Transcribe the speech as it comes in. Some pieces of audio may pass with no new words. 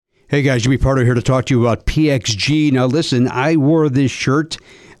Hey guys, Jimmy Pardo here to talk to you about PXG. Now listen, I wore this shirt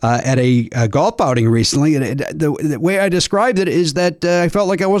at a golf outing recently, and the way I described it is that I felt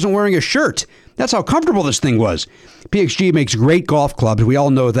like I wasn't wearing a shirt. That's how comfortable this thing was. PXG makes great golf clubs. We all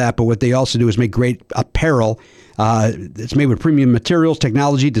know that, but what they also do is make great apparel. It's made with premium materials,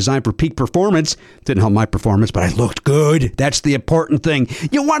 technology, designed for peak performance. Didn't help my performance, but I looked good. That's the important thing.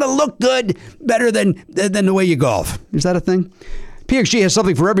 You want to look good better than the way you golf. Is that a thing? PXG has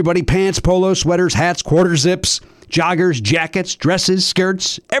something for everybody. Pants, polos, sweaters, hats, quarter zips, joggers, jackets, dresses,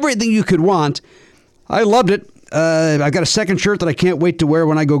 skirts, everything you could want. I loved it. I've got a second shirt that I can't wait to wear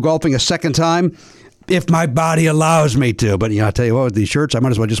when I go golfing a second time, if my body allows me to. But, I'll tell you what, with these shirts, I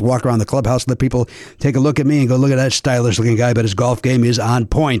might as well just walk around the clubhouse and let people take a look at me and go, look at that stylish-looking guy, but his golf game is on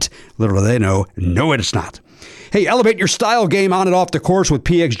point. Little do they know, no, it's not. Hey, elevate your style game on and off the course with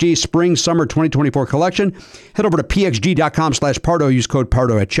PXG Spring Summer 2024 collection. Head over to pxg.com/Pardo. Use code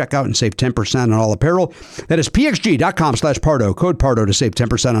Pardo at checkout and save 10% on all apparel. That is pxg.com/Pardo. Code Pardo to save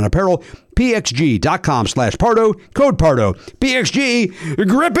 10% on apparel. pxg.com/Pardo. Code Pardo. PXG,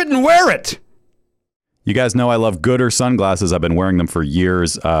 grip it and wear it. You guys know I love Gooder sunglasses. I've been wearing them for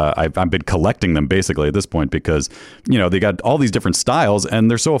years. I've been collecting them basically at this point because, they got all these different styles and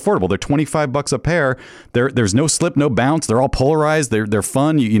they're so affordable. They're $25 a pair. There's no slip, no bounce. They're all polarized. They're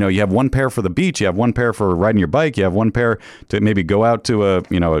fun. You have one pair for the beach. You have one pair for riding your bike. You have one pair to maybe go out to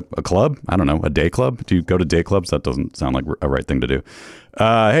a club. I don't know, a day club. Do you go to day clubs? That doesn't sound like a right thing to do.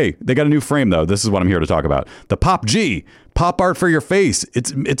 Hey, they got a new frame though. This is what I'm here to talk about. The Pop G. Pop art for your face.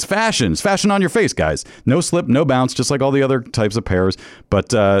 It's fashion. It's fashion on your face, guys. No slip, no bounce, just like all the other types of pairs. But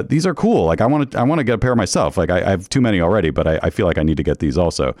these are cool. Like I want to get a pair myself. Like I have too many already, but I feel like I need to get these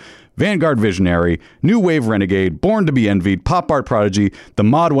also. Vanguard Visionary, New Wave Renegade, Born to be Envied, Pop Art Prodigy. The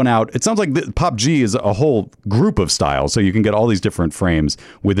mod went out. It sounds like the Pop G is a whole group of styles, so you can get all these different frames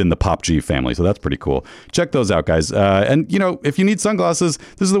within the Pop G family. So that's pretty cool. Check those out, guys. And if you need sunglasses,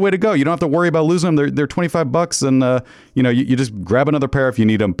 this is the way to go. You don't have to worry about losing them. They're $25, and you just grab another pair if you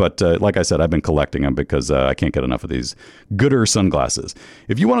need them. But like I said, I've been collecting them because I can't get enough of these Gooder sunglasses.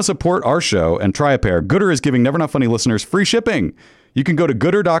 If you want to support our show and try a pair, Gooder is giving Never Not Funny listeners free shipping. You can go to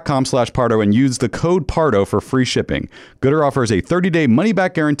gooder.com/Pardo and use the code Pardo for free shipping. Gooder offers a 30-day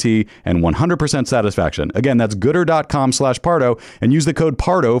money-back guarantee and 100% satisfaction. Again, that's gooder.com/Pardo and use the code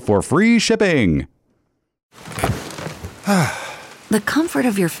Pardo for free shipping. The comfort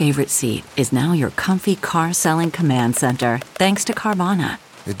of your favorite seat is now your comfy car-selling command center, thanks to Carvana.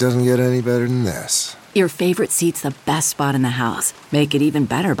 It doesn't get any better than this. Your favorite seat's the best spot in the house. Make it even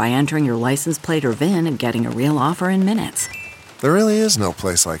better by entering your license plate or VIN and getting a real offer in minutes. There really is no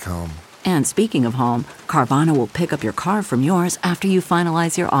place like home. And speaking of home, Carvana will pick up your car from yours after you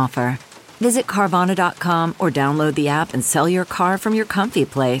finalize your offer. Visit Carvana.com or download the app and sell your car from your comfy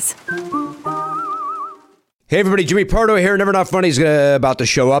place. Hey everybody, Jimmy Pardo here. Never Not Funny is about to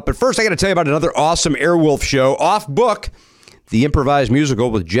show up. But first I got to tell you about another awesome Airwolf show, Off Book, the improvised musical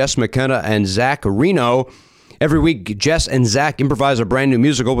with Jess McKenna and Zach Reno. Every week, Jess and Zach improvise a brand new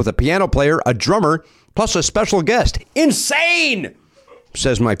musical with a piano player, a drummer, plus a special guest. Insane,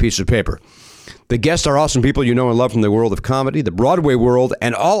 says my piece of paper. The guests are awesome people you know and love from the world of comedy, the Broadway world,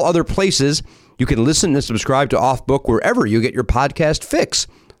 and all other places. You can listen and subscribe to Off Book wherever you get your podcast fix.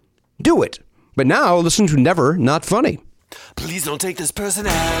 Do it. But now, listen to Never Not Funny. Please don't take this person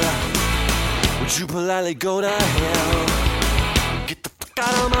out. Would you politely go to hell? Get the fuck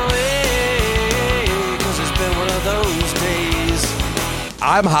out of my way, 'cause it's been one of those days.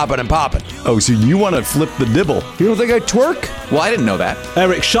 I'm hopping and popping. Oh, so you want to flip the dibble? You don't think I twerk? Well, I didn't know that.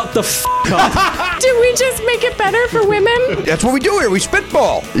 Eric, shut the f*** up. Did we just make it better for women? That's what we do here. We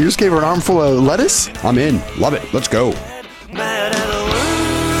spitball. You just gave her an armful of lettuce? I'm in. Love it. Let's go. Mad at the world.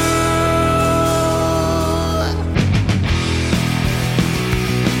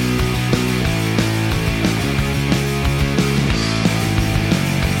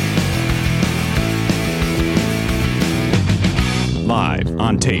 Live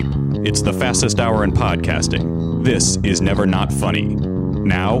on tape. It's the fastest hour in podcasting. This is Never Not Funny.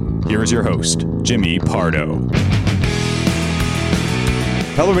 Now, here's your host, Jimmy Pardo.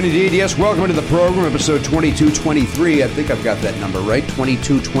 Hello, everybody. Yes, welcome to the program, episode 2223. I think I've got that number right.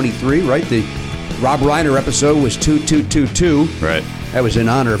 2223, right? The Rob Reiner episode was 2222. Right. That was in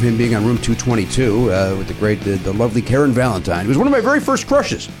honor of him being on room 222 with the lovely Karen Valentine. It was one of my very first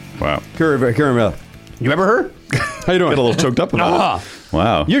crushes. Wow. Karen Valentine. You remember her? How you doing? Get a little choked up about it.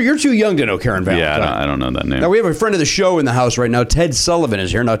 Wow. You're too young to know Karen Valentine. Yeah, I don't know that name. Now, we have a friend of the show in the house right now. Ted Sullivan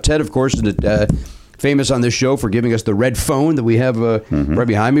is here. Now, Ted, of course, is a famous on this show for giving us the red phone that we have right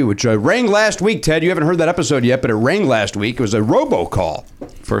behind me, which rang last week. Ted, you haven't heard that episode yet, but it rang last week. It was a robocall.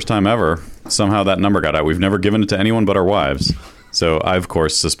 First time ever. Somehow that number got out. We've never given it to anyone but our wives. So I, of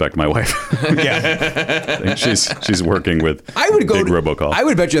course, suspect my wife. I think she's working with big robocall. I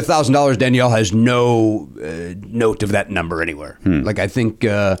would bet you $1,000 Danielle has no note of that number anywhere. Like, I think...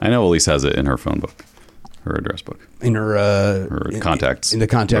 I know Elise has it in her phone book. Her address book. In her contacts. In the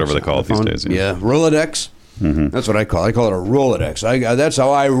contacts. Whatever they call it these days. Yeah. Rolodex. That's what I call it. I call it a Rolodex. That's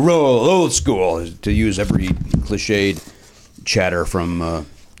how I roll, old school, is to use every cliched chatter from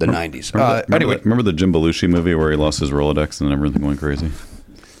the 90s. Remember the Jim Belushi movie where he lost his Rolodex and everything went crazy?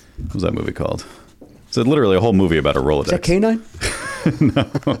 What was that movie called? It's literally a whole movie about a Rolodex. Is that K9? No.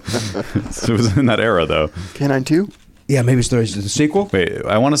 It was in that era, though. K9 2? Yeah, maybe it's the sequel. Wait,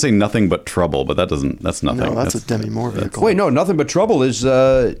 I want to say Nothing But Trouble, but that's nothing. No, that's a Demi Moore vehicle. Wait, no, Nothing But Trouble is,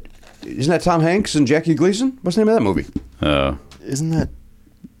 isn't that Tom Hanks and Jackie Gleason? What's the name of that movie? Isn't that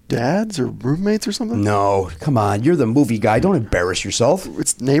dads or roommates or something? No, come on, you're the movie guy. Don't embarrass yourself.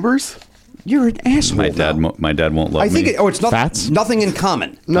 It's Neighbors? You're an asshole. My dad won't love me. I think it's nothing in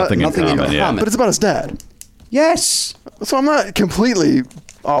common. Nothing in common. But it's about his dad. Yes. So I'm not completely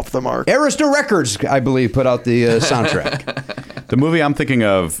off the mark. Arista Records, I believe, put out the soundtrack. The movie I'm thinking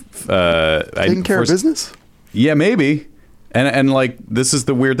of... Taking Care of Business? Yeah, maybe. And like, this is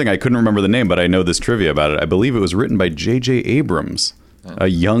the weird thing. I couldn't remember the name, but I know this trivia about it. I believe it was written by J.J. Abrams. A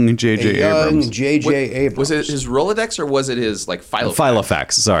young J.J. Abrams. J.J. Abrams. Was it his Rolodex or was it his Filofax?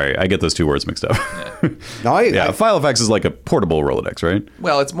 Filofax. Sorry, I get those two words mixed up. Yeah. Filofax is like a portable Rolodex, right?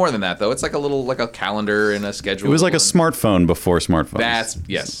 Well, it's more than that, though. It's like a calendar and a schedule. It was like a smartphone before smartphones.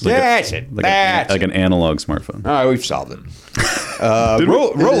 Yes. That's it. Like an analog smartphone. All right, we've solved it.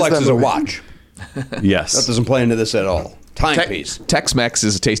 Rolex is a watch. Yes. That doesn't play into this at all. Timepiece. Tex-Mex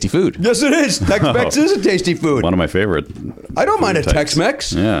is a tasty food. Yes, it is. Tex-Mex is a tasty food. One of my favorite. I don't mind a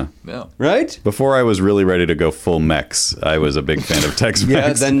Tex-Mex. Yeah. No. Right? Before I was really ready to go full Mex, I was a big fan of Tex-Mex.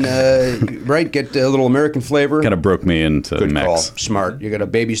 Yeah, then, get a little American flavor. Kind of broke me into Good Mex. call. Smart. You got to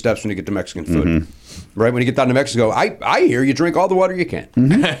baby steps when you get to Mexican food. Right? When you get down to Mexico, I hear you drink all the water you can.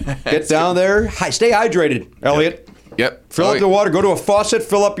 Get down there. Stay hydrated, Elliot. Yep. Fill up the water. Go to a faucet.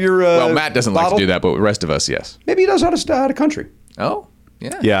 Fill up your well, Matt doesn't bottle. like to do that, but the rest of us, yes. Maybe he does out of country. Oh,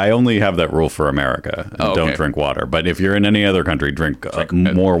 yeah. Yeah, I only have that rule for America. Don't drink water. But if you're in any other country, drink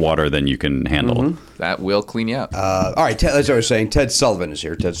more water than you can handle. That will clean you out. All right, Ted, as I was saying, Ted Sullivan is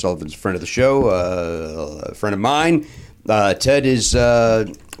here. Ted Sullivan's a friend of the show, a friend of mine. Ted is...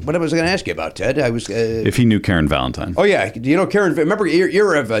 what was I going to ask you about, Ted? I was... if he knew Karen Valentine. Oh, yeah. Do you know Karen? Remember,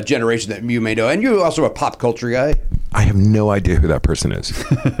 you're of a generation that you may know, and you're also a pop culture guy. I have no idea who that person is.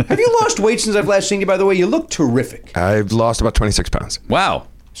 Have you lost weight since I've last seen you, by the way? You look terrific. I've lost about 26 pounds. Wow.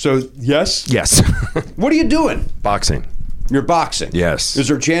 So, yes? Yes. What are you doing? Boxing. You're boxing? Yes. Is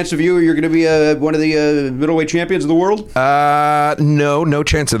there a chance of you're going to be one of the middleweight champions of the world? No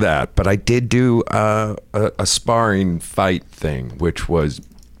chance of that. But I did do a sparring fight thing, which was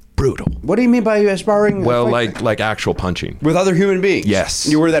brutal. What do you mean by sparring? Well, like actual punching. With other human beings? Yes.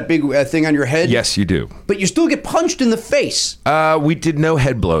 You wear that big thing on your head? Yes, you do. But you still get punched in the face. We did no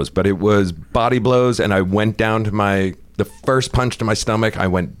head blows, but it was body blows, and I went down to the first punch to my stomach, I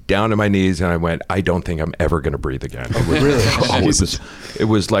went down to my knees, and I went, I don't think I'm ever going to breathe again. It was, Really? It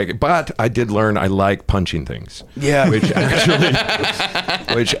was like, but I did learn I like punching things. Yeah. Which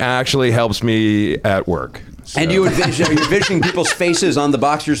actually helps me at work. So. And are you envisioning people's faces on the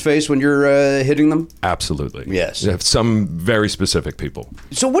boxer's face when you're hitting them? Absolutely. Yes. Some very specific people.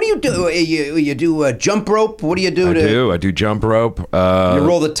 So what do you do? You do jump rope? What do you do? I do jump rope. You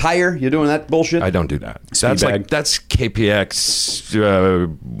roll the tire? You doing that bullshit? I don't do that. That's KPX,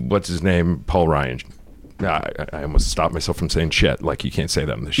 what's his name? Paul Ryan. I almost stopped myself from saying shit. Like, you can't say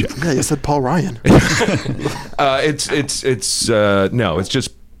that in the shit. Yeah, you said Paul Ryan. It's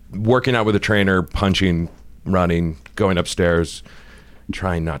just working out with a trainer, punching, running, going upstairs,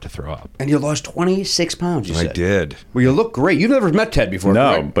 trying not to throw up. And you lost 26 pounds, you said. I did. Well, you look great. You've never met Ted before,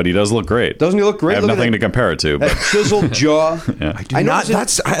 No, correct? but he does look great. Doesn't he look great? I have nothing to compare it to. That chiseled jaw. Yeah. I do not.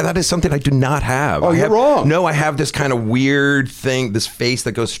 That is something I do not have. Oh, you're wrong. No, I have this kind of weird thing, this face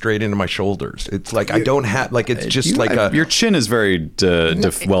that goes straight into my shoulders. It's like I don't have, like, it's just your chin is very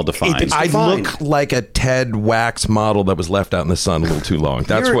well defined. I look like a Ted Wax model that was left out in the sun a little too long.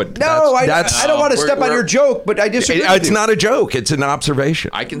 I don't want to step on your joke, but I disagree. It's not a joke. It's an observation.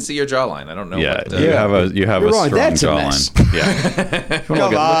 I can see your jawline. I don't know. Yeah, what, you have You're a wrong. strong That's a jawline. mess. Yeah. Come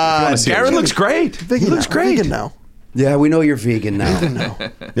on. Garen looks great. Vegan He looks now. great. Vegan now. Yeah, we know you're vegan now.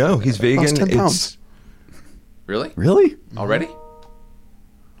 No, he's vegan. Lost 10 pounds. Really? Really? Already?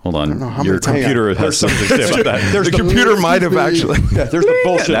 Hold on. how Your many times- computer has something to say about that. The computer might have actually. Yeah, there's the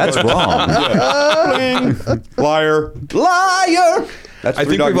bullshit. That's wrong. Liar. That's I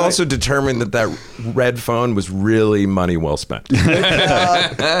Three think Dog we've Night. also determined that red phone was really money well spent. In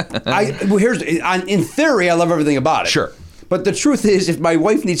theory, I love everything about it. Sure. But the truth is, if my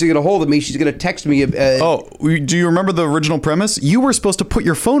wife needs to get a hold of me, she's going to text me. Oh, do you remember the original premise? You were supposed to put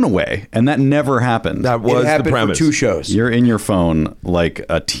your phone away, and that never happened. That was it happened the premise. for 2 shows. You're in your phone like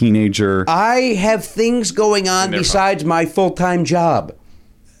a teenager. I have things going on besides my full-time job.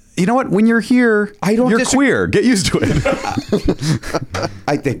 You know what? When you're here, you're queer. Get used to it.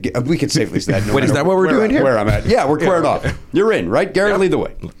 I think we can safely say that. Wait, is that what we're doing here? Where I'm at. Yeah, we're squared off. You're in, right? Garrett, lead the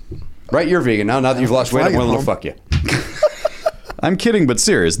way. Right, you're vegan now. Now that you've lost weight, I'm willing to fuck you. I'm kidding, but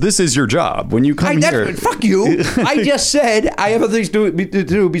serious. This is your job. When you come here... Fuck you. I just said I have other things to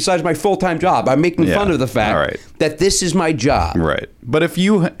do besides my full-time job. I'm making fun of the fact that this is my job. Right. But if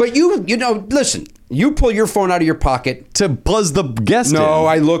you... But you know, listen. You pull your phone out of your pocket to buzz the guest in. No,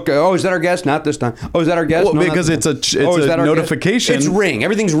 I look. Oh, is that our guest? Not this time. Oh, is that our guest? Well, no, because it's a notification. It's Ring.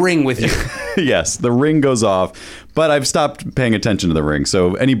 Everything's Ring with you. Yes, the ring goes off. But I've stopped paying attention to the ring.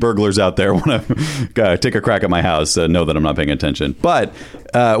 So any burglars out there want to take a crack at my house know that I'm not paying attention. But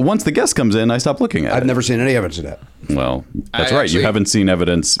once the guest comes in, I stop looking at it. I've never seen any evidence of that. Well, that's right. You haven't seen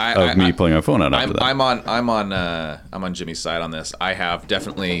evidence of me pulling my phone out after that. I'm on Jimmy's side on this. I have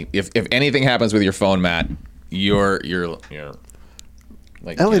definitely. If anything happens with your phone, Matt, you're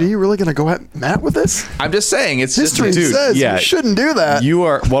like. Elliot, are you really going to go at Matt with this? I'm just saying, it's history just, says you shouldn't do that. You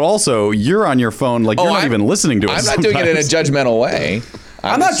are. Well, also, you're on your phone. Like you're not even listening to it. I'm not doing it in a judgmental way.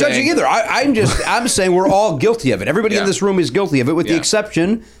 I'm not judging either. I'm saying we're all guilty of it. Everybody in this room is guilty of it, with the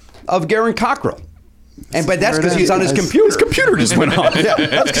exception of Garen Cockrell. But that's because he's on his computer. His computer just went off. Yeah,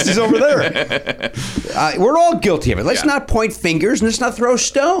 that's because he's over there. We're all guilty of it. Let's not point fingers and let's not throw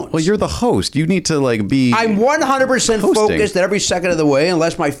stones. Well, you're the host. You need to be. I'm 100% focused at every second of the way,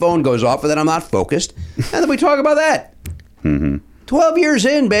 unless my phone goes off, and then I'm not focused. And then we talk about that. 12 years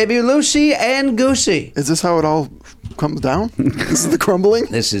in, baby, Lucy and Goosey. Is this how it all comes down? This is the crumbling?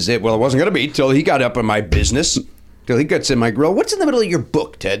 This is it. Well, it wasn't going to be till he got up in my business, till he gets in my grill. What's in the middle of your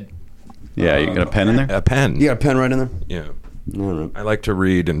book, Ted? Yeah, you got a pen in there? A pen. You got a pen right in there? Yeah. All right. I like to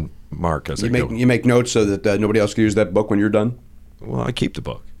read and mark as I go. You make notes so that nobody else can use that book when you're done? Well, I keep the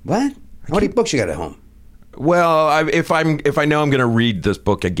book. What? How many books you got at home? Well, if I know I'm going to read this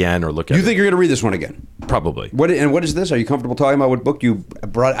book again or look at it. You think you're going to read this one again? Probably. What is this? Are you comfortable talking about what book you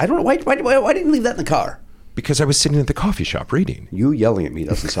brought? I don't know. Why didn't you leave that in the car? Because I was sitting at the coffee shop reading. You yelling at me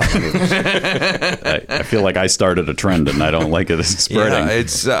doesn't sound like I feel like I started a trend and I don't like it. It's spreading.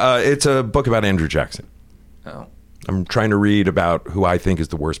 Yeah, it's a book about Andrew Jackson. Oh. I'm trying to read about who I think is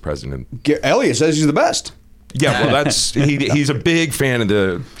the worst president. Elliot says he's the best. Yeah, well, he's a big fan of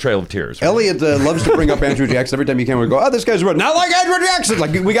the Trail of Tears. Right? Elliot loves to bring up Andrew Jackson every time he can. We go, oh, this guy's not like Andrew Jackson.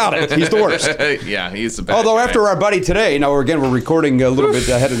 Like, we got it. He's the worst. Yeah, he's the best. Although after our buddy today, we're recording a little bit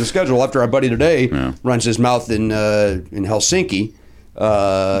ahead of the schedule. After our buddy today runs his mouth in Helsinki,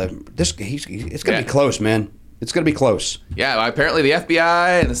 it's going to be close, man. It's going to be close. Yeah, apparently the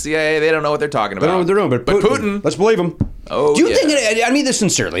FBI and the CIA, they don't know what they're talking about. They don't know what they're doing, but Putin, let's believe him. Oh, do you think? I mean this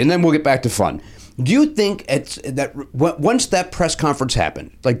sincerely, and then we'll get back to fun. Do you think that once that press conference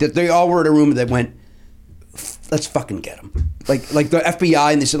happened, like that they all were in a room that went, let's fucking get him, like the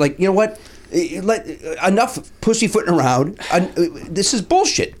FBI, and they said, like, you know what, enough pussyfooting around. This is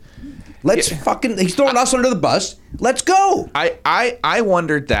bullshit. Let's fucking. He's throwing us under the bus. Let's go. I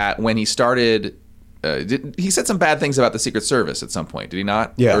wondered that when he started. He said some bad things about the Secret Service at some point, did he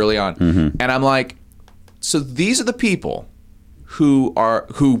not? Yeah. Early on. Mm-hmm. And I'm like, so these are the people who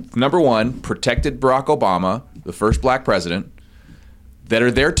number one, protected Barack Obama, the first black president, that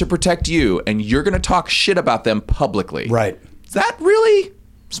are there to protect you, and you're going to talk shit about them publicly. Right. Is that really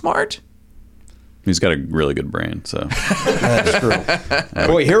smart? He's got a really good brain, so. That's true.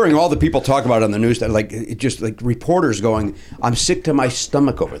 Boy, hearing all the people talk about it on the news, reporters going, I'm sick to my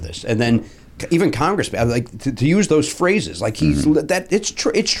stomach over this. And then even Congressman, like to use those phrases, like he's it's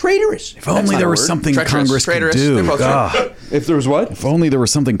traitorous. If only there was something Congress could do. If there was what? If only there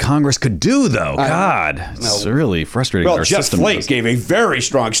was something Congress could do, though. It's really frustrating. Well, Jeff Flake gave a very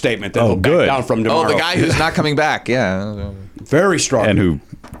strong statement that he'll back down from tomorrow. Oh, the guy who's not coming back. Yeah, very strong, and who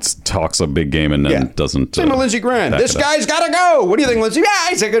talks a big game and then doesn't. Same with Lindsey Graham. This guy's got to go. What do you think, Lindsey? Yeah,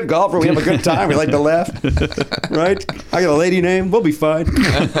 he's a good golfer. We have a good time. We like to laugh. Right? I got a lady name. We'll be fine.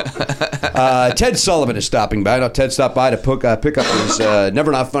 Ted Sullivan is stopping by. Ted stopped by to pick up his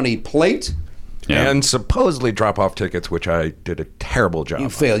Never Not Funny plate. and supposedly drop off tickets, which I did a terrible job. You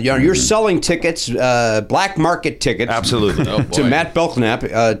failed. You're selling tickets, black market tickets. Absolutely. To Matt Belknap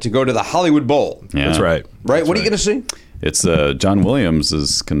to go to the Hollywood Bowl. Yeah. That's right. Right? What are you going to see? It's John Williams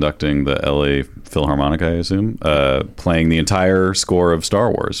is conducting the LA Philharmonic, I assume, playing the entire score of Star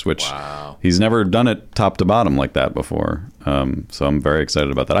Wars, which he's never done it top to bottom like that before. So I'm very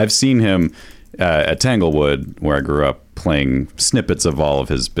excited about that. I've seen him at Tanglewood, where I grew up, playing snippets of all of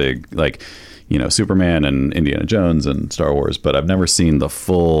his big, like, Superman and Indiana Jones and Star Wars, but I've never seen the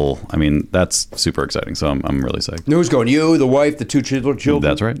full. I mean, that's super exciting. So I'm really psyched. Who's going? You, the wife, the two children?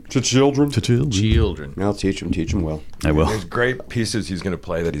 That's right. Children. Children. I'll teach him well. I will. There's great pieces he's going to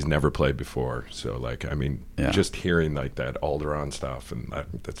play that he's never played before. So, like, I mean, just hearing like that Alderaan stuff, and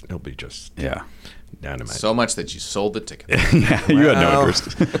it'll be just dynamite. So much that you sold the ticket. Yeah, you had no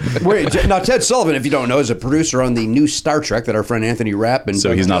interest. Wait, now Ted Sullivan, if you don't know, is a producer on the new Star Trek that our friend Anthony Rapp and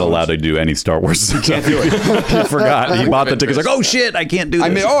So he's not allowed to do any Star Wars. He can't do it. He forgot. He bought the tickets. Like, oh shit, I can't do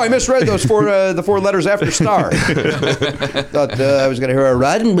this. I misread those the four letters after Star. Thought I was going to hear a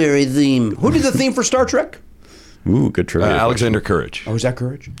Roddenberry theme. Who did the theme for Star Trek? Ooh, good trivia. Alexander Courage. Oh, is that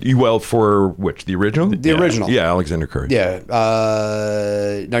Courage? Well, for which? The original? The original. Yeah, Alexander Courage. Yeah.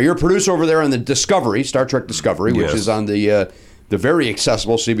 Now you're a producer over there on the Discovery, Star Trek Discovery, which is on the very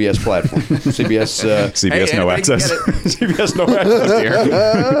accessible CBS platform. CBS No Access. CBS No Access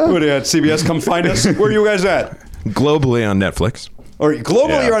here. What do you at? CBS, come find us. Where are you guys at? Globally on Netflix. Or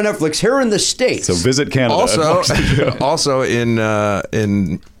globally, you're on Netflix. Here in the States. So visit Canada. Also in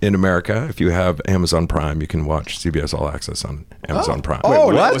America, if you have Amazon Prime, you can watch CBS All Access on Amazon Prime. Oh,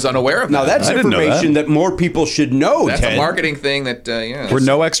 Wait, I was unaware of that. Now that's I didn't know information that more people should know. That's Ted. a marketing thing that, For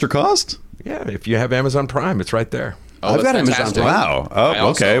no extra cost? Yeah, if you have Amazon Prime, it's right there. Oh, I've got that's Amazon fantastic. Prime. Wow. I Oh,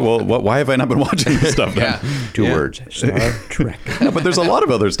 also- okay. Well, why have I not been watching this stuff then? Two words. Star Trek. Yeah, but there's a lot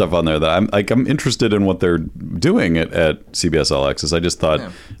of other stuff on there that I'm interested in what they're doing at CBS All Access. I just thought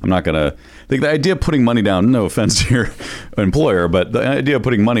I'm not gonna think the idea of putting money down. No offense to your employer, but the idea of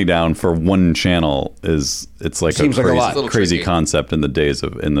putting money down for one channel it's like Seems a like a crazy, lot. It's a little crazy tricky. concept in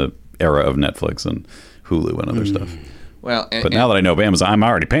the era of Netflix and Hulu and other stuff. Well, But now that I know of Amazon, I'm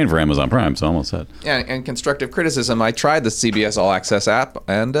already paying for Amazon Prime, so I'm all set. and constructive criticism. I tried the CBS All Access app,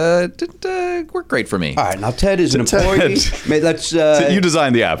 and it didn't work great for me. All right, now Ted is an employee. Let's. You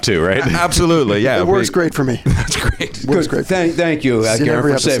designed the app too, right? Absolutely, yeah. It works great for me. That's great. Works great. Thank you, Seen Karen,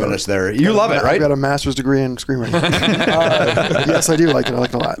 every for saving episode. us there. You love it, right? I've got a master's degree in screenwriting. Yes, I do like it. I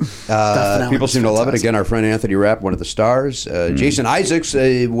like it a lot. That finale People was seem to love it. fantastic. Again, our friend Anthony Rapp, one of the stars. Jason Isaacs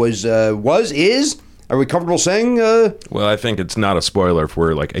is. Are we comfortable saying? Well, I think it's not a spoiler if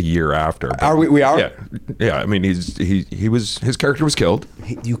we're like a year after. but- Are we? We are. Yeah. I mean, his character was killed.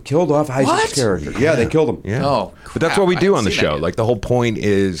 You killed off Isaac's character. Yeah, they killed him. Yeah. Oh, but that's crap. what we I do haven't on the seen that show. yet. Like the whole point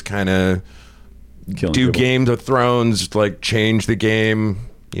is kind of Killing do people. Games of Thrones, like change the game.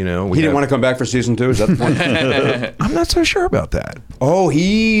 You know, He didn't want to come back for season 2. Is that the point? I'm not so sure about that.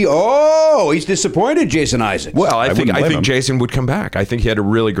 He's disappointed, Jason Isaacs. Well, I wouldn't blame think him. Jason would come back. I think he had a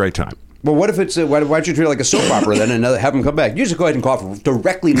really great time. Well, what if it's why don't you treat it like a soap opera then and have him come back? You just go ahead and cough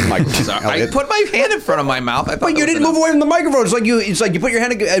directly into the microphone. I Elliot. put my hand in front of my mouth. I thought But you didn't move away from the microphone. It's like you put your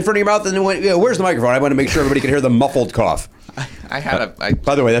hand in front of your mouth and then went, where's the microphone? I want to make sure everybody can hear the muffled cough. I had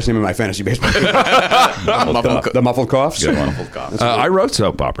By the way, that's the name of my fantasy baseball. The muffled coughs. muffled cough. I wrote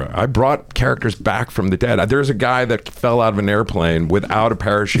soap opera. I brought characters back from the dead. There's a guy that fell out of an airplane without a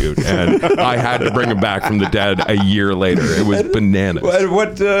parachute, and I had to bring him back from the dead a year later. It was bananas.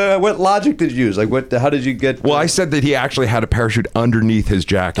 What logic did you use? Like what? How did you get? Well, I said that he actually had a parachute underneath his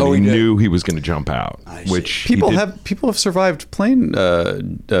jacket. Oh, and he he did. knew he was going to jump out. Which he People did. have survived plane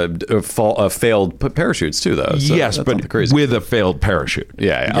failed parachutes too, though. So yes, that's not the but crazy. with a failed parachute.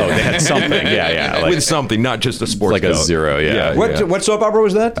 Yeah. Oh, they had something. Yeah. Like, With something, not just a sports like a coat. zero. Yeah. What soap opera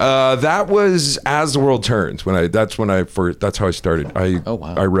was that? That was As the World Turns. That's how I started. Oh,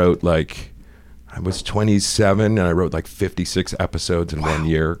 wow. I wrote I was 27 and I wrote 56 episodes in 1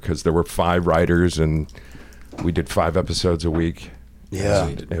 year because there were 5 writers and we did 5 episodes a week. Yeah.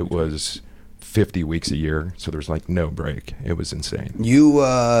 And it was 50 weeks a year, so there was no break. It was insane. You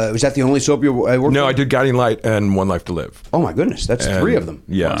was that the only soap you worked? No, on? I did Guiding Light and One Life to Live. Oh my goodness, that's 3 of them.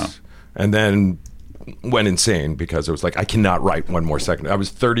 Yes. Wow. And then went insane because it was I cannot write one more second. I was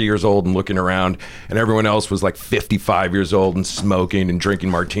 30 years old and looking around, and everyone else was 55 years old and smoking and drinking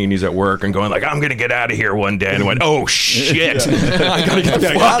martinis at work and going I'm going to get out of here one day. And I went, oh shit, I got to get the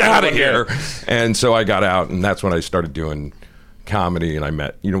fuck out of here. And so I got out, and that's when I started doing comedy. And I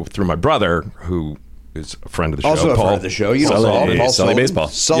met, through my brother, who is a friend of the show. Also a Paul. friend of the show. You know Sully. Paul Sully Sullivan. Baseball.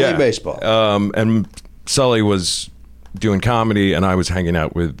 Sully Yeah. Baseball. And Sully was doing comedy, and I was hanging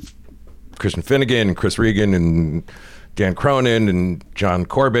out with Kristen Finnegan and Chris Regan and Dan Cronin and John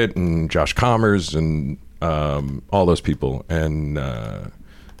Corbett and Josh Commers and all those people. And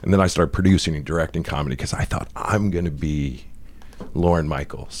then I started producing and directing comedy because I thought, I'm going to be Lorne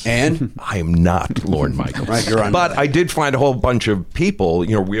Michaels. And? I am not Lorne Michaels. Right, you're on. But I did find a whole bunch of people,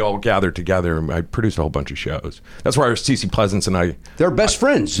 we all gathered together and I produced a whole bunch of shows. That's why Cece Pleasance and I... They're best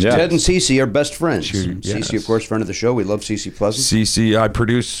friends. Yeah. Ted and Cece are best friends. Yes. Cece, of course, friend of the show. We love Cece Pleasant. Cece, I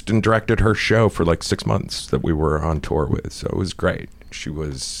produced and directed her show for like 6 months that we were on tour with. So it was great.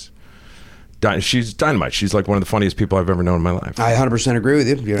 She's dynamite. She's like one of the funniest people I've ever known in my life. I 100% agree with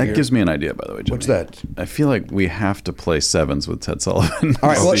you. That gives me an idea, by the way, Jimmy. What's that? I feel like we have to play sevens with Ted Sullivan. All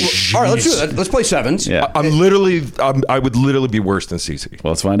right, let's do that. Let's play sevens. Yeah. I would literally be worse than Cece.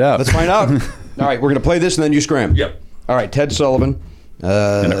 Well, let's find out. Let's find out. All right, we're going to play this and then you scram. Yep. All right, Ted Sullivan.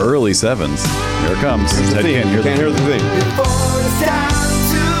 An early sevens. Here it comes. Ted Theme. can't hear the theme.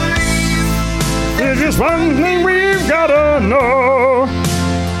 There's just one thing we've gotta know.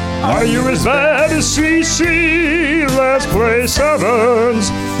 Are you as bad as CC? Let's play sevens.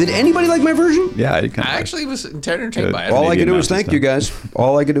 Did anybody like my version? Yeah, I actually was entertained by it. All I can do is Canadian thank you, guys.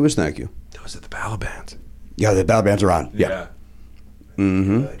 All I can do is thank you. Those are the ballad bands. Yeah, the ballad bands are on. Yeah.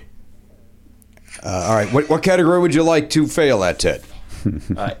 Mm-hmm. All right, what category would you like to fail at, Ted?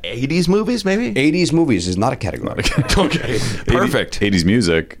 80s movies, maybe? 80s movies is not a category. Okay. Perfect. 80s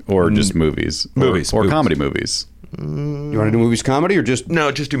music or just movies? Movies. Or comedy movies. You want to do movies comedy or just...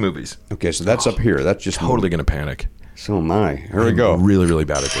 No, just do movies. Okay, so that's up here. That's just... Totally going to panic. So am I. Here we go. I'm really, really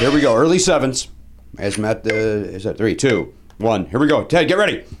bad at this. Here we go. Early sevens. As Matt... is that 3, 2, 1. Here we go. Ted, get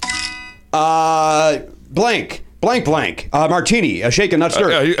ready. Blank. Martini. A shaken, not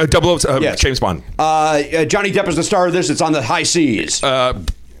stirred. Yes. James Bond. Johnny Depp is the star of this. It's on the high seas.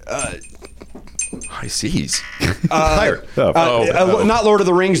 High seas. Higher. Not Lord of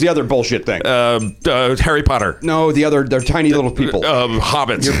the Rings, the other bullshit thing. Harry Potter. No, they're tiny little people.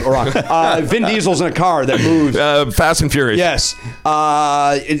 Hobbits. You're wrong. Vin Diesel's in a car that moves. Fast and Furious. Yes.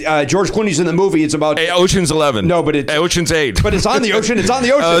 George Clooney's in the movie. It's about Ocean's 11. No, but it's Ocean's 8. But it's on the ocean. It's on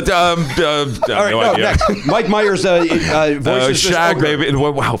the ocean. All right, no, next. Mike Myers voices Shaq, this ogre. baby.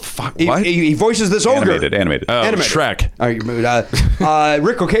 Wow, fuck. What? He voices this ogre. Animated. Shrek. All right,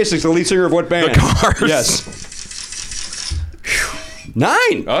 Rick Ocasek's the lead singer of what band? The Cars. Yes. 9.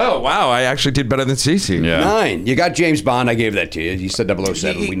 Oh, wow. I actually did better than Cece. Yeah. 9. You got James Bond. I gave that to you. You said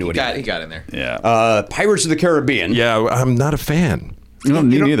 007. We knew what he got in there. Yeah. Pirates of the Caribbean. Yeah, I'm not a fan. Me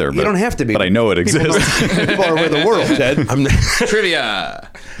neither. You don't have to be. But I know it exists. People are over the world, Ted. I'm Trivia.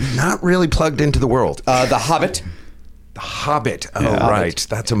 not really plugged into the world. The Hobbit. The Hobbit. Oh, Yeah. right.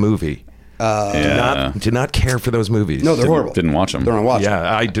 That's a movie. Yeah. Did not care for those movies. No, they're horrible. Didn't watch them. They're on watch.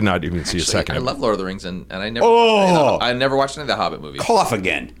 Yeah, I did not even see a second. I love Lord of the Rings, and I never. Oh! I never watched any of the Hobbit movies. Cough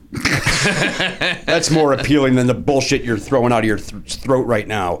again. That's more appealing than the bullshit you're throwing out of your throat right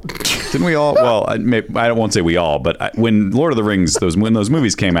now. Didn't we all? Well, I won't say we all, but when Lord of the Rings, when those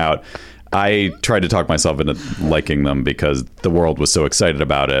movies came out, I tried to talk myself into liking them because the world was so excited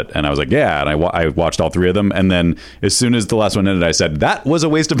about it. And I was like, yeah. And I watched all 3 of them. And then as soon as the last one ended, I said, that was a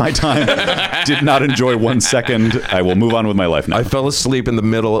waste of my time. Did not enjoy 1 second. I will move on with my life now. I fell asleep in the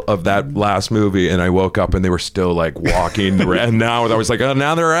middle of that last movie, and I woke up and they were still like walking. And now I was like, oh,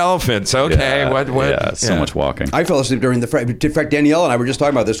 now they're elephants. Okay, Yeah, what? Yeah, so much walking. I fell asleep during in fact, Danielle and I were just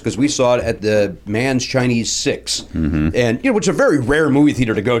talking about this because we saw it at the Mann's Chinese 6. And, which is a very rare movie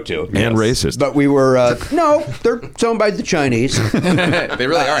theater to go to. And racist. But we were, no, they're owned by the Chinese. They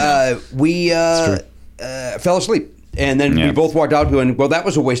really are now. We fell asleep. And then we both walked out going, well, that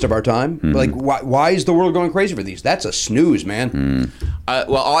was a waste of our time. Like, why is the world going crazy for these? That's a snooze, man.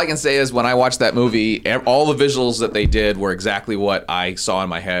 Well, all I can say is when I watched that movie, all the visuals that they did were exactly what I saw in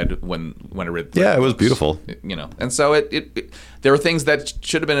my head when I read. Yeah, it was beautiful. And so it there were things that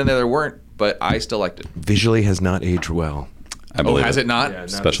should have been in there that weren't, but I still liked it. Visually has not aged well. I believe has it not?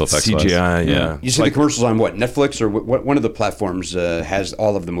 Special effects CGI, yeah. You see the commercials on what? Netflix or one of the platforms has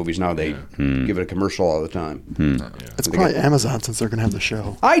all of the movies now. They give it a commercial all the time. It's probably Amazon since they're going to have the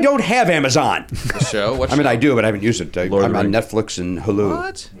show. I don't have Amazon. The show? What I mean, show? I do, but I haven't used it. I'm on Netflix and Hulu.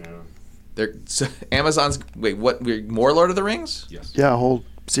 What? So Amazon's what? More Lord of the Rings? Yes. Yeah, a whole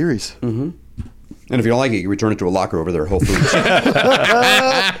series. And if you don't like it, you return it to a locker over there at Whole Foods.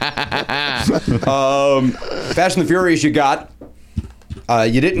 Fast and the Furious, you got.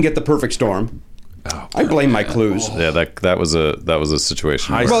 You didn't get The Perfect Storm. I blame my clues. Yeah, that was a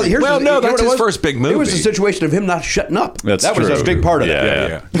situation. Well, that's his first big movie. It was a situation of him not shutting up. That's that true. was a big part of it.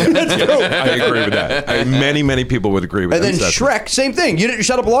 Yeah. That's true. I agree with that. Many people would agree with that. And then Shrek, same thing. You didn't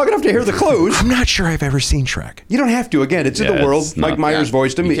shut up long enough to hear the clues. I'm not sure I've ever seen Shrek. You don't have to. Again, it's in the world. Mike Myers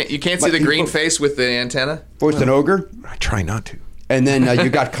voiced him. You can't see the green face with the antenna? Voiced an ogre. I try not to. And then you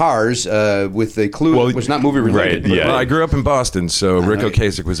got Cars with the clue that was not movie related. Right, yeah. Well, I grew up in Boston, so Rick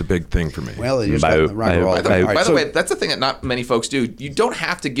Ocasek was a big thing for me. Well, you just got the rock and roll. By the way, that's the thing that not many folks do. You don't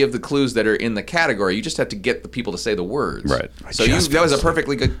have to give the clues that are in the category. You just have to get the people to say the words. Right. So that was a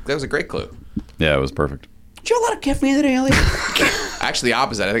perfectly good. That was a great clue. Yeah, it was perfect. Did you have a lot of caffeine today, Elliot? Actually, the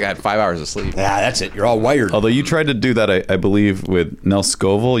opposite. I think I had 5 hours of sleep. Yeah, that's it. You're all wired. Although you tried to do that, I believe, with Nell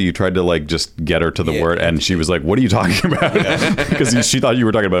Scoville. You tried to just get her to the word, and she was like, "What are you talking about?" Because she thought you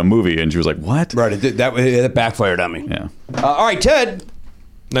were talking about a movie, and she was like, "What?" Right. That backfired on me. Yeah. All right, Ted.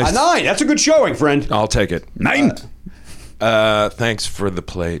 Nice. 9. That's a good showing, friend. I'll take it. 9. Thanks for the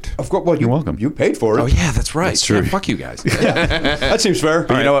plate. Of course. Well, You're welcome. You paid for it. Oh yeah, that's right. That's true. Yeah, fuck you guys. That seems fair.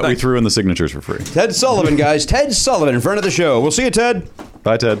 But you know what? We threw in the signatures for free. Ted Sullivan, guys. Ted Sullivan in front of the show. We'll see you, Ted.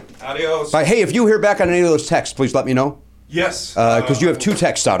 Bye, Ted. Adios. Bye. Hey, if you hear back on any of those texts, please let me know. Yes. Because you have 2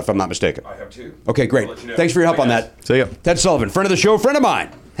 texts out, if I'm not mistaken. I have 2. Okay, great. I'll let you know. Thanks for your help on that. See ya. Ted Sullivan, friend of the show, friend of mine.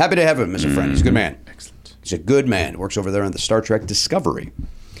 Happy to have him as a friend. He's a good man. Excellent. He's a good man. Works over there on the Star Trek Discovery.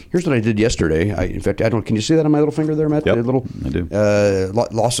 Here's what I did yesterday. In fact, can you see that on my little finger there, Matt? Yep, The little, I do.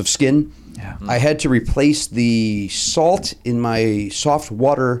 Loss of skin. Yeah. I had to replace the salt in my soft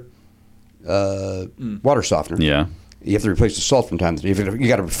water water softener. Yeah. You have to replace the salt from time to time. You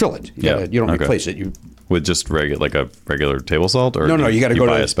got to refill it. You don't Okay. replace it. You With just a regular table salt, or No, you got to go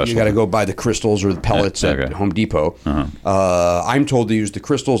buy to a special. you got to go buy the crystals or the pellets Okay. at Home Depot. I'm told to use the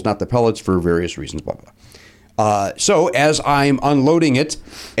crystals, not the pellets, for various reasons. Blah blah. So as I'm unloading it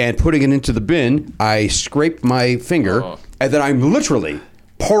and putting it into the bin, I scrape my finger, and then I'm literally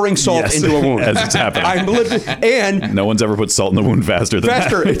pouring salt into a wound as it's happening. And no one's ever put salt in the wound faster than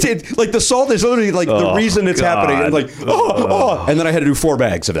faster. that. Like the salt is literally the reason it's happening. And and then I had to do 4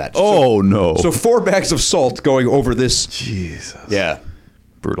 bags of that. No. So 4 bags of salt going over this. Jesus. Yeah.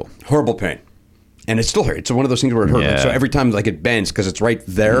 Brutal. Horrible pain. And it still hurts. It's one of those things where it hurts. Yeah. So every time it bends because it's right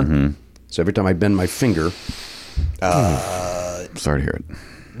there. So every time I bend my finger. Sorry to hear it.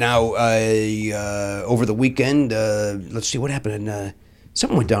 Now, over the weekend, let's see what happened.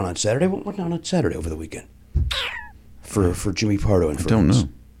 Something went down on Saturday. What went down on Saturday over the weekend? For Jimmy Pardo and friends. I don't know.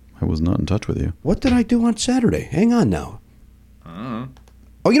 I was not in touch with you. What did I do on Saturday? Hang on now.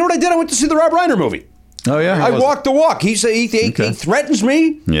 Oh, you know what I did? I went to see the Rob Reiner movie. Oh yeah, I walked the walk. He said he threatens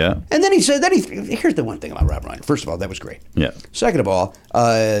me. Yeah. And then he said here's the one thing about Rob Reiner. First of all, that was great. Yeah. Second of all,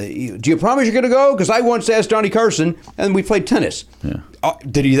 do you promise you're going to go? Because I once asked Johnny Carson, and we played tennis. Yeah.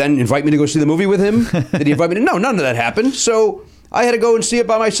 Did he then invite me to go see the movie with him? Did he invite me? No, none of that happened. So I had to go and see it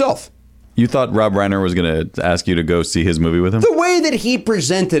by myself. You thought Rob Reiner was going to ask you to go see his movie with him? The way that he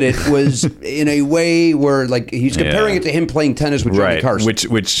presented it was in a way where, he's comparing it to him playing tennis with Johnny Carson.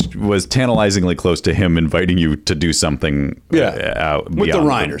 Which was tantalizingly close to him inviting you to do something with the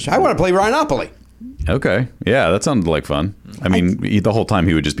Reiners. I want to play Rhinopoly. Okay. Yeah, that sounded like fun. I mean, the whole time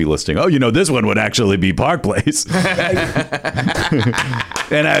he would just be listing, this one would actually be Park Place.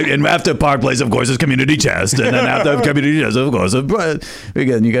 and after Park Place, of course, is Community Chest. And then after Community Chest, of course,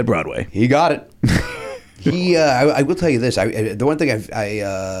 again, you get Broadway. He got it. I will tell you this. The one thing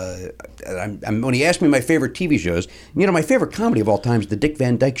when he asked me my favorite TV shows, my favorite comedy of all time is the Dick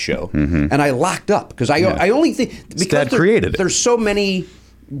Van Dyke Show. And I locked up because I only think because there's so many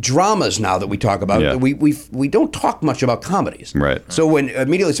dramas now that we talk about. Yeah. We don't talk much about comedies. Right. So when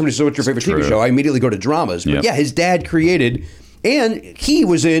immediately somebody says, what's your favorite TV show? I immediately go to dramas. But his dad created, and he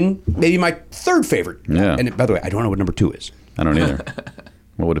was in maybe my third favorite. Yeah. And by the way, I don't know what number 2 is. I don't either.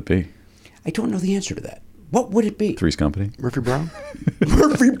 What would it be? I don't know the answer to that. What would it be? Three's Company? Murphy Brown?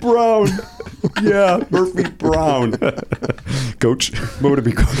 Murphy Brown. Yeah, Murphy Brown. Coach? What would it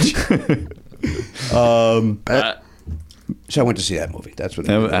be, Coach? So I went to see that movie. That's what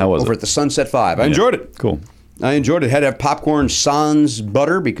How was over it? at the Sunset 5. I enjoyed it. Cool. I enjoyed it. Had to have popcorn sans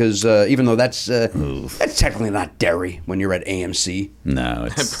butter because even though that's technically not dairy when you're at AMC. No,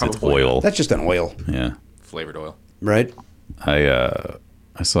 it's oil. That's just an oil. Yeah. Flavored oil. Right? I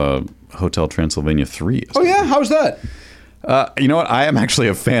saw Hotel Transylvania 3. Oh, yeah? How was that? You know what? I am actually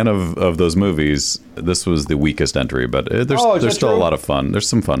a fan of those movies. This was the weakest entry, but there's still a lot of fun. There's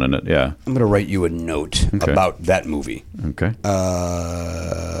some fun in it, yeah. I'm going to write you a note about that movie. Okay.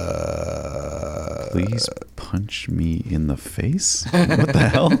 Please punch me in the face? What the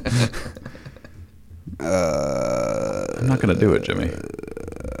hell? I'm not going to do it, Jimmy.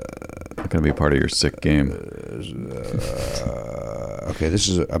 Gonna be part of your sick game. Okay, this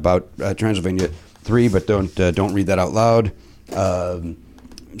is about Transylvania 3, but don't read that out loud.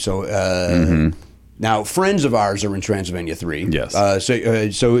 Now, friends of ours are in Transylvania 3. Yes. So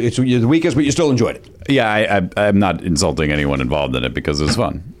you're the weakest, but you still enjoyed it. Yeah, I'm not insulting anyone involved in it because it was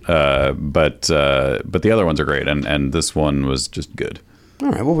fun. But the other ones are great, and this one was just good. All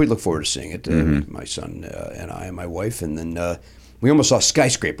right. Well, we look forward to seeing it. My son and I and my wife, and then we almost saw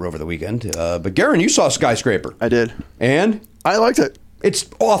Skyscraper over the weekend. But Garen, you saw Skyscraper. I did. And I liked it. it's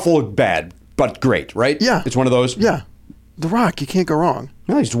awful bad, but great, right? Yeah. It's one of those. Yeah. The Rock, you can't go wrong.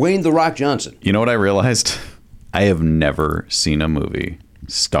 No, he's Dwayne "The Rock" Johnson. You know what I realized? I have never seen a movie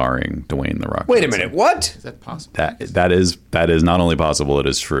starring Dwayne "The Rock" Wait a Johnson. minute. What? Is that possible? That is not only possible, it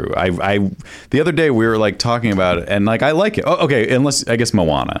is true. I the other day we were like talking about it, and like I like it. Oh, okay, unless I guess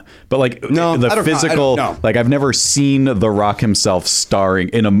Moana, but like No, I the don't- physical, I don't know. like I've never seen The Rock himself starring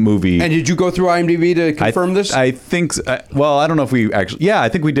in a movie. And did you go through IMDb to confirm this? I think. Well, I don't know if we actually. Yeah, I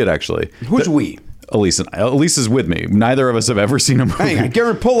think we did actually. Who's we? Elise. Elise is with me. Neither of us have ever seen a movie. Hang on,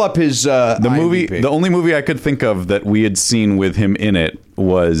 Garen, pull up his The movie, IMDb. the only movie I could think of that we had seen with him in it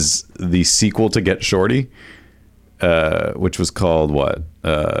was the sequel to Get Shorty, which was called what?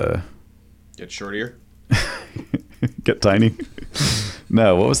 Get shortier. Get Tiny?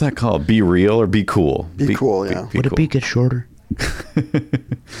 No, what was that called? Be Real or Be Cool? Be Cool, yeah. Would it be Get Shorter?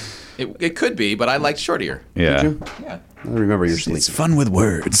 It could be, but I liked shortier. Yeah. Yeah. I remember your sleep. It's fun with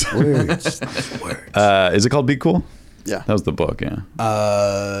words. Words. Is it called Be Cool? Yeah. That was the book, yeah.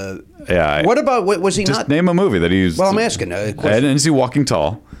 Yeah. What about, was he Just not? name a movie that he used. Well, I'm asking. I didn't see Walking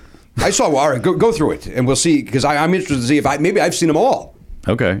Tall. I saw, all right, go through it, and we'll see, because I'm interested to see if maybe I've seen them all.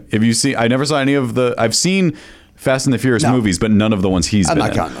 Okay. If you see, I never saw any of the, I've seen Fast and the Furious No. movies, but none of the ones he's I'm been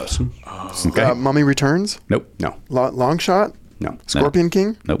not in. counting those. Okay. Mummy Returns, Nope. No. Long Shot, No. Scorpion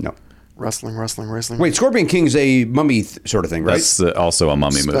King, Nope. No. Wrestling. Wait, Scorpion King's a mummy sort of thing, right? That's also a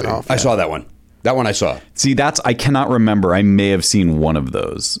mummy movie. Spin-off. I saw that one. That one I saw. See, I cannot remember. I may have seen one of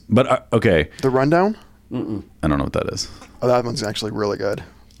those. But, okay. The Rundown. I don't know what that is. Oh, that one's actually really good.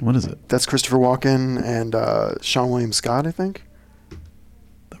 What is it? That's Christopher Walken and Sean William Scott, I think.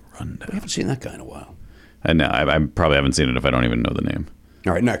 I haven't seen that guy in a while. I know. I probably haven't seen it if I don't even know the name.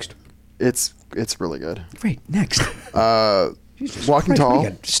 All right, next. It's really good. Great, next. Jesus Walking Christ, Tall. we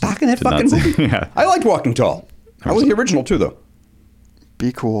got stock in that Did not fucking see- movie? yeah. I liked Walking Tall. I was the original, too, though.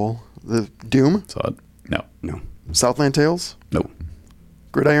 Be Cool. The Doom. Saw it. No. No. Southland Tales. Nope.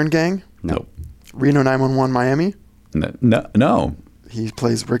 Gridiron Gang. Nope. Reno 911 Miami. No. He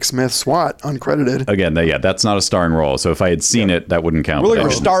plays Rick Smith, SWAT, uncredited. Again, that's not a starring role. So if I had seen it, that wouldn't count. We're looking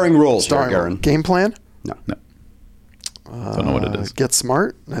But for I starring roles here, Starring Garen. Game Plan. No. don't know what it is. Get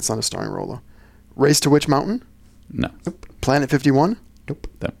Smart. That's not a starring role, though. Race to Witch Mountain. No. Planet 51.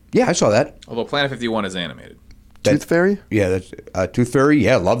 That- Yeah, I saw that. Although Planet 51 is animated. Tooth Fairy. Yeah, that's Tooth Fairy.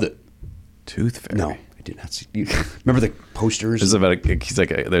 Yeah, loved it. Tooth Fairy. No, I did not see. You, remember the posters? It's about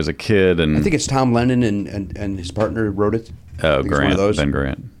there's a kid and I think it's Tom Lennon and his partner wrote it. I think it's Grant, one of those. Ben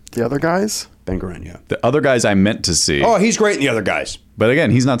Grant. The Other Guys. Ben Grant, yeah. The other guys I meant to see. Oh, he's great in The Other Guys. But again,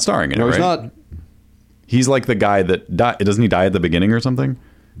 he's not starring in it, No, he's right? not. He's like the guy that doesn't he die at the beginning or something?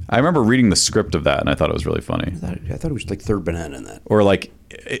 I remember reading the script of that and I thought it was really funny. I thought it was like third banana in that. Or like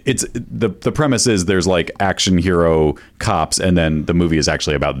it's the premise is there's like action hero cops and then the movie is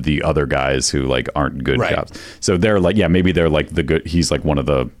actually about the other guys who like aren't good Right. cops. So they're like, yeah, maybe they're like the good. He's like one of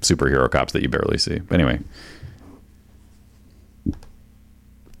the superhero cops that you barely see. But anyway,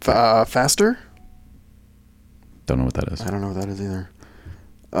 Faster. don't know what that is. I don't know what that is either.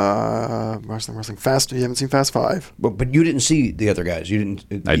 Wrestling. Fast. You haven't seen Fast 5. But you didn't see The Other Guys. You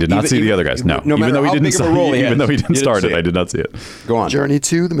didn't. I did not see the other guys. No, No matter even though how he big didn't. of a role he Even has, though he you didn't start see it, I did not see it. Go on. Journey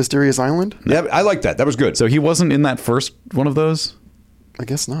 2, The Mysterious Island. Yeah, I like that. That was good. So he wasn't in that first one of those. I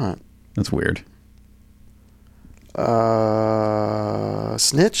guess not. That's weird.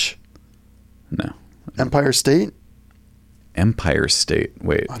 Snitch. No. Empire State. Empire State.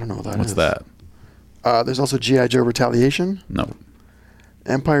 Wait. I don't know what that What's is. that? There's also G.I. Joe Retaliation. No.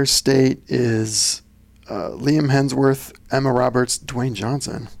 Empire State is Liam Hemsworth, Emma Roberts, Dwayne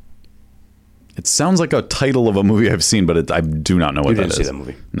Johnson. It sounds like a title of a movie I've seen, but I do not know what You that didn't is. see that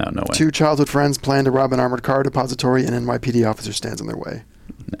movie. No, no way. Two childhood friends plan to rob an armored car depository. An NYPD officer stands in their way.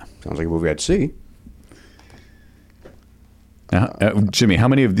 Sounds like a movie I'd see. Jimmy, how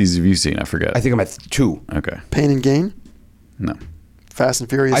many of these have you seen? I forget. I think I'm at 2. Okay. Pain and Gain. No. Fast and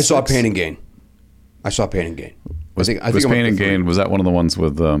Furious. I saw 6. Pain and Gain. I think Was I'm Pain up and to 3. Gain, was that one of the ones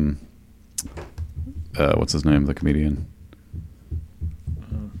with, what's his name, the comedian?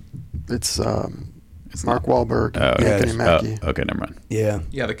 It's Mark Wahlberg, Oh, Anthony Mackie. okay, never mind. Yeah.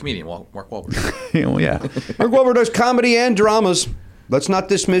 Yeah, the comedian Mark Wahlberg. Well, yeah. Mark Wahlberg does comedy and dramas. Let's not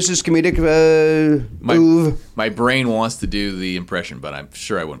dismiss his comedic move. My brain wants to do the impression, but I'm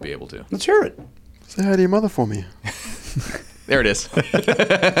sure I wouldn't be able to. Let's hear it. Say hi to your mother for me. There it is.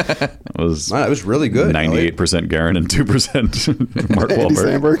 It was Wow, that was really good. 98% Garen and 2% Mark Andy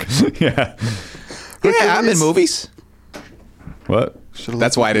Wahlberg. Samberg. Yeah. Yeah, I'm in movies. What?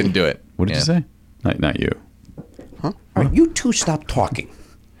 That's why I didn't do it. What did you say? Not you. All right, you two stop talking.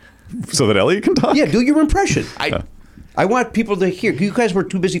 So that Elliot can talk? Yeah, do your impression. I I want people to hear. You guys were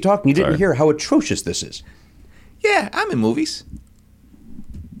too busy talking. You didn't Sorry. hear how atrocious this is. Yeah, I'm in movies.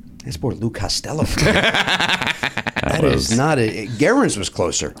 That's poor Lou Costello. That is not a. Garen's was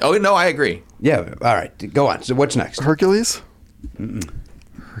closer. Oh no, I agree. Yeah. All right. Go on. So what's next? Hercules?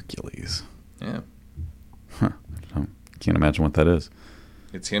 Hercules. Yeah, Can't imagine what that is.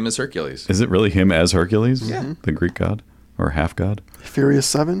 it's him as Hercules. Is it really him as Hercules? Yeah. The Greek god? Or half god? Furious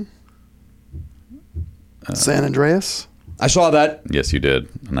 7? San Andreas? I saw that. Yes, you did.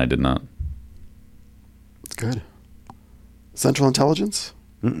 And I did not. It's good. Central Intelligence?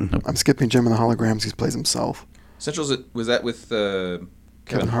 Nope. I'm skipping Jim and the Holograms. He plays himself. Central's was that with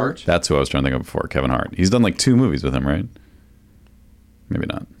Kevin Hart? That's who I was trying to think of before. Kevin Hart. He's done like 2 movies with him, right? Maybe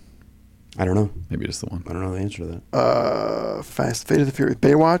not. I don't know. Maybe just the one. I don't know the answer to that. Fate of the Furious.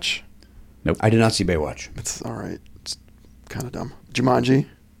 Baywatch? Nope. I did not see Baywatch. It's all right. It's kind of dumb. Jumanji?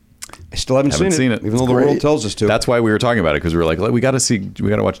 I still haven't seen it, even though the great. world tells us to. That's why we were talking about it, because we were like, we got to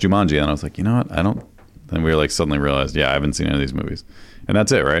watch Jumanji. And I was like, you know what? I don't. Then we were like, suddenly realized, yeah, I haven't seen any of these movies. And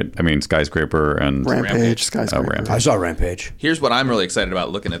that's it, right? I mean, Skyscraper and Rampage. Skyscraper. Rampage. I saw Rampage. Here's what I'm really excited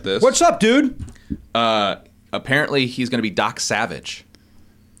about looking at this. What's up, dude? Apparently, he's going to be Doc Savage.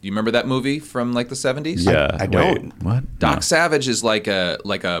 Do you remember that movie from like the 70s? Yeah. I don't. Wait, what? Doc No. Savage is like a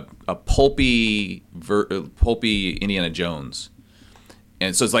pulpy Indiana Jones,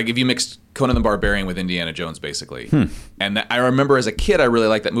 and so it's like if you mixed Conan the Barbarian with Indiana Jones, basically. And I remember as a kid, I really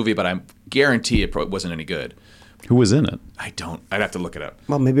liked that movie, but I guarantee it wasn't any good. Who was in it? I'd have to look it up.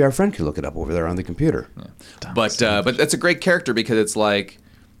 Well, maybe our friend could look it up over there on the computer. But that's a great character because it's like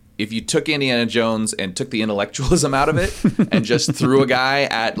if you took Indiana Jones and took the intellectualism out of it and just threw a guy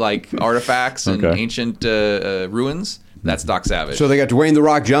at like artifacts and ancient ruins, that's Doc Savage. So they got Dwayne "The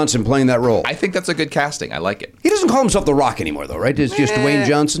Rock" Johnson playing that role. I think that's a good casting. I like it. He doesn't call himself The Rock anymore, though, right? It's just Dwayne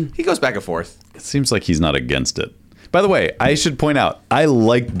Johnson. He goes back and forth. It seems like he's not against it. By the way, I should point out, I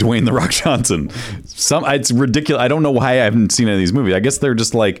like Dwayne "The Rock" Johnson. It's ridiculous. I don't know why I haven't seen any of these movies. I guess they're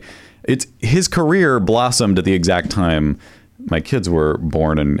just like, his career blossomed at the exact time my kids were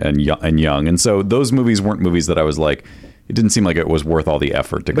born and young. And so those movies weren't movies that I was like, it didn't seem like it was worth all the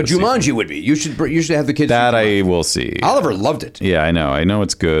effort to go But see. Jumanji would be. You should have the kids. That I will see. Oliver loved it. Yeah, I know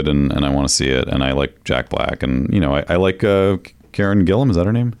it's good, and I want to see it, and I like Jack Black, and I like Karen Gillan. Is that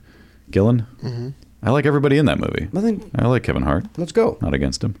her name? Gillan. Mm-hmm. I like everybody in that movie. I like Kevin Hart. Let's go. Not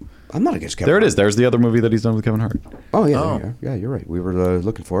against him. I'm not against Kevin There Hart. it is. There's the other movie that he's done with Kevin Hart. Oh, yeah. Yeah, you're right. We were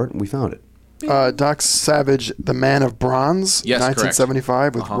looking for it, and we found it. Doc Savage, The Man of Bronze, Yes,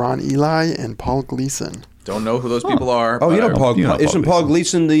 1975, with Ron Eli and Paul Gleason. Don't know who those people are. Oh, but you know Paul. Isn't Paul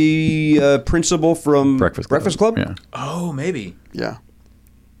Gleason the principal from Breakfast Club? Yeah. Oh, maybe. Yeah.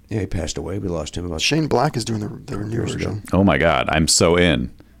 Yeah, he passed away. We lost him about Shane Black is doing the new version. Oh my God, I'm so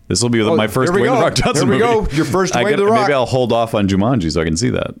in. This will be my first here we Dwayne go. The Rock Johnson Here we movie. go. Your first Dwayne The Rock. Maybe I'll hold off on Jumanji so I can see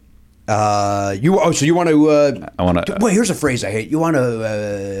that. So you want to? I want to. Wait, here's a phrase I hate. You want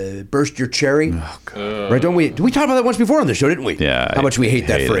to burst your cherry? Oh, God. Right? Don't we? We talked about that once before on the show, didn't we? Yeah. How much we hate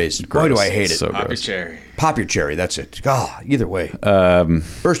that phrase. Boy, do I hate it. So Pop your gross. cherry. Pop your cherry. That's it. Either way.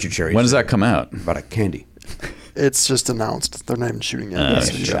 Burst your cherry. When does that come out? About a candy. It's just announced. They're not even shooting yet.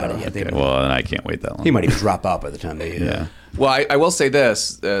 Okay. Well, then I can't wait that long. He might even drop out by the time they. Yeah. Well, I will say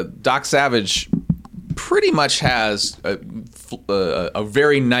this: Doc Savage pretty much has a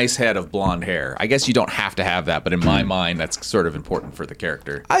very nice head of blonde hair. I guess you don't have to have that, but in my mind, that's sort of important for the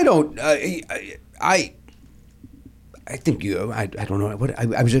character. I don't. I think you. I don't know. I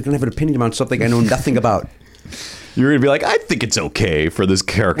was going to have an opinion on something I know nothing about. You're going to be like, I think it's okay for this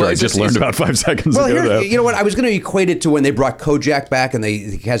character I just learned about 5 seconds ago. You know what? I was going to equate it to when they brought Kojak back and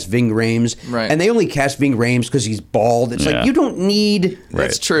they cast Ving Rhames. Right. And they only cast Ving Rhames because he's bald. It's like, you don't need...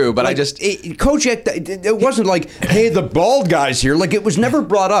 That's true, but Kojak, it wasn't like, hey, the bald guy's here. Like, it was never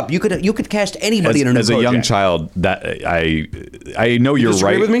brought up. You could cast anybody in a new Kojak. As a young child, that I know you're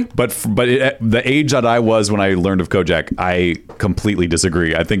disagree right with me? but the age that I was when I learned of Kojak, I completely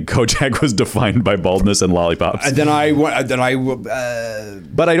disagree. I think Kojak was defined by baldness and lollipops.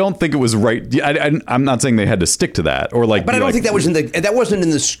 But I don't think it was right. I'm not saying they had to stick to that or like. But I don't think that wasn't in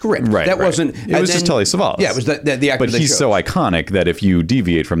the script. Right. That wasn't. It was just Telly Savalas. Yeah, it was the actor. But he's so iconic that if you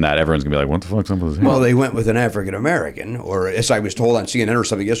deviate from that, everyone's gonna be like, "What the fuck's up with him?" Well, they went with an African American, or as I was told on CNN or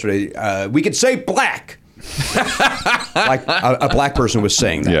something yesterday, we could say black. Like a black person was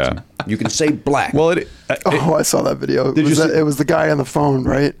saying that. Yeah. You can say black. Well, I saw that video. It was the guy on the phone,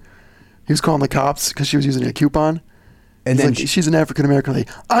 right? He was calling the cops because she was using a coupon. And then she's an African American lady.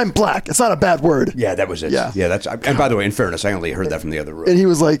 I'm black. It's not a bad word. Yeah, that was it. Yeah. That's. And by the way, in fairness, I only heard that from the other room. And he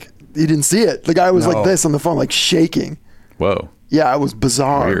was like, he didn't see it. The guy was like this on the phone, like shaking. Whoa. Yeah, it was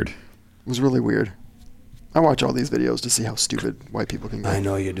bizarre. Weird. It was really weird. I watch all these videos to see how stupid white people can get. I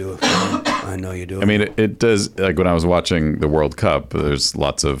know you do. I know you do. I mean, it does. Like when I was watching the World Cup, there's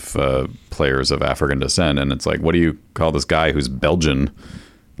lots of players of African descent, and it's like, what do you call this guy who's Belgian?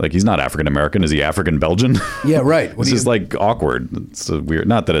 Like, he's not African American. Is he African Belgian? Yeah, right. It's just like awkward. It's weird.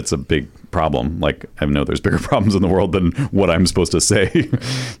 Not that it's a big problem. Like, I know there's bigger problems in the world than what I'm supposed to say,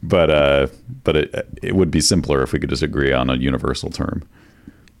 but it would be simpler if we could just agree on a universal term.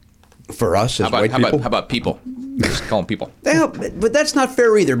 For us as white people? How about people? Just call them people. Yeah, but that's not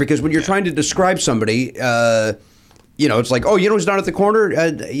fair either, because when you're trying to describe somebody, it's like, who's down at the corner?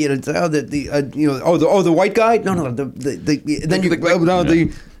 The white guy? No, the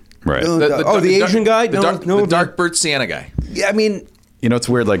right. The Asian guy? The dark bird Sienna guy. Yeah, I mean, it's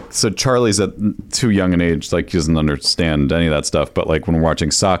weird. Like, so Charlie's at too young an age, like he doesn't understand any of that stuff. But like when we're watching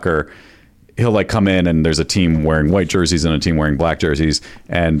soccer, he'll like come in and there's a team wearing white jerseys and a team wearing black jerseys,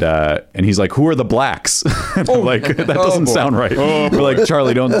 and he's like, "Who are the blacks?" Like, that doesn't sound right. We're like,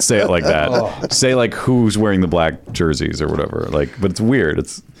 Charlie, don't say it like that. Say like, who's wearing the black jerseys or whatever. Like, but it's weird.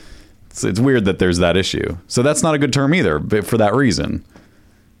 It's weird that there's that issue. So that's not a good term either, but for that reason.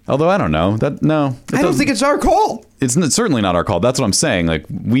 Although I don't know I don't think it's our call. It's certainly not our call. That's what I'm saying. Like,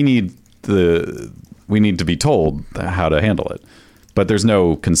 we need to be told how to handle it. But there's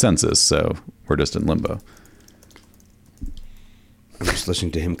no consensus, so we're just in limbo. I'm just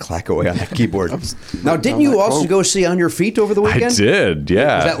listening to him clack away on that keyboard. Now, didn't you also go see On Your Feet over the weekend? I did,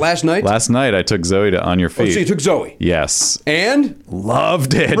 yeah. Was that last night? Last night I took Zoe to On Your Feet. Oh, so you took Zoe? Yes. And?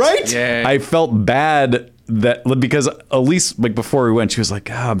 Loved it. Right? Yeah. I felt bad because Elise, like before we went, she was like,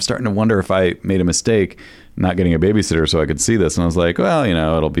 I'm starting to wonder if I made a mistake not getting a babysitter so I could see this. And I was like, well,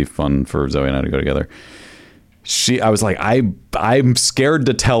 it'll be fun for Zoe and I to go together. I was like, I'm scared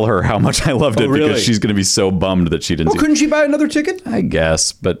to tell her how much I loved it because she's going to be so bummed that she didn't. Well, couldn't she buy another ticket? I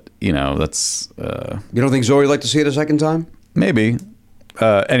guess, but that's. You don't think Zoe would like to see it a second time? Maybe.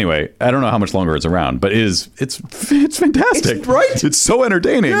 Anyway, I don't know how much longer it's around, but it's fantastic. It's right. It's so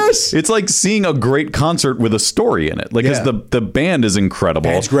entertaining. Yes. It's like seeing a great concert with a story in it. Like, because the band is incredible.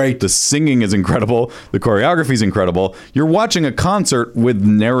 It's great. The singing is incredible. The choreography is incredible. You're watching a concert with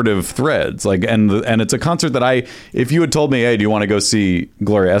narrative threads. Like, and it's a concert that if you had told me, hey, do you want to go see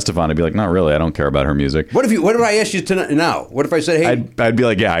Gloria Estefan? I'd be like, not really. I don't care about her music. What if I asked you tonight? Now, what if I said, hey? I'd be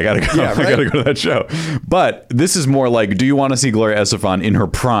like, yeah, I gotta go. Yeah, right? I gotta go to that show. But this is more like, do you want to see Gloria Estefan in her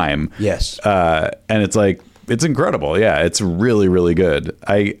prime? Yes. And it's like, it's incredible. Yeah, it's really, really good.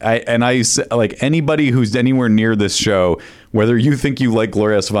 I like, anybody who's anywhere near this show, whether you think you like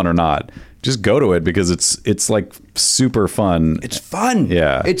Gloria Estefan or not, just go to it because it's like super fun. It's fun.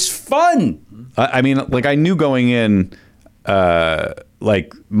 Yeah. It's fun. I mean, like, I knew going in,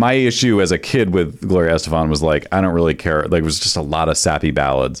 like, my issue as a kid with Gloria Estefan was like, I don't really care. Like, it was just a lot of sappy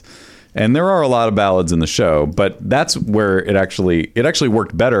ballads. And there are a lot of ballads in the show, but that's where it actually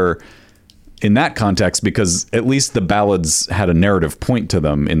worked better in that context, because at least the ballads had a narrative point to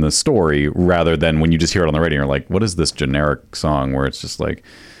them in the story, rather than when you just hear it on the radio, you're like, what is this generic song where it's just like,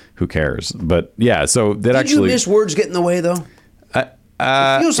 who cares? But yeah, so that Did you miss words get in the way, though?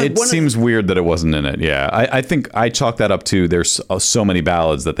 It seems weird that it wasn't in it. Yeah, I think I chalk that up to there's so many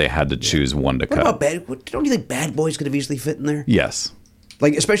ballads that they had to choose one to cut. What about don't you think Bad Boys could have easily fit in there? Yes.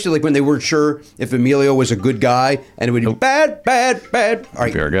 Like, especially like when they weren't sure if Emilio was a good guy, and it would be bad. All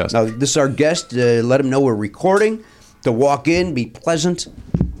right, be our guest. Now, this is our guest. Let him know we're recording. To walk in, be pleasant.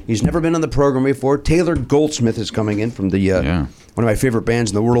 He's never been on the program before. Taylor Goldsmith is coming in from the one of my favorite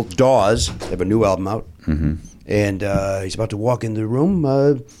bands in the world, Dawes. They have a new album out. Mm-hmm. And he's about to walk into the room.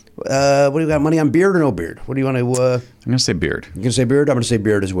 What do you got, money on beard or no beard? What do you want to... I'm going to say beard. You're going to say beard? I'm going to say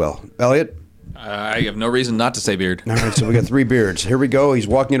beard as well. Elliot? I have no reason not to say beard. All right, so we got 3 beards. Here we go. He's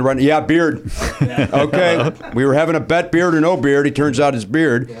walking in around. Yeah, beard. Okay. We were having a bet, beard or no beard. He turns out it's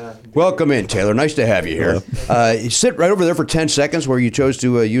beard. Welcome in, Taylor. Nice to have you here. You sit right over there for 10 seconds where you chose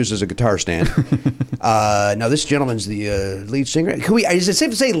to use as a guitar stand. Now, this gentleman's the lead singer. Is it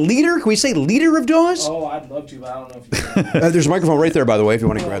safe to say leader? Can we say leader of Dawes? Oh, I'd love to, but I don't know if you can. There's a microphone right there, by the way, if you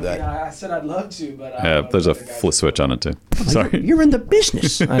want to grab that. Yeah, I said I'd love to, but there's a flip switch on it, too. Sorry. You're in the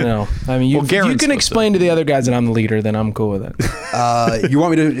business. I know. I mean, you can explain to the other guys that I'm the leader, then I'm cool with it. You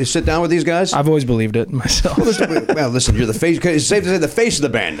want me to sit down with these guys? I've always believed it myself. Well, listen, you're the face. It's safe to say the face of the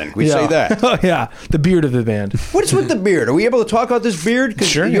band, then. Can we say that? Oh, yeah. The beard of the band. What's with the beard? Are we able to talk about this beard?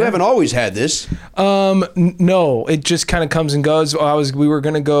 Because you haven't always had this. No, it just kind of comes and goes. I was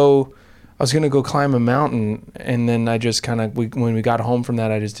gonna go climb a mountain, and then I just kind of when we got home from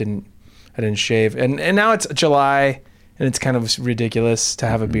that, I didn't shave, and now it's July, and it's kind of ridiculous to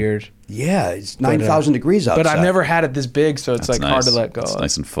have a beard. Yeah, it's 9,000 degrees outside. But I've never had it this big, so it's That's hard to let go. It's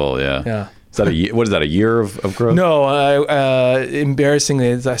nice and full, yeah. Yeah. Is that what is that, a year of growth? No,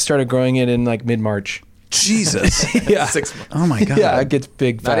 embarrassingly, I started growing it in like mid-March. Jesus. Yeah. 6 months. Oh my God. Yeah, it gets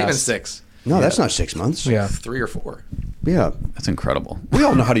big fast. Not even 6. No, that's not 6 months. Yeah. 3 or 4. Yeah. That's incredible. We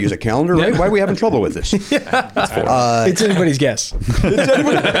all know how to use a calendar, right? Why are we having trouble with this? It's anybody's guess. Look,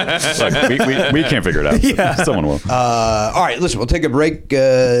 we can't figure it out. Yeah. Someone will. All right, listen, we'll take a break.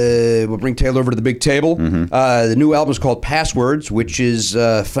 We'll bring Taylor over to the big table. The new album is called Passwords, which is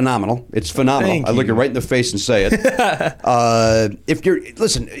phenomenal. It's phenomenal. Thank I look you. you right in the face and say it.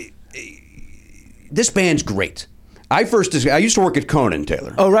 Listen, this band's great. I used to work at Conan,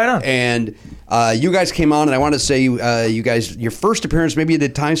 Taylor. Oh, right on. And you guys came on, and I want to say you guys, your first appearance, maybe you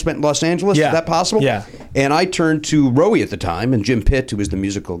did Time Spent in Los Angeles. Yeah. Is that possible? Yeah. And I turned to Rowie at the time, and Jim Pitt, who was the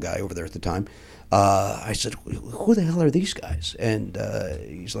musical guy over there at the time. I said, who the hell are these guys? And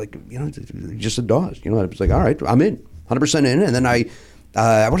he's like, just a Dawes. I was like, all right, I'm in, 100% in. And then I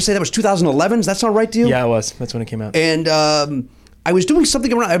want to say that was 2011. Does that sound right to you? Yeah, it was. That's when it came out. And I was doing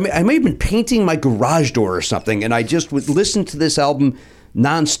something around. I may have been painting my garage door or something, and I just would listen to this album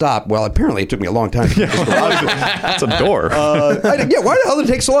nonstop. Well, apparently it took me a long time to get this garage door. That's a door. Why the hell did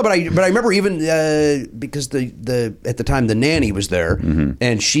it take so long? But I remember even because at the time the nanny was there,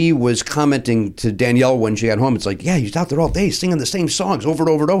 and she was commenting to Danielle when she got home. It's like, yeah, he's out there all day singing the same songs over and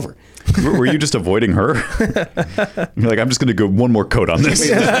over and over. Were you just avoiding her? You're like, I'm just going to go one more coat on this.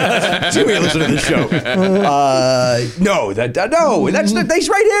 See me listen to this show. No, that's he's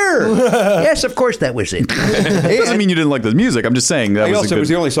right here. Yes, of course that was it. It doesn't mean you didn't like the music. I'm just saying that It was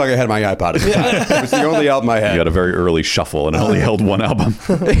the only song I had on my iPod at the time. It was the only album I had. You got a very early shuffle, and it only held one album.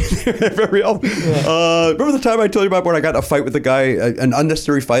 Very old. Remember the time I told you about when I got in a fight with a guy, an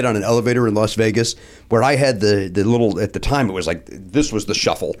unnecessary fight on an elevator in Las Vegas, where I had the little, at the time it was like, this was the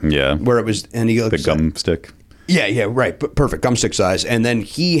shuffle. Yeah. Where it was, and he goes, The gum stick. Yeah, right. Perfect. Gum stick size. And then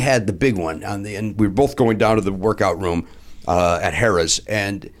he had the big one and we were both going down to the workout room at Harrah's,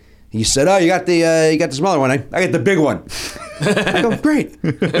 and he said, "Oh, you got the smaller one. I got the big one." I go, "Great."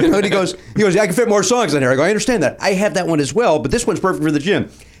 And he goes, "I can fit more songs in here." I go, "I understand that. I have that one as well, but this one's perfect for the gym.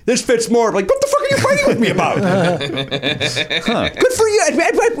 This fits more." I'm like, what the fuck are you fighting with me about? Good for you.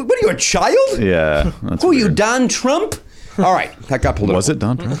 What are you, a child? Yeah. Who are you, Don Trump? All right, that got political. Was it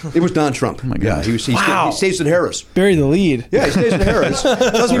Don Trump? It was Don Trump. Oh my God. Yeah, he stays at Harrah's. Bury the lead. Yeah, he stays at Harrah's.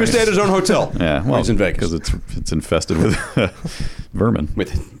 Doesn't even stay at his own hotel. Yeah, well, he's in Vegas because it's infested with vermin.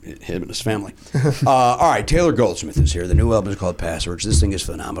 With him and his family. All right, Taylor Goldsmith is here. The new album is called Passwords. This thing is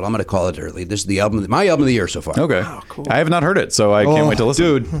phenomenal. I'm going to call it early. This is the album, my album of the year so far. Okay. Oh, cool. I have not heard it, so I can't wait to listen.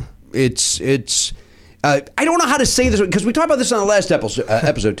 Dude, it's. I don't know how to say this because we talked about this on the last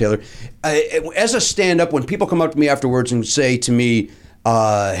episode, Taylor. As a stand-up, when people come up to me afterwards and say to me,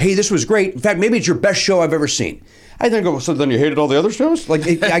 "Hey, this was great. In fact, maybe it's your best show I've ever seen," I then go, "So then you hated all the other shows?" Like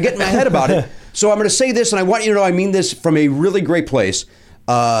I get in my head about it. So I'm going to say this, and I want you to know I mean this from a really great place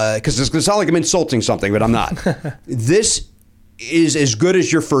because it's going to sound like I'm insulting something, but I'm not. This is as good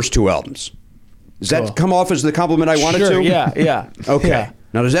as your first two albums. Does that come off as the compliment I wanted to? Yeah. Okay. Yeah.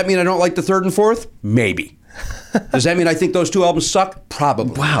 Now, does that mean I don't like the third and fourth? Maybe. Does that mean I think those two albums suck?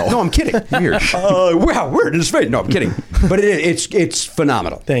 Probably. Wow. No, I'm kidding. Weird. Wow, weird. It's fake. No, I'm kidding. But it's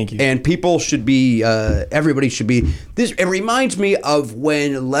phenomenal. Thank you. And people should be, everybody should be. It reminds me of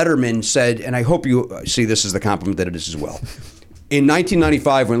when Letterman said, and I hope you see this as the compliment that it is as well. In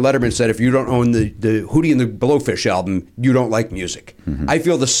 1995, when Letterman said, "If you don't own the Hootie and the Blowfish album, you don't like music," I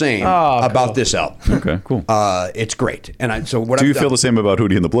feel the same about this album. Okay, cool. It's great. And Do you feel the same about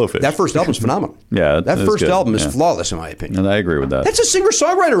Hootie and the Blowfish? That first album is phenomenal. Yeah, that first album is flawless in my opinion. And I agree with that. That's a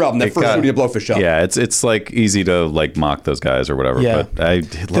singer-songwriter album. That first Hootie and the Blowfish album. Yeah, it's like easy to like mock those guys or whatever. Yeah. But I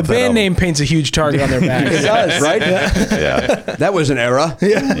love the band name paints a huge target on their back. It does, right? Yeah, that was an era.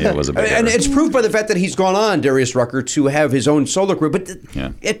 it was a big And era. it's proved by the fact that he's gone on, Darius Rucker, to have his own solo solo career. But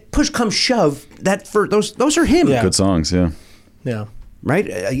at push come shove, those are him. Good songs, yeah. Yeah.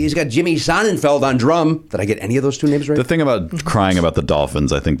 Right? He's got Jimmy Sonnenfeld on drum. Did I get any of those two names right? The thing about crying about the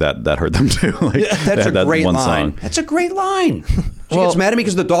Dolphins, I think that hurt them too. Like, that's a great line. Song. That's a great line. She gets mad at me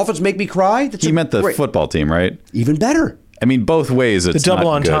because the Dolphins make me cry? He meant the football team, right? Even better. I mean, both ways. It's the double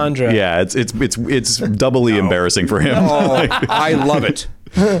not entendre. Good. Yeah, it's doubly embarrassing for him. Oh, I love it.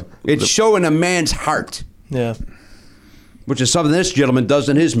 It's showing a man's heart. Yeah. Which is something this gentleman does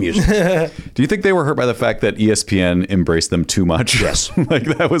in his music. Do you think they were hurt by the fact that ESPN embraced them too much? Yes. Like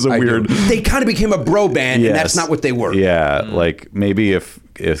that was a weird. They kind of became a bro band, and that's not what they were. Yeah, like maybe if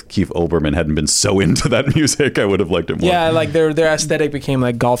Keith Olbermann hadn't been so into that music, I would have liked it more. Yeah, like their aesthetic became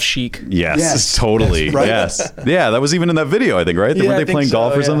like golf chic. Yes, totally. Right. Yes. Yeah, that was even in that video, I think, right? Yeah, Weren't they playing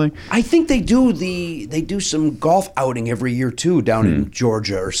golf or something? I think they do some golf outing every year too down in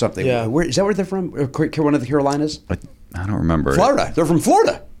Georgia or something. Yeah. Where is that where they're from? One of the Carolinas? I don't remember. Florida. They're from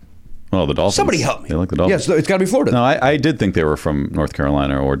Florida. Well, the Dolphins. Somebody help me. They like the Dolphins. Yes, it's got to be Florida. No, I did think they were from North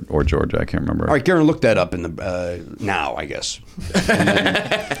Carolina or Georgia. I can't remember. All right, Karen, look that up in the now, I guess.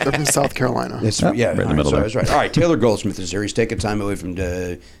 They're from South Carolina. Right in the middle there. That's right. All right, Taylor Goldsmith is here. He's taking time away from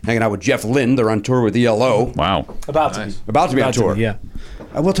hanging out with Jeff Lynne. They're on tour with ELO. Wow. About to be on tour. yeah.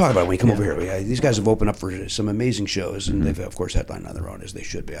 We'll talk about it when you come over here. These guys have opened up for some amazing shows, and they've, of course, headlined on their own, as they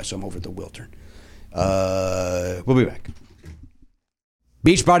should be. I saw them over at the Wiltern. We'll be back.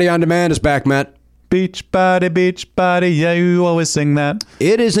 Beachbody On Demand is back, Matt. Beachbody, yeah, you always sing that.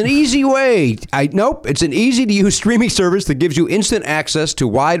 It is an easy way. It's an easy-to-use streaming service that gives you instant access to a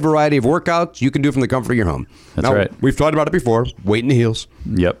wide variety of workouts you can do from the comfort of your home. That's right. We've talked about it before. Weight in the heels.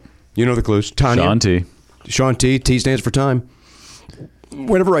 Yep. You know the clues. Tanya. Sean T. T stands for time.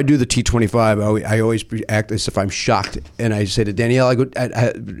 Whenever I do the T25, I always act as if I'm shocked, and I say to Danielle,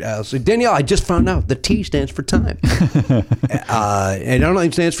 I'll say, Danielle, I just found out the T stands for time. And not only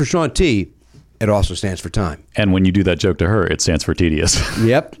stands for Sean T, it also stands for time. And when you do that joke to her, it stands for tedious.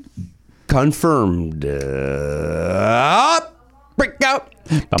 Yep. Confirmed. Break out.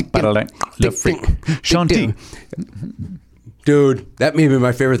 Le freak. Sean T. Dude, that may be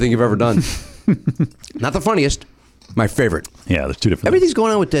my favorite thing you've ever done. Not the funniest. My favorite. Yeah, there's two different. Everything's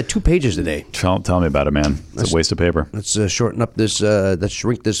going on with 2 pages today. Tell me about it, man. It's a waste of paper. Let's shorten up this. Let's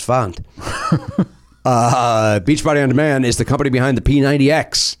shrink this font. Beachbody On Demand is the company behind the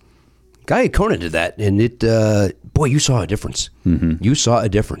P90X. Guy at Conan did that, and it. Boy, you saw a difference. Mm-hmm. You saw a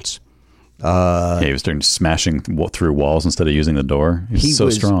difference. Yeah, he was smashing through walls instead of using the door. He was so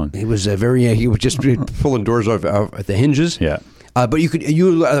strong. He was he was just pulling doors off at the hinges. Yeah. But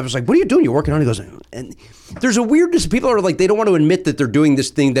I was like, what are you doing? You're working on it? He goes, and there's a weirdness. People are like, they don't want to admit that they're doing this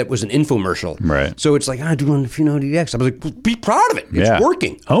thing that was an infomercial. Right. So it's like, I'm doing P90X. I was like, well, be proud of it. It's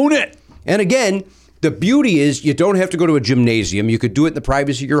working. Own it. And again, the beauty is you don't have to go to a gymnasium. You could do it in the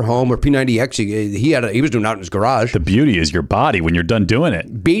privacy of your home. Or P90X, he was doing it out in his garage. The beauty is your body when you're done doing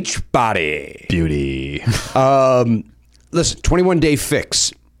it. Beachbody. Beauty. Listen, 21-day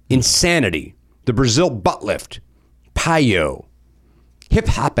fix. Insanity. The Brazil butt lift. Payo. Hip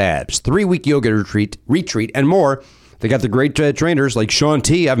hop abs, 3-week yoga retreat, and more. They got the great trainers like Sean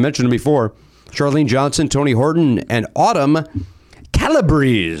T. I've mentioned him before. Charlene Johnson, Tony Horton, and Autumn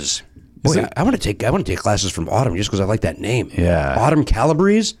Calabrese. Boy, I want to take classes from Autumn just because I like that name. Yeah, Autumn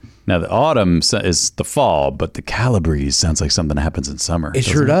Calabrese. Now the autumn is the fall, but the Calabrese sounds like something that happens in summer. It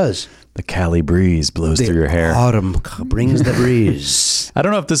sure does. The Cali breeze blows through your hair. Autumn brings the breeze. I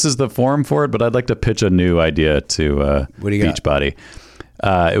don't know if this is the forum for it, but I'd like to pitch a new idea to Beachbody.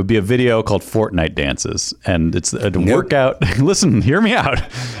 It would be a video called Fortnite Dances, and it's a workout. Listen, hear me out.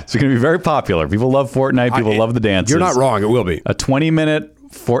 It's going to be very popular. People love Fortnite. People love the dances. You're not wrong. It will be. A 20-minute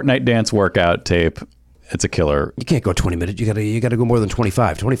Fortnite dance workout tape. It's a killer. You can't go 20 minutes. You got to go more than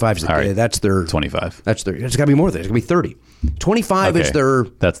 25. 25 is that's their 25. It's got to be more than that. It's going to be 30. 25 is their.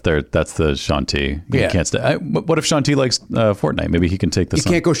 That's the Sean T. You can't stay. What if Sean T likes Fortnite? Maybe he can take this.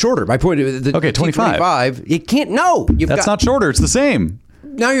 You can't go shorter. My point is, 25. 25. You can't. No, that's not shorter. It's the same.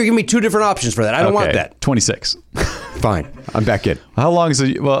 Now you're giving me 2 different options for that. I don't want that. 26. Fine. I'm back in. How long is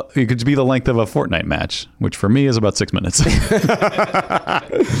it? Well, it could be the length of a Fortnite match, which for me is about 6 minutes.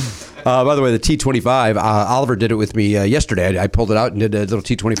 By the way, the T25, Oliver did it with me yesterday. I pulled it out and did a little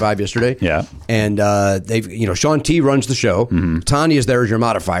T25 yesterday. Yeah. And they've, Sean T runs the show. Mm-hmm. Tanya's there as your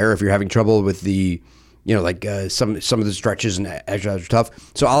modifier if you're having trouble with the, some of the stretches and exercises are tough.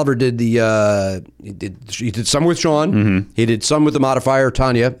 So Oliver did he did some with Sean. Mm-hmm. He did some with the modifier,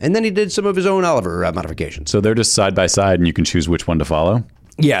 Tanya, and then he did some of his own Oliver modifications. So they're just side by side, and you can choose which one to follow.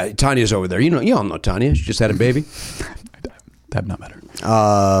 Yeah, Tanya's over there. You all know Tanya. She just had a baby. That not matter.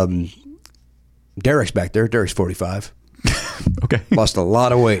 Derek's back there. Derek's 45. Okay. Lost a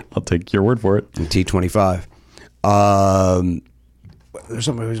lot of weight. I'll take your word for it. In T25. There's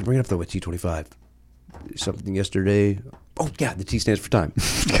something I was bringing up, though, with T25. Something yesterday. Oh, yeah, the T stands for time.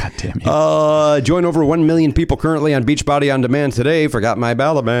 God damn you. Join over 1 million people currently on Beachbody On Demand today. Forgot my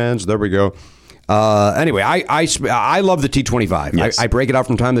ballot bands. There we go. Anyway, I love the T25. Yes. I break it out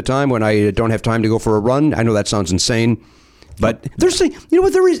from time to time when I don't have time to go for a run. I know that sounds insane, but there's, you know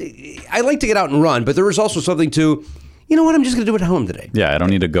what, there is, I like to get out and run, but there is also something to, you know what, I'm just going to do it at home today. Yeah, I don't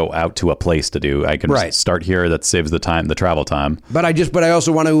need to go out to a place to do. I can just start here. That saves the time, the travel time. But I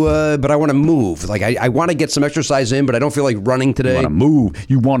also want to, I want to move. Like I want to get some exercise in, but I don't feel like running today. You want to move.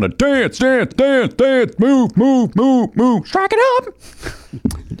 You want to dance, move. Strike it up.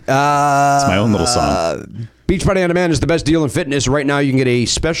 It's my own little song. Beachbody On Demand is the best deal in fitness. Right now, you can get a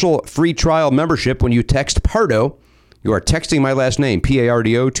special free trial membership when you text PARDO. You are texting my last name,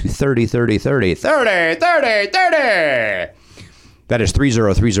 PARDO, to 303030. 303030! That is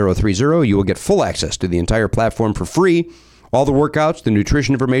 303030. You will get full access to the entire platform for free. All the workouts, the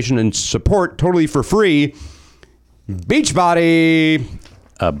nutrition information, and support totally for free. Beachbody.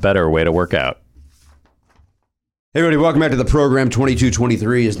 A better way to work out. Hey, everybody, welcome back to the program.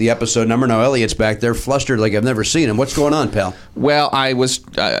 2223 is the episode number. Now, Elliot's back there, flustered like I've never seen him. What's going on, pal? Well, I was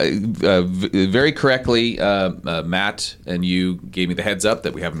very correctly, Matt and you gave me the heads up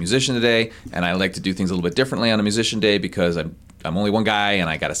that we have a musician today, and I like to do things a little bit differently on a musician day because I'm only one guy, and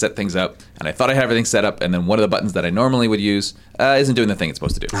I got to set things up. And I thought I had everything set up, and then one of the buttons that I normally would use isn't doing the thing it's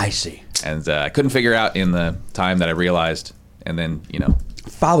supposed to do. I see. And I couldn't figure out in the time that I realized, and then,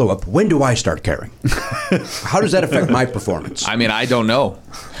 Follow-up, when do I start caring? How does that affect my performance? I mean, I don't know.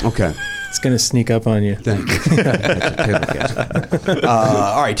 Okay. It's going to sneak up on you. Thank you.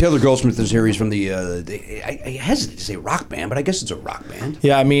 All right, Taylor Goldsmith is here. He's from the I hesitate to say rock band, but I guess it's a rock band.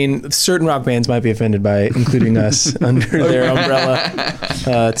 Yeah, I mean, certain rock bands might be offended by including us under their umbrella.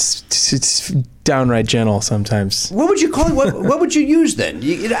 It's downright gentle sometimes. What would you call it? What would you use then?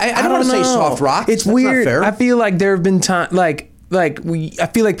 I don't want to say soft rock. It's That's weird. Not fair. I feel like there have been times, I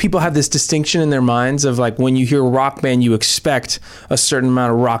feel like people have this distinction in their minds of like when you hear a rock band, you expect a certain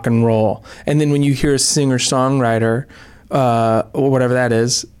amount of rock and roll. And then when you hear a singer-songwriter, or whatever that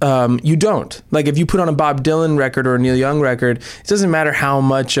is, you don't. Like if you put on a Bob Dylan record or a Neil Young record, it doesn't matter how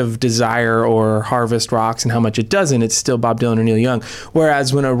much of Desire or Harvest rocks and how much it doesn't, it's still Bob Dylan or Neil Young.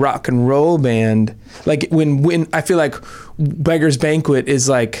 Whereas when a rock and roll band, like when I feel like Beggar's Banquet is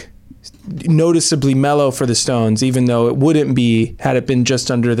like noticeably mellow for the Stones, even though it wouldn't be had it been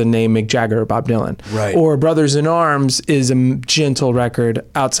just under the name Mick Jagger or Bob Dylan. Right. Or Brothers in Arms is a gentle record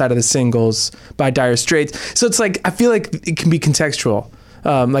outside of the singles by Dire Straits. So it's like, I feel like it can be contextual.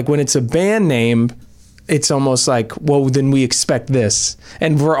 Like when it's a band name, it's almost like, well, then we expect this.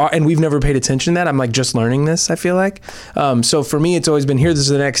 And we've never paid attention to that. I'm like just learning this, I feel like. So for me, it's always been, here, this is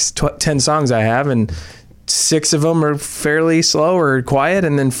the next 10 songs I have, and 6 of them are fairly slow or quiet,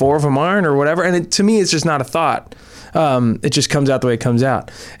 and then 4 of them aren't, or whatever. And to me, it's just not a thought. It just comes out the way it comes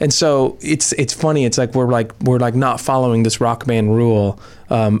out. And so it's funny. It's like we're not following this rock band rule,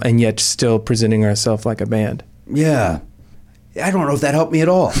 and yet still presenting ourselves like a band. Yeah. I don't know if that helped me at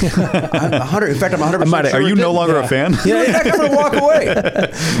all. In fact, I'm 100% sure. Are you no longer a fan? Yeah, in fact, I'm going to walk away.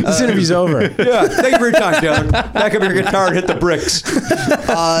 This interview's over. Yeah, thank you for your time, Taylor. Back up your guitar and hit the bricks.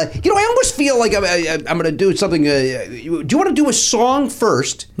 I almost feel like I'm going to do something. Do you want to do a song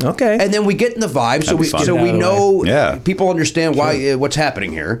first? Okay. And then we get in the vibe, so we know people understand why what's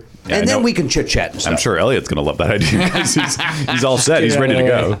happening here. Yeah, and then we can chit-chat and stuff. I'm sure Elliot's going to love that idea because he's all set. He's ready to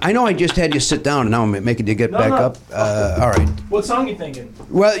go. I know I just had you sit down, and now I'm making you get back up. All right. What song are you thinking?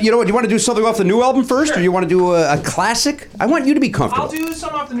 Well, you know what? Do you want to do something off the new album first, or do you want to do a classic? I want you to be comfortable. I'll do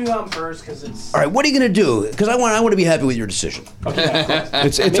some off the new album first because it's... All right, what are you going to do? Because I want to be happy with your decision. Okay.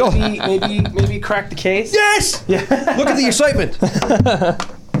 Maybe crack the case? Yes! Yeah. Look at the excitement.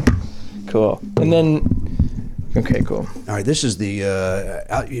 Cool. And then... Okay, cool. All right, this is the,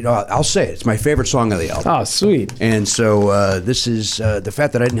 I'll say it. It's my favorite song of the album. Oh, sweet. And so this is the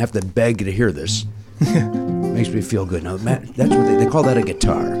fact that I didn't have to beg to hear this makes me feel good. Now, Matt, that's what they call that a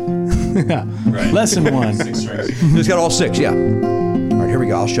guitar. Right. Lesson 1. 6 strings. It's got all 6, yeah. All right, here we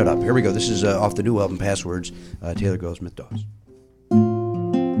go. I'll shut up. Here we go. This is off the new album, Passwords. Taylor Goldsmith Dawes.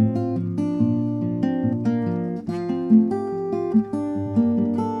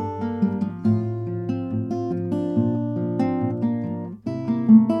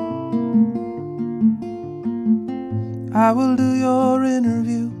 I will do your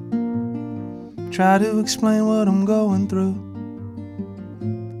interview, try to explain what I'm going through,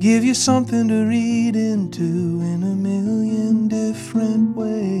 give you something to read into in a million different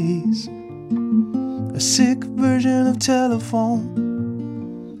ways. A sick version of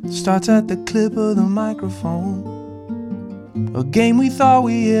telephone starts at the clip of the microphone. A game we thought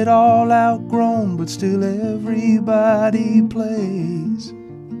we had all outgrown, but still everybody plays.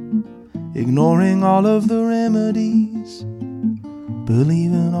 Ignoring all of the remedies,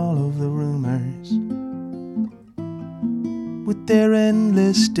 believing all of the rumors. With their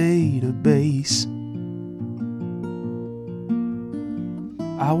endless database,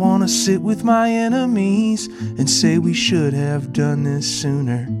 I wanna sit with my enemies and say we should have done this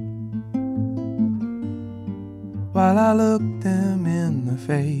sooner, while I look them in the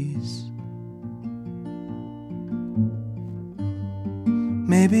face.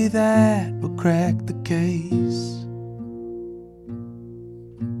 Maybe that will crack the case.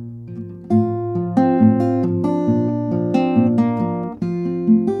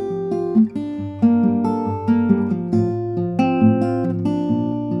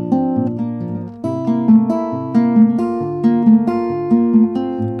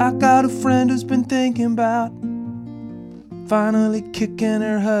 I got a friend who's been thinking about finally kicking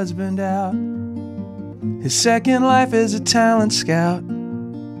her husband out. His second life as a talent scout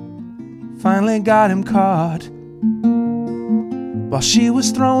finally got him caught. While she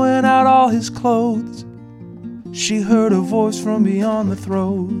was throwing out all his clothes, she heard a voice from beyond the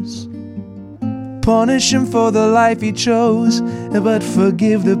throes. Punish him for the life he chose, but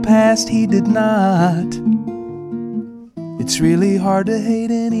forgive the past he did not. It's really hard to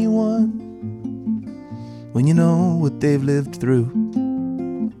hate anyone when you know what they've lived through,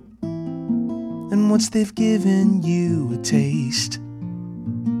 and once they've given you a taste.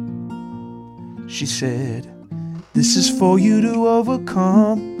 She said, this is for you to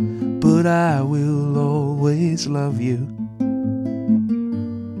overcome, but I will always love you.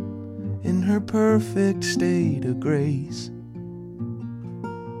 In her perfect state of grace.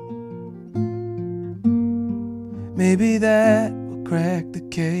 Maybe that will crack the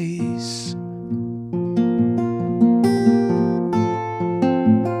case.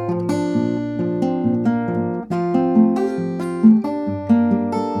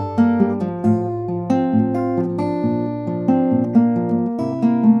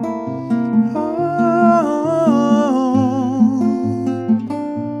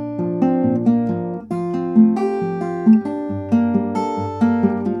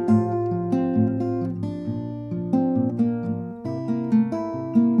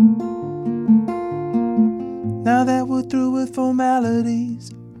 Now that we're through with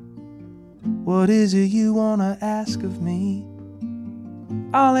formalities, what is it you wanna ask of me?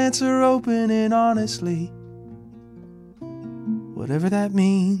 I'll answer open and honestly, whatever that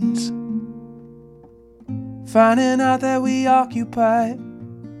means. Finding out that we occupy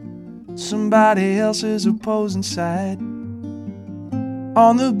somebody else's opposing side,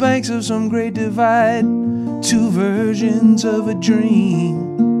 on the banks of some great divide, two versions of a dream.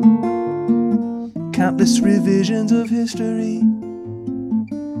 Countless revisions of history,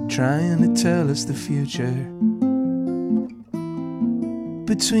 trying to tell us the future.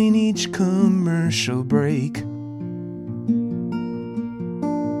 Between each commercial break,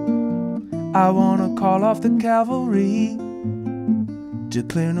 I wanna call off the cavalry,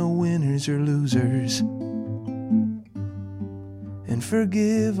 declare no winners or losers, and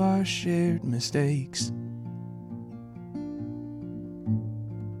forgive our shared mistakes.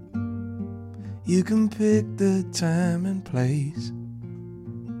 You can pick the time and place.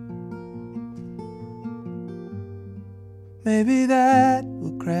 Maybe that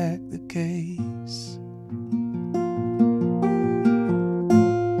will crack the case.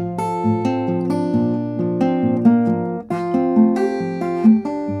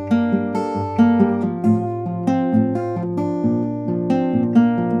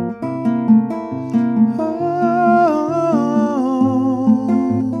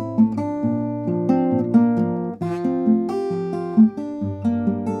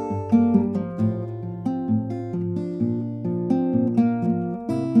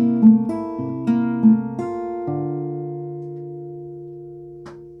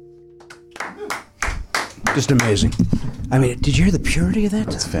 Just amazing. I mean, did you hear the purity of that?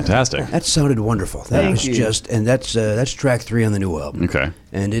 It's fantastic. That sounded wonderful. That was just, and that's track 3 on the new album. Okay.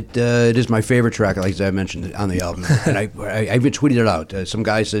 And it is my favorite track, like I mentioned, on the album. And I even tweeted it out. Some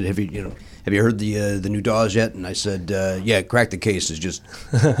guy said, "Have you heard the new Dawes yet?" And I said, "Yeah, Crack the Case is just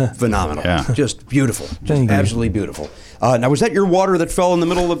phenomenal. Yeah. Just beautiful, just Thank you. absolutely beautiful." Now, was that your water that fell in the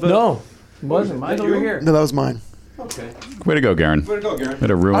middle of? No, it wasn't. Mine's over here. No, that was mine. Okay. Way to go, Garen. Way to go, Garen. Way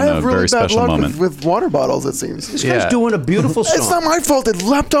to ruin I have a really very bad special luck moment. with water bottles, it seems. This guy's doing a beautiful song. It's not my fault. It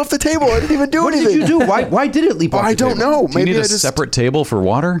leapt off the table. I didn't even do What anything. did you do? Why did it leap off I the don't table? know. Do you Maybe need I a just. separate table for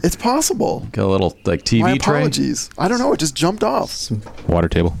water? It's possible. Got a little like TV My tray? apologies. I don't know. It just jumped off. Water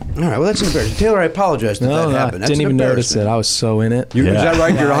table. All right, well, that's embarrassing. Taylor, I apologize that No, that I happened. That's didn't an even notice embarrassment. it. I was so in it. Is that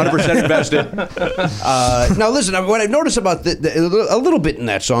right? You're 100% invested. Now, listen, what I've noticed about a little bit in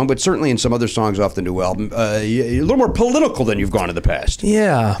that song, but certainly in some other songs off the new album, you're a little more political than you've gone in the past.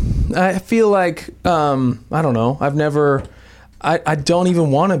 Yeah, I feel like I don't know. I don't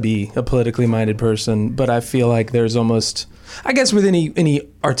even want to be a politically minded person, but I feel like there's almost, I guess, with any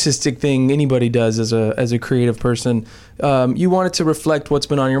artistic thing anybody does as a creative person, you want it to reflect what's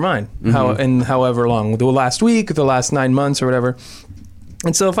been on your mind, however long, the last week, the last 9 months, or whatever.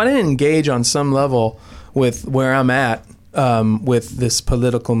 And so, if I didn't engage on some level with where I'm at with this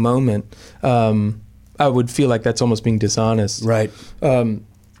political moment, I would feel like that's almost being dishonest. Right.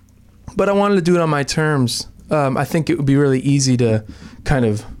 But I wanted to do it on my terms. I think it would be really easy to kind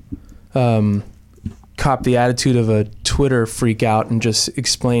of cop the attitude of a Twitter freak out and just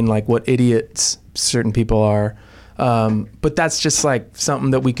explain like what idiots certain people are. But that's just like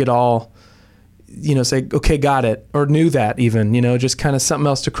something that we could all, say, okay, got it, or knew that even, just kind of something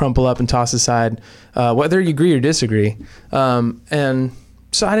else to crumple up and toss aside, whether you agree or disagree. And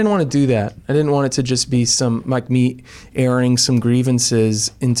so I didn't want to do that. I didn't want it to just be some like me airing some grievances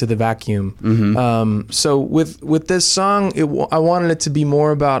into the vacuum. Mm-hmm. So with this song, I wanted it to be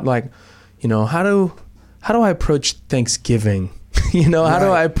more about like, how do I approach Thanksgiving? How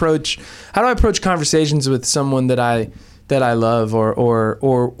do I approach conversations with someone that I love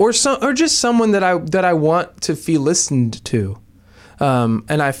or just someone that I want to feel listened to.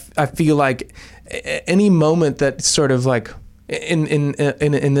 And I feel like any moment that sort of like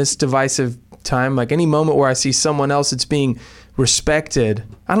in this divisive time, like any moment where I see someone else that's being respected,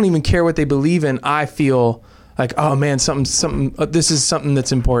 I don't even care what they believe in. I feel like, oh man, something. This is something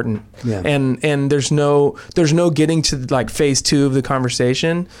that's important. Yeah. And there's no getting to like phase 2 of the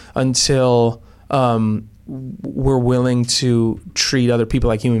conversation until we're willing to treat other people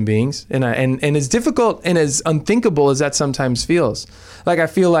like human beings. And as difficult and as unthinkable as that sometimes feels, like I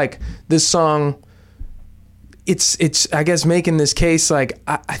feel like this song, it's I guess making this case like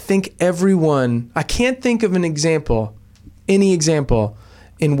I think everyone, I can't think of any example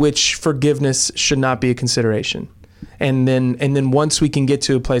in which forgiveness should not be a consideration. And then once we can get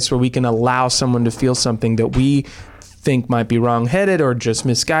to a place where we can allow someone to feel something that we think might be wrong-headed or just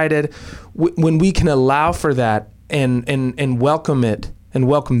misguided, when we can allow for that and welcome it and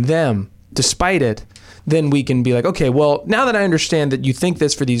welcome them despite it, then we can be like, okay, well, now that I understand that you think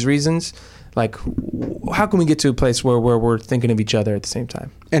this for these reasons, like, how can we get to a place where we're thinking of each other at the same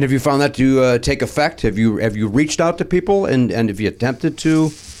time? And have you found that to take effect? Have you reached out to people and have you attempted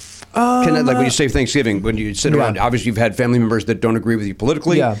to? Like when you say Thanksgiving, when you sit around, obviously you've had family members that don't agree with you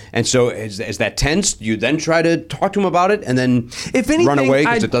politically, and so is that tense? You then try to talk to them about it, and then run away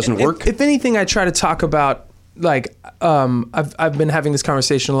because it doesn't work. If anything, I try to talk about like I've been having this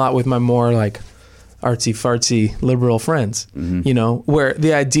conversation a lot with my more like artsy fartsy liberal friends, where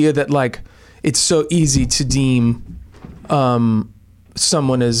the idea that like it's so easy to deem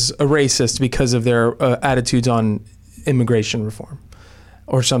someone as a racist because of their attitudes on immigration reform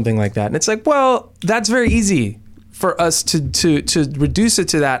or something like that. And it's like, well, that's very easy for us to reduce it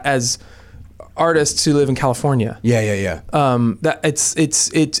to that as artists who live in California. Yeah. That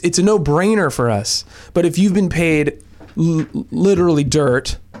it's a no-brainer for us. But if you've been paid literally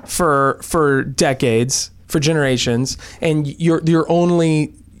dirt for decades, for generations, and your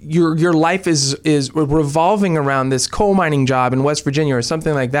life is revolving around this coal mining job in West Virginia or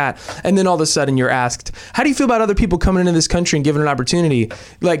something like that, and then all of a sudden you're asked, how do you feel about other people coming into this country and given an opportunity?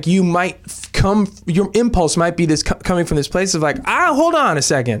 Like your impulse might be this coming from this place of like, hold on a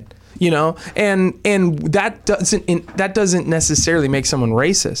second, and that doesn't necessarily make someone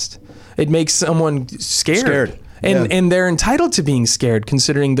racist. It makes someone scared. And they're entitled to being scared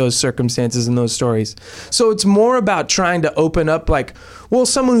considering those circumstances and those stories. So it's more about trying to open up like, well,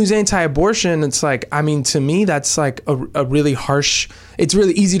 someone who's anti-abortion, it's like, I mean, to me, that's like a really harsh, it's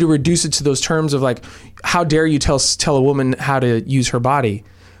really easy to reduce it to those terms of like, how dare you tell a woman how to use her body?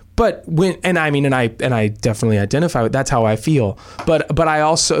 But I definitely identify with, that's how I feel. But I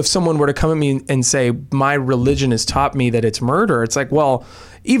also, if someone were to come at me and say, my religion has taught me that it's murder, it's like, well,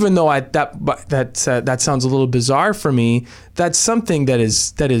 even though that sounds a little bizarre for me, that's something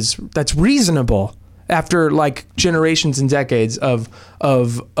that's reasonable after like generations and decades of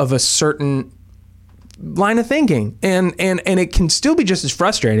a certain line of thinking, and it can still be just as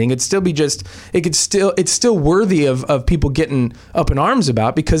frustrating. It's still worthy of people getting up in arms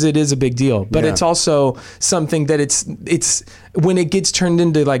about, because it is a big deal. But it's also something that it's when it gets turned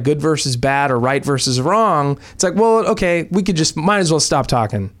into like good versus bad or right versus wrong. It's like, well, okay, we could just might as well stop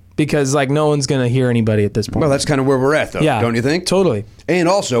talking. Because like no one's gonna hear anybody at this point. Well, that's kind of where we're at, though. Yeah, don't you think? Totally. And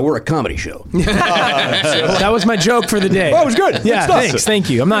also, we're a comedy show. That was my joke for the day. Oh, it was good. Yeah, thanks.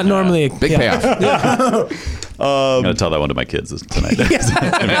 Thank you. I'm not normally Big payoff. I'm gonna tell that one to my kids tonight.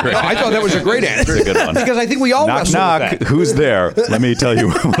 I thought that was a great answer. That's a good one. Because I think we all knock, wrestle knock. with that. Who's there? Let me tell you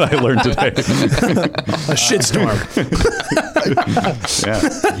what I learned today. A shitstorm.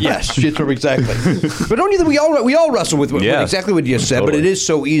 Yeah. Yes, shitstorm, exactly. But don't you think we all wrestle with exactly what you said? Totally. But it is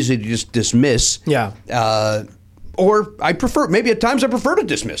so easy to just dismiss. Yeah. Or I prefer, maybe at times I prefer to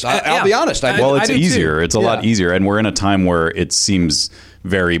dismiss. I'll be honest. Well, it's I do easier. too. It's a lot easier. And we're in a time where it seems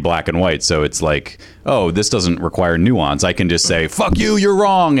very black and white. So it's like, oh, this doesn't require nuance. I can just say, fuck you, you're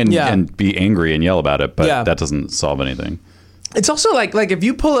wrong, and be angry and yell about it. But that doesn't solve anything. It's also like if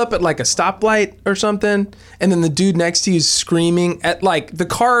you pull up at like a stoplight or something, and then the dude next to you is screaming at like the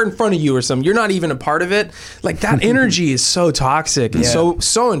car in front of you or something, you're not even a part of it. Like that energy is so toxic and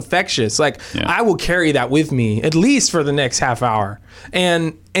so infectious. Like I will carry that with me at least for the next half hour.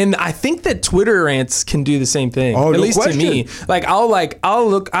 And I think that Twitter rants can do the same thing. Oh, at no least question. to me. Like I'll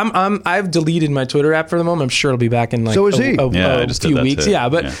look. I've deleted my Twitter app for the moment. I'm sure it'll be back in like So is he. a few weeks. Yeah,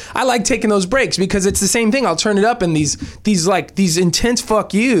 but I like taking those breaks because it's the same thing. I'll turn it up, and these intense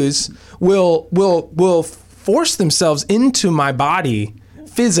fuck yous will force themselves into my body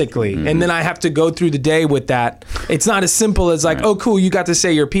physically, and then I have to go through the day with that. It's not as simple as like, oh, cool, you got to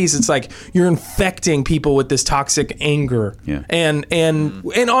say your piece. It's like you're infecting people with this toxic anger, and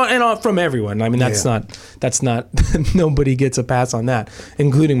on from everyone. I mean, that's not nobody gets a pass on that,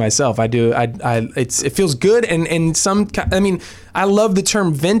 including myself. It feels good, and some. I mean, I love the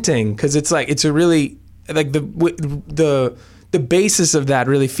term venting because it's like it's a really like the basis of that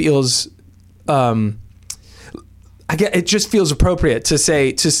really feels. It just feels appropriate to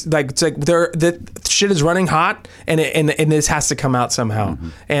say that shit is running hot and this has to come out somehow.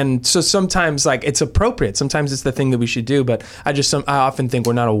 And so sometimes like it's appropriate. Sometimes it's the thing that we should do. But I often think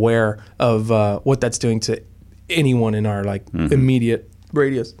we're not aware of what that's doing to anyone in our like immediate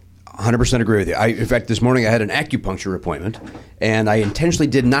radius. 100% agree with you. In fact, this morning I had an acupuncture appointment, and I intentionally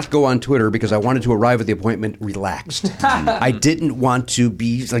did not go on Twitter because I wanted to arrive at the appointment relaxed. I didn't want to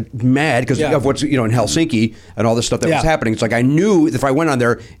be like mad because of what's in Helsinki and all this stuff that was happening. It's like I knew if I went on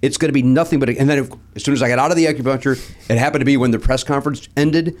there, it's going to be nothing but. And then as soon as I got out of the acupuncture, it happened to be when the press conference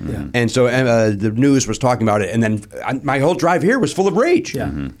ended, and so the news was talking about it, and then my whole drive here was full of rage.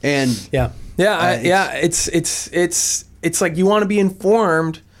 And it's like you want to be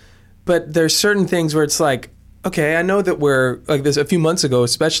informed. But there's certain things where it's like, okay, I know that we're like this a few months ago,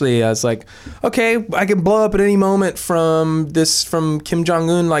 especially I was like, okay, I can blow up at any moment from Kim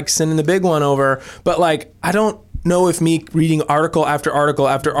Jong-un, like sending the big one over. But like, I don't know if me reading article after article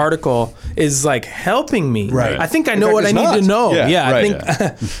after article is like helping me. Right. I think I know what I need to know. I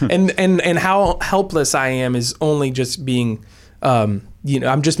think, and how helpless I am is only just being,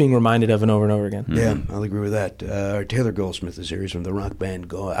 I'm just being reminded of it over and over again. Yeah, I'll agree with that. Taylor Goldsmith is here. He's from the rock band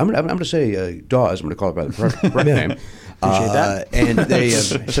Gauze. I'm going to say Dawes. I'm going to call it by the correct name. Appreciate that. And they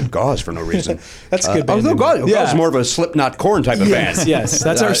said Gauze for no reason. That's a good band. Gauze is more of a Slipknot Korn type of band. Yes,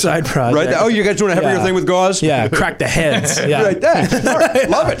 that's our side project. Right? Oh, you guys doing a heavier thing with Gauze? Yeah, crack the heads. Yeah. Right there. Right.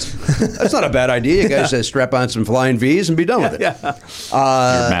 Love it. That's not a bad idea. You guys strap on some flying V's and be done with it. Your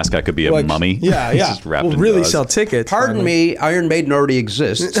mascot could be a mummy. Yeah. Just wrapped in really gauze. sell tickets. Pardon me, Iron Maiden already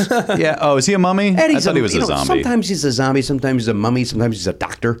exists. Yeah. Oh, is he a mummy? I thought he was a zombie. Sometimes he's a zombie, sometimes he's a mummy, sometimes he's a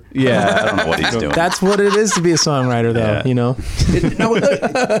doctor. Yeah, I don't know what he's doing. That's what it is to be a songwriter, though. You know.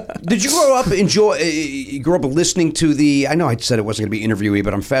 Did you grow up listening to the? I know I said it wasn't going to be interviewee,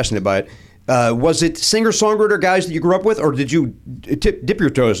 but I'm fascinated by it. Was it singer-songwriter guys that you grew up with, or did you dip your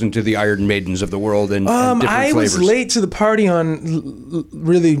toes into the Iron Maidens of the world and different I flavors? was late to the party on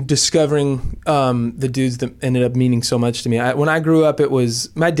really discovering the dudes that ended up meaning so much to me. When I grew up, it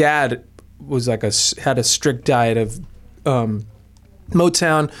was my dad was like had a strict diet of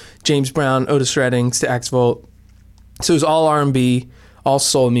Motown, James Brown, Otis Redding, Stax Volt. So it was all R&B, all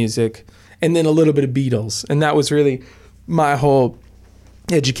soul music, and then a little bit of Beatles, and that was really my whole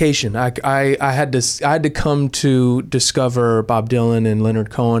education. I had to come to discover Bob Dylan and Leonard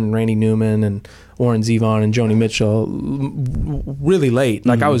Cohen and Randy Newman and Warren Zevon and Joni Mitchell really late.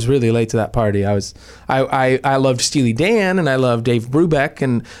 Like I was really late to that party. I loved Steely Dan and I loved Dave Brubeck,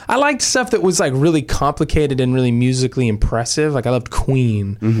 and I liked stuff that was like really complicated and really musically impressive. Like I loved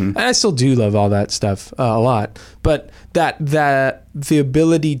Queen, and I still do love all that stuff a lot. But that the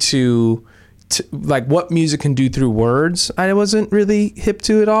ability to like what music can do through words, I wasn't really hip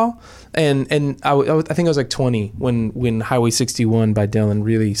to at all. And I think I was like 20 when Highway 61 by Dylan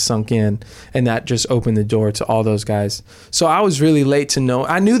really sunk in, and that just opened the door to all those guys. So I was really late to know.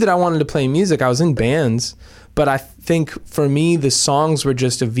 I knew that I wanted to play music. I was in bands, but I think for me the songs were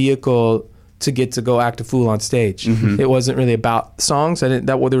just a vehicle to get to go act a fool on stage. It wasn't really about songs.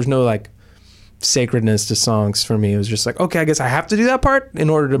 There was no like sacredness to songs for me. It was just like, okay, I guess I have to do that part in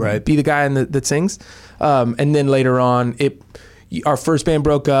order to be the guy that sings. And then later on, our first band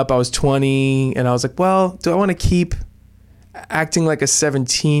broke up. I was 20, and I was like, well, do I want to keep acting like a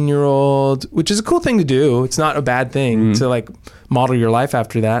 17-year-old, which is a cool thing to do. It's not a bad thing to like model your life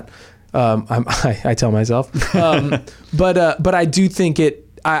after that. I tell myself, but I do think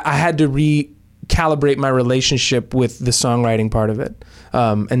I had to recalibrate my relationship with the songwriting part of it.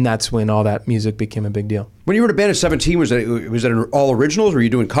 And that's when all that music became a big deal. When you were in a band at 17, was that all originals? Were you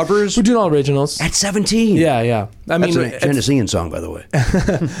doing covers? We're doing all originals. At 17? Yeah. That's a Tennessean song, by the way.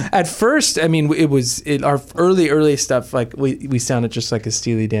 At first, I mean, our early stuff, like we sounded just like a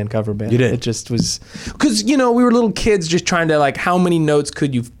Steely Dan cover band. You did? It just was, because, we were little kids just trying to, like, how many notes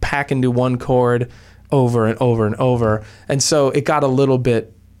could you pack into one chord over and over and over? And so it got a little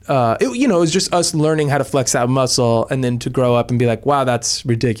bit, it was just us learning how to flex that muscle, and then to grow up and be like, wow, that's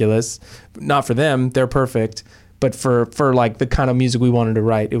ridiculous. Not for them, they're perfect. But for like the kind of music we wanted to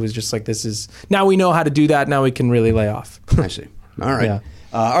write, it was just like, now we know how to do that. Now we can really lay off. I see. All right. Yeah.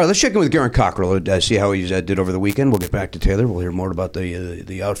 All right, let's check in with Garen Cockrell, see how he did over the weekend. We'll get back to Taylor. We'll hear more about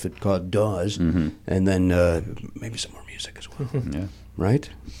the outfit called Dawes, and then maybe some more music as well. Yeah. Right?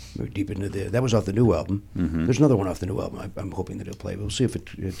 We're deep into that was off the new album. There's another one off the new album. I'm hoping that he'll play. We'll see if it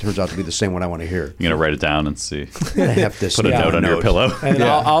turns out to be the same one I want to hear. You're gonna write it down and see. I have to put a note under your pillow. And then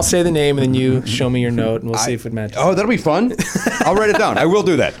I'll say the name, and then you show me your note, and we'll see if it matches. Oh, that'll be fun. I'll write it down. I will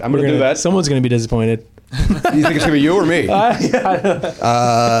do that. I'm going to do that. Someone's going to be disappointed. You think it's going to be you or me? Let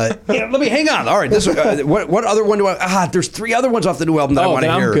me hang on. All right. This what other one do I? There's 3 other ones off the new album that I want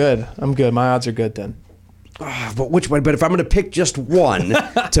to hear. I'm good. My odds are good then. But which one? But if I'm going to pick just one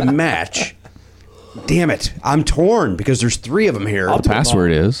to match, damn it, I'm torn because there's 3 of them here. The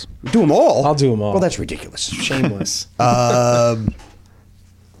password is. Do them all? I'll do them all. Well, that's ridiculous. Shameless.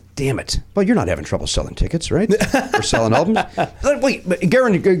 Damn it. Well, you're not having trouble selling tickets, right? Or selling albums? Wait,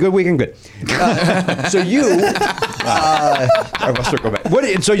 Garen, good weekend, good. So you... all right, we'll circle back.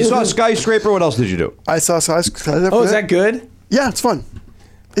 So you saw Skyscraper. What else did you do? I saw Skyscraper. Oh, is that good? Yeah, it's fun.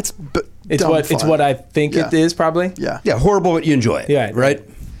 It's what I think it is, probably. Yeah. Yeah, horrible, but you enjoy it. Yeah. Right?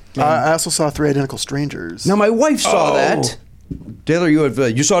 I also saw 3 Identical Strangers. Now, my wife saw that. Taylor,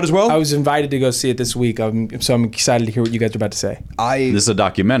 you saw it as well? I was invited to go see it this week, so I'm excited to hear what you guys are about to say. This is a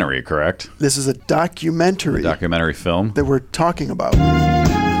documentary, correct? This is a documentary. A documentary film that we're talking about.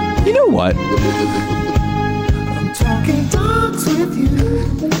 You know what? I'm talking dogs with you.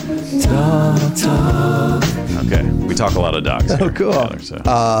 Talk. Okay, we talk a lot of dogs. Oh, cool.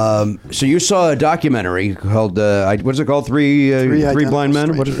 Together, so you saw a documentary called, what is it called? Three Blind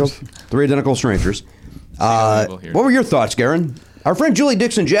Men? What is it called? 3 Identical Strangers. What were your thoughts, Garen? Our friend Julie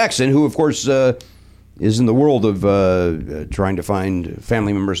Dixon Jackson, who, of course, is in the world of trying to find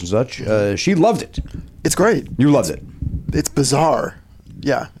family members and such, she loved it. It's great. You loved it. It's bizarre.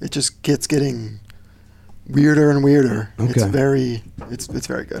 Yeah, it just keeps getting weirder and weirder. Okay. It's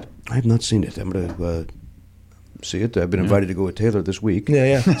very good. I have not seen it. I'm going to see it. I've been invited to go with Taylor this week.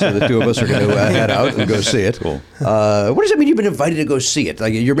 Yeah. So the 2 of us are going to head out and go see it. Cool. What does that mean? You've been invited to go see it?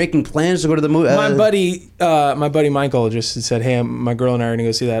 Like you're making plans to go to the movie? My buddy Michael just said, "Hey, my girl and I are going to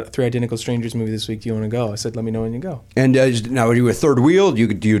go see that 3 Identical Strangers movie this week. Do you want to go?" I said, "Let me know when you go." And now, are you a third wheel? Do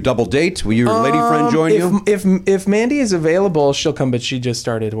you double date? Will your lady friend join you? If Mandy is available, she'll come. But she just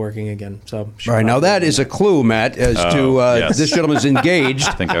started working again, so. All right, now that is a clue, Matt, as to yes. this gentleman's engaged.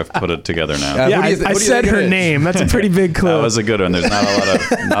 I think I've put it together now. I said her name. That's a pretty big clue. That was a good one. There's not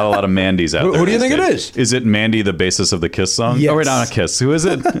a lot of Mandys out there. Who do you think it is? Is it Mandy, the basis of the Kiss song? Yes. Oh, wait, not a Kiss. Who is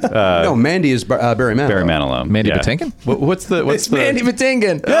it? No, Mandy is Barry Manilow. Barry Manilow. Mandy Patinkin? What's the? It's Mandy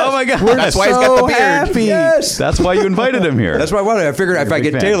Patinkin. Oh my God! That's why he's got the beard. Happy. Yes. That's why you invited him here. That's why I figured if I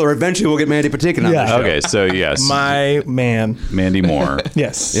get fan. Taylor, eventually we'll get Mandy Patinkin on the show. Okay, so yes, My man. Mandy Moore.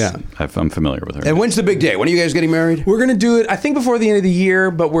 Yes. Yeah. I'm familiar with her. And when's the big day? When are you guys getting married? We're gonna do it, I think, before the end of the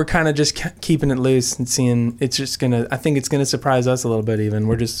year, but we're kind of just keeping it loose and seeing. It's just gonna. I think it's gonna surprise us a little bit. Even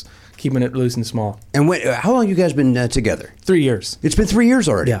we're just keeping it loose and small. And how long have you guys been together? 3 years. It's been 3 years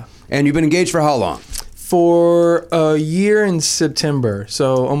already. Yeah. And you've been engaged for how long? For a year in September,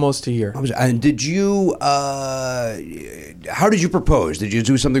 so almost a year. And did you? How did you propose? Did you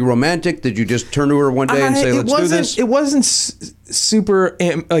do something romantic? Did you just turn to her one day and say, "Let's do this"? It wasn't super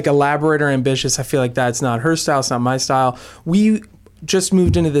like elaborate or ambitious. I feel like that's not her style. It's not my style. We just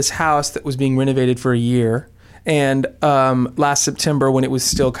moved into this house that was being renovated for a year. And last September, when it was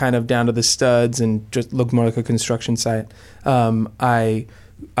still kind of down to the studs and just looked more like a construction site, I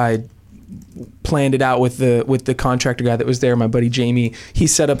planned it out with the contractor guy that was there, my buddy Jamie. He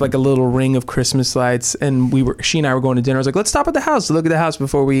set up like a little ring of Christmas lights, and she and I were going to dinner. I was like, let's stop at the house to look at the house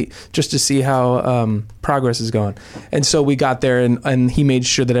before just to see how progress is going. And so we got there, and he made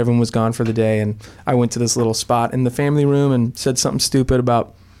sure that everyone was gone for the day. And I went to this little spot in the family room and said something stupid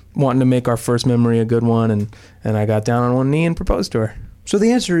about wanting to make our first memory a good one, and I got down on one knee and proposed to her. So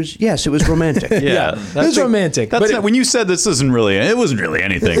the answer is yes, it was romantic. Yeah, it was romantic. But when you said this isn't really, it wasn't really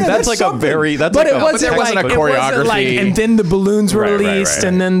anything. Yeah, that's like something. a very, that's but like it wasn't like a choreography. and then the balloons were Right, released,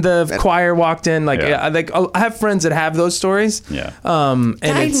 and then the choir walked in. Like, I have friends that have those stories. Yeah. And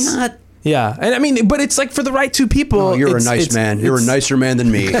it's not. Yeah, and I mean, but it's like for the right two people. Oh, you're a nice man. You're a nicer man than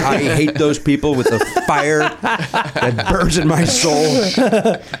me. I hate those people with the fire that burns in my soul.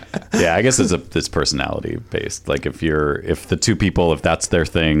 Yeah, I guess it's personality based. Like if the two people, if that's their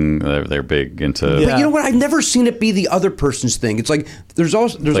thing, they're big into. Yeah. But you know what? I've never seen it be the other person's thing. It's like there's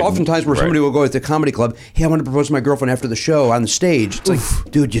often times where somebody will go at the comedy club. Hey, I want to propose to my girlfriend after the show on the stage. It's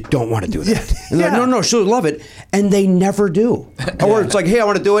like, dude, you don't want to do that. And they're like, no, she'll love it, and they never do. Or it's like, hey, I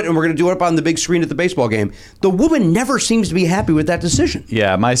want to do it, and we're going to do it up on the big screen at the baseball game. The woman never seems to be happy with that decision.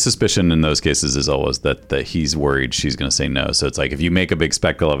 Yeah, my suspicion in those cases is always that he's worried she's going to say no. So it's like if you make a big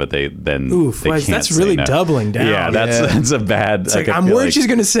spectacle of it, they can't that's say really no. doubling down. Yeah, that's a bad. It's like, I'm worried she's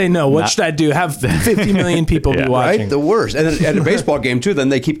going to say no. What should I do? Have 50 million people be watching? Right, the worst. And then at a baseball game too, then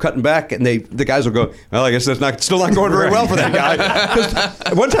they keep cutting back, and the guys will go, well, I guess that's still not going very well for that guy.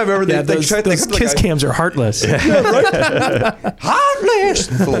 Because one time, those kiss cams are heartless. Yeah, right?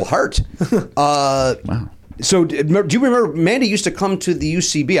 Heartless, full heart. Wow. So, do you remember Mandy used to come to the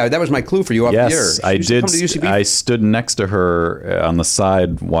UCB? That was my clue for you off the air. Yes, I did. Come to UCB? I stood next to her on the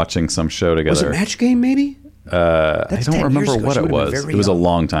side watching some show together. Was it Match Game, maybe? I don't remember what it was. It was a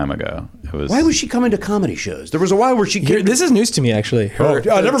long time ago. It was. Why was she coming to comedy shows? There was a while where she came. This is news to me, actually.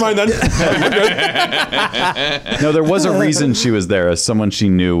 Never mind then. No, there was a reason she was there. As someone she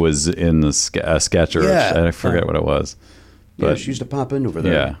knew was in the sketch, or I forget what it was. But she used to pop in over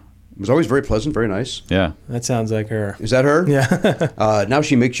there. Yeah. It was always very pleasant, very nice. Yeah. That sounds like her. Is that her? Yeah. Now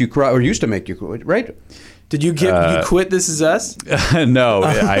she makes you cry, or used to make you cry, right? Did you you quit This Is Us? No,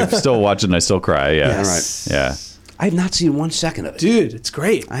 I still watch it and I still cry. Yeah. Yes. All right. Yeah. I have not seen 1 second of it. Dude, it's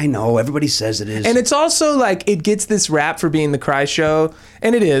great. I know. Everybody says it is. And it's also like, it gets this rap for being the cry show.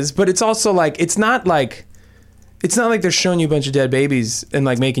 And it is, but it's also like, it's not like they're showing you a bunch of dead babies and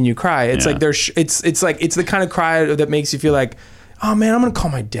like making you cry. It's like it's like it's the kind of cry that makes you feel like, oh man, I'm gonna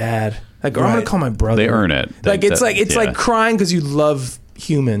call my dad, like, or I'm gonna call my brother. They earn it. Like it's like crying because you love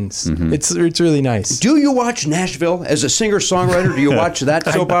humans. Mm-hmm. It's really nice. Do you watch Nashville as a singer songwriter? Do you watch that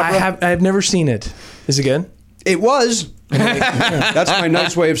soap opera? I have never seen it. Is it good? It was. That's my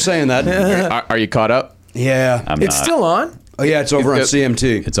nice way of saying that. Are you caught up? Yeah, it's still on. Oh yeah, it's over on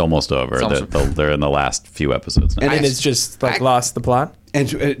CMT. It's almost over. They're in the last few episodes now. And it's just like lost the plot. And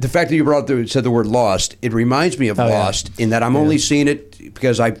the fact that you said the word Lost, it reminds me of Lost in that I'm only seeing it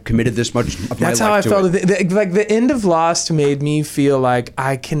because I committed this much of my life to it. That's how I felt. Like the end of Lost made me feel like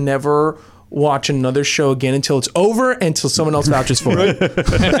I can never watch another show again until it's over, until someone else vouches for it.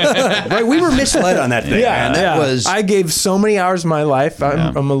 Right? We were misled on that thing. Yeah, man. Was. I gave so many hours of my life.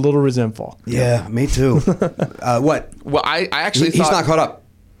 I'm a little resentful. Yeah, me too. What? Well, I actually thought... He's not caught up.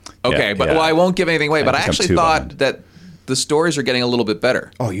 Okay, but I won't give anything away. But I actually thought that the stories are getting a little bit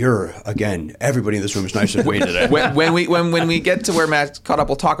better. Oh, everybody in this room is nice and way today. when we get to where Matt's caught up,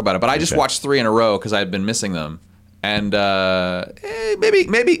 we'll talk about it. But I just watched 3 in a row because I had been missing them. And maybe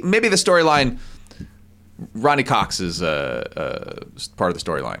the storyline, Ronnie Cox is part of the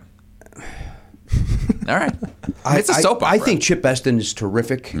storyline. All right. It's a soap opera. I think Chip Beston is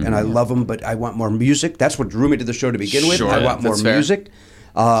terrific, and I love him, but I want more music. That's what drew me to the show to begin with. I want more music.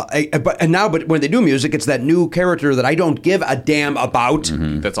 But when they do music, it's that new character that I don't give a damn about.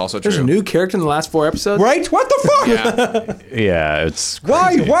 That's also true. There's a new character in the last 4 episodes, right? What the fuck? Yeah, it's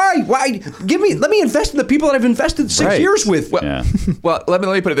crazy. Why? Let me invest in the people that I've invested 6 years with. Well, let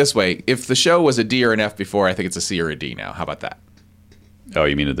me put it this way: if the show was a D or an F before, I think it's a C or a D now. How about that? Oh,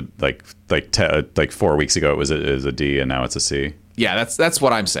 you mean like 4 weeks ago it was a D and now it's a C? Yeah, that's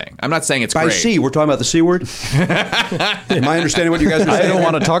what I'm saying. I'm not saying it's by great. C. We're talking about the C word. Am I understanding what you guys are saying? I don't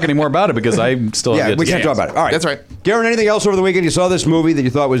want to talk anymore about it because I still have we can't talk about it. All right, that's right. Garen, anything else over the weekend? You saw this movie that you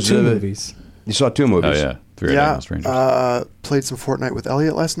thought was 2 movies. You saw 2 movies. Oh yeah, 3 Identical Strangers. Played some Fortnite with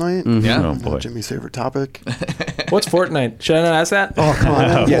Elliot last night. Yeah, oh boy, Jimmy's favorite topic. What's Fortnite? Should I not ask that? Oh come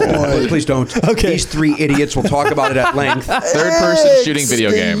on, please don't. Okay, these 3 idiots will talk about it at length. Third-person shooting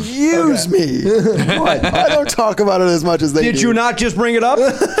video game. Excuse me. What? I don't talk about it as much as they do. Did you not just bring it up?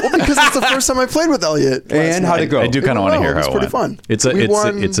 Well, because it's the first time I played with Elliot. And how'd it go? I do kind of want to hear how it was it pretty went.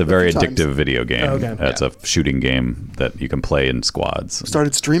 fun. It's a very addictive video game. Oh, okay. It's a shooting game that you can play in squads.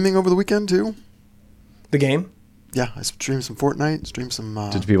 Started streaming over the weekend too. The game? Yeah, I streamed some Fortnite, streamed some...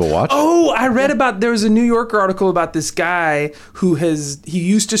 Did people watch? Oh, I read about... There was a New Yorker article about this guy who he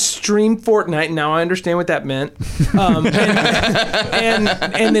used to stream Fortnite, and now I understand what that meant. And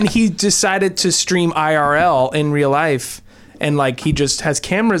then he decided to stream IRL in real life. And like he just has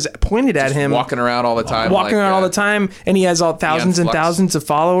cameras pointed at him, walking around all the time, and he has thousands and thousands of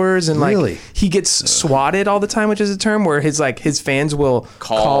followers, and like he gets swatted all the time, which is a term where his fans will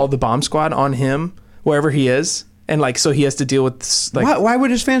call the bomb squad on him wherever he is. And like, so he has to deal with like. Why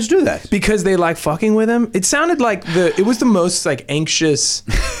would his fans do that? Because they like fucking with him. It sounded like it was the most like anxious,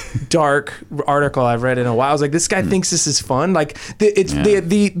 dark article I've read in a while. I was like, this guy thinks this is fun. Like the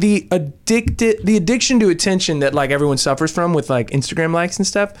addiction to attention that like everyone suffers from with like Instagram likes and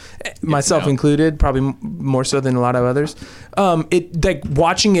stuff, myself included, probably more so than a lot of others. It like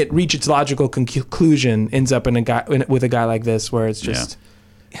watching it reach its logical conclusion ends up with a guy like this, where it's just. Yeah.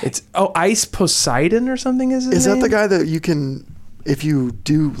 It's Ice Poseidon or something is his name? Is that the guy that you can, if you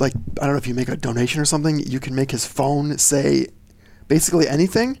do like, I don't know, if you make a donation or something, you can make his phone say basically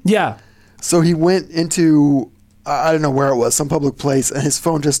anything? Yeah. So he went into, I don't know where it was, some public place, and his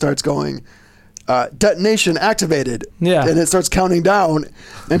phone just starts going, detonation activated. Yeah. And it starts counting down,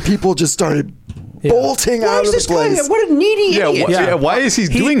 and people just started bolting out of the place. What a needy idiot. Why is he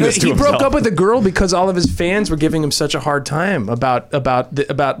doing this to himself? He broke up with a girl because all of his fans were giving him such a hard time about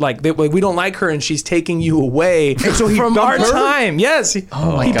like we don't like her and she's taking you away from our time. Yes.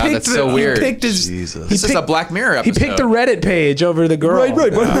 Oh my God, that's so weird. This is a Black Mirror episode. He picked the Reddit page over the girl.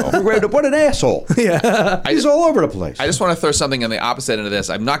 Right. Wow. What an asshole. Yeah. He's all over the place. I just want to throw something on the opposite end of this.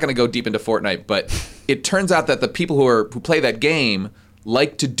 I'm not going to go deep into Fortnite, but it turns out that the people who play that game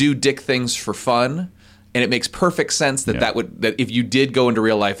like to do dick things for fun, and it makes perfect sense that if you did go into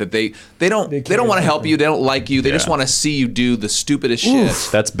real life, that they don't want to help you, they don't like you, they just want to see you do the stupidest shit.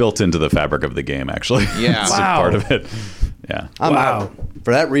 That's built into the fabric of the game, actually. Yeah, it's a part of it. Yeah, I'm out.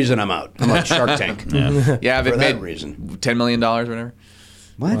 For that reason, I'm out. I'm like Shark Tank. Yeah, for made that reason. $10 million or whatever.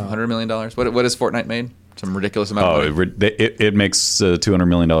 What? $100 million. What has Fortnite made? Some ridiculous amount of money. It makes $200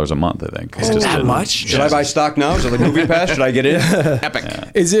 million a month, I think. Is that much? Should I buy stock now? Is it like Movie Pass? Should I get in? Epic.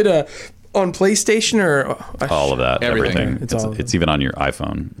 Yeah. Is it on PlayStation or all of that? Everything. It's even on your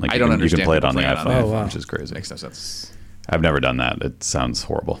iPhone. Like I don't understand. You can play it on the iPhone, Oh, wow. which is crazy. Makes no sense. I've never done that. It sounds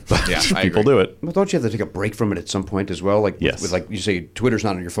horrible. Yeah, people do it. Well, don't you have to take a break from it at some point as well? Like, yes. With like you say, Twitter's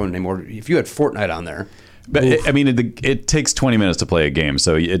not on your phone anymore. If you had Fortnite on there. But it takes 20 minutes to play a game,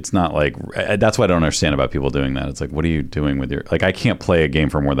 so it's not like that's what I don't understand about people doing that. It's like, what are you doing with your I can't play a game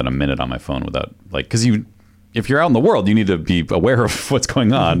for more than a minute on my phone without because if you're out in the world, you need to be aware of what's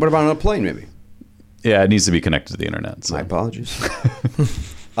going on. What about on a plane, maybe? Yeah, it needs to be connected to the internet. So. My apologies.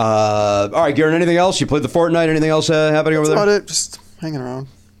 All right, Garen, anything else? You played the Fortnite. Anything else happening over there? That's about it. Just hanging around.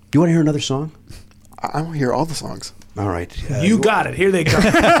 You want to hear another song? I want to hear all the songs. All right. You got it. Here they come.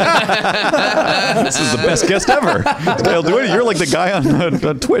 This is the best guest ever. I'll do it. You're like the guy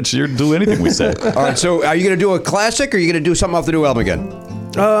on Twitch. You'll do anything we say. All right. So are you going to do a classic or are you going to do something off the new album again?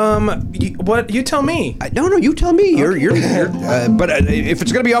 What you tell me. No, you tell me. Okay. But if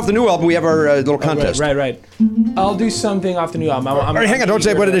it's going to be off the new album, we have our little contest. Right. I'll do something off the new album. All right, hang on. Don't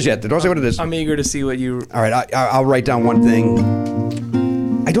say what it is yet. Don't say what it is. I'm eager to see what you... All right, I'll write down one thing.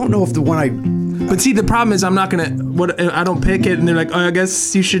 I don't know if the one I... But see, the problem is I'm not going to... I don't pick it, and they're like, oh, I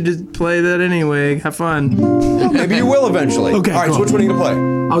guess you should just play that anyway. Have fun. Maybe you will eventually. Okay, all right, cool. So which one are you going to play?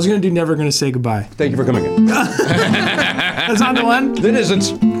 I was going to do Never Gonna Say Goodbye. Thank you for coming in. That's not the one? It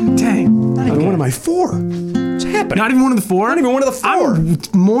isn't. Dang. Not even one of my 4. What's happening? Not even one of the 4? Not even one of the 4. I'm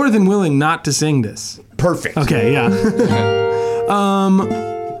more than willing not to sing this. Perfect. Okay, yeah.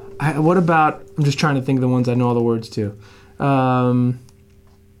 What about, I'm just trying to think of the ones I know all the words to.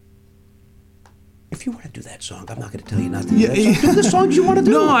 If you want to do that song, I'm not going to tell you not to do that song. Do the songs you want to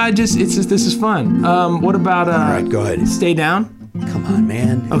do. No, this is fun. What about all right, go ahead. Stay Down? Come on,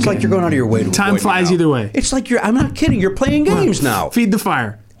 man. It's like you're going out of your way to Time flies either way. It's like I'm not kidding, you're playing games now. Feed the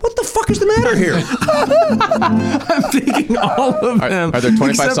Fire. What the fuck is the matter here? I'm taking all of them. Are there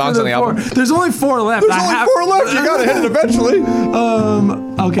 25 songs on the album? There's only 4 left. There's only 4 left. You got to hit it eventually.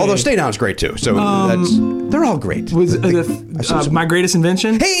 Okay. Although Stay Down's great too. So they're all great. Was My Greatest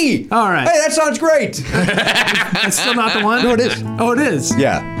Invention? Hey! All right. Hey, that sounds great. That's still not the one? No, it is. Oh, it is?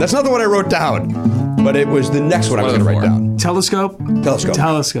 Yeah. That's not the one I wrote down. But it was the next one I was going to write down. Telescope.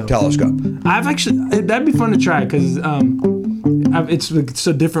 I've actually, that'd be fun to try because it's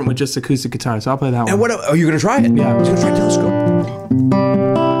so different with just acoustic guitar. So I'll play that one. And what? Are you going to try it? Yeah. I was going to try Telescope.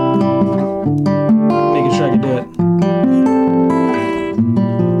 Making sure I can do it.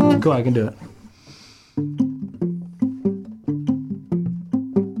 Cool, I can do it.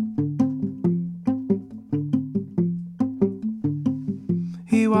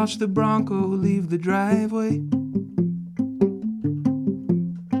 He watched the Bronco leave the driveway.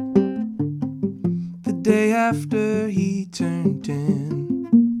 The day after he turned 10.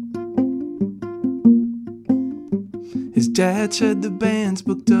 His dad said the band's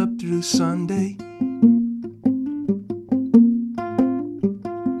booked up through Sunday.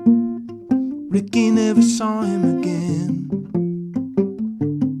 Ricky never saw him again.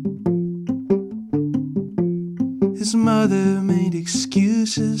 His mother made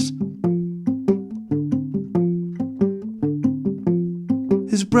excuses.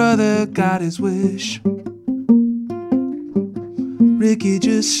 His brother got his wish. Ricky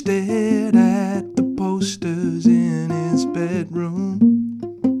just stared at the posters in his bedroom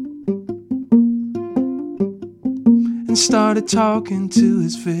and started talking to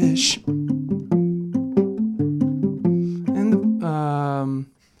his fish.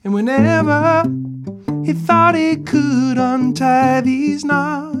 And whenever he thought he could untie these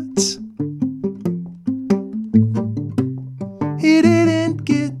knots, he didn't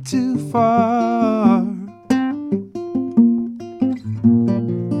get too far.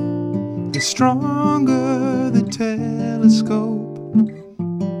 The stronger the telescope,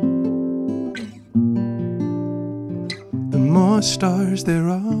 the more stars there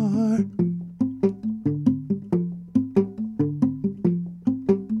are.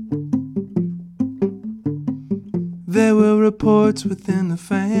 There were reports within the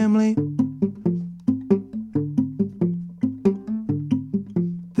family.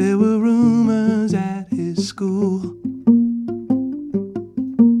 There were rumors at his school.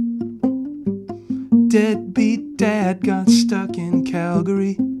 Deadbeat dad got stuck in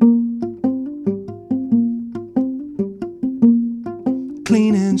Calgary,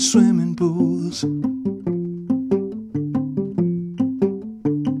 cleaning swimming pools.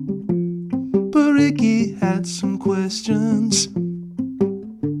 But Ricky had some questions.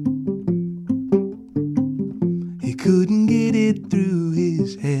 He couldn't get it through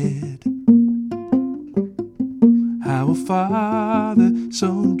his head. How a father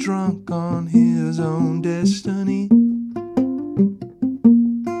so drunk on his own destiny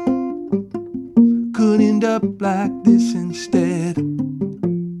could end up like this instead.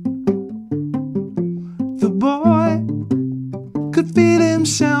 The boy could feel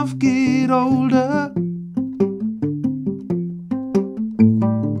himself get older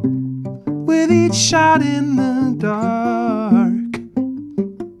with each shot in the dark.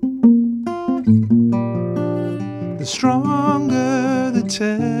 The stronger the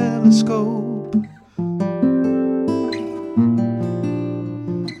telescope,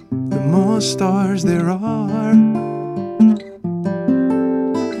 the more stars there are.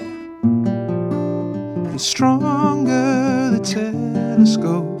 The stronger the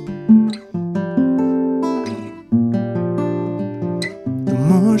telescope, the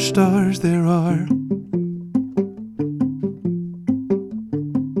more stars there are.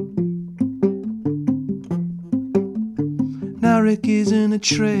 Now Ricky's in a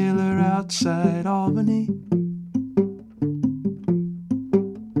trailer outside Albany,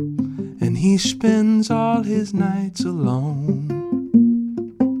 and he spends all his nights alone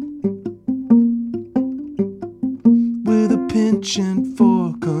with a penchant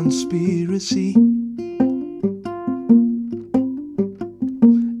for conspiracy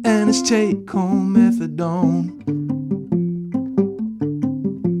and his take-home methadone.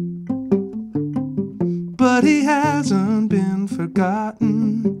 But he hasn't been forgotten.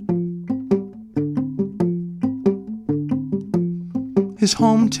 his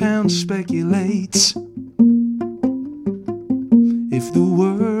hometown speculates. If the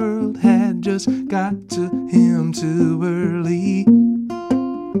world had just got to him too early,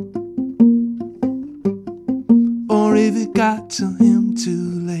 or if it got to him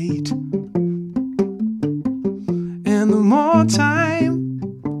too late. And the more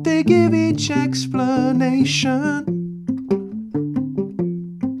time they give each explanation,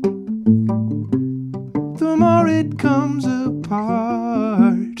 the more it comes apart.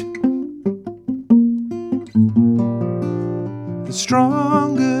 The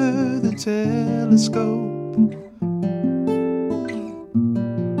stronger the telescope,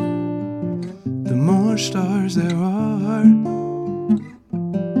 the more stars there are.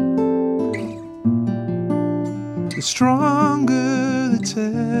 The stronger the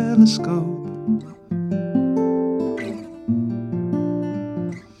telescope,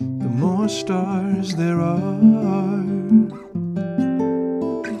 the more stars there are.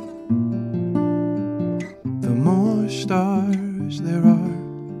 The more stars there are.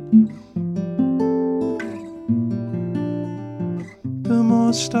 The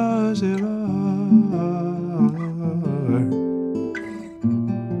more stars there are.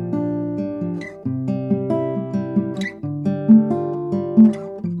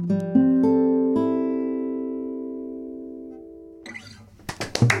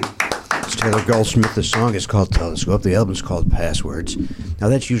 Taylor Goldsmith. The song is called Telescope. The album's called Passwords. Now,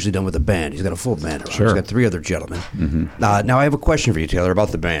 that's usually done with a band. He's got a full band around. Sure. He's got 3 other gentlemen. Now, I have a question for you, Taylor, about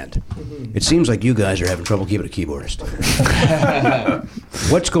the band. It seems like you guys are having trouble keeping a keyboardist.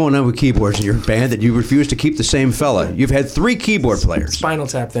 What's going on with keyboards in your band that you refuse to keep the same fella? You've had 3 keyboard players. Spinal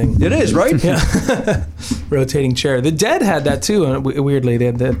Tap thing. It is, right? Yeah. Rotating chair. The Dead had that too. Weirdly, they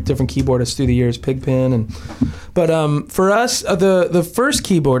had the different keyboardists through the years, Pigpen, but for us, the first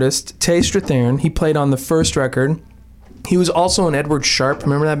keyboardist, Tay Strathern, he played on the first record. He was also in Edward Sharp.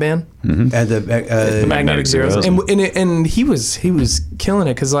 Remember that band? Mm-hmm. And the Magnetic Zeros. And he was killing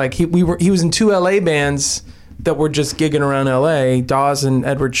it because like he was in 2 LA bands that were just gigging around LA, Dawes and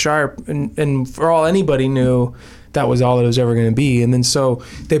Edward Sharp, and for all anybody knew, that was all it was ever going to be. And then so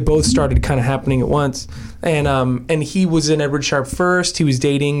they both started kind of happening at once. And he was in Edward Sharp first. He was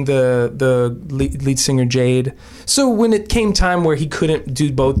dating the lead singer Jade. So when it came time where he couldn't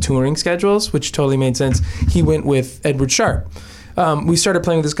do both touring schedules, which totally made sense, he went with Edward Sharp. We started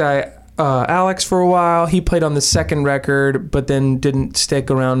playing with this guy Alex for a while. He played on the second record, but then didn't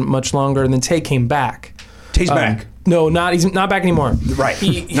stick around much longer. And then Tay came back. Tay's back. No, he's not back anymore. Right.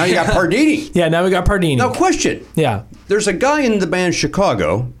 Now you got Pardini. Yeah, now we got Pardini. Now, question. Yeah. There's a guy in the band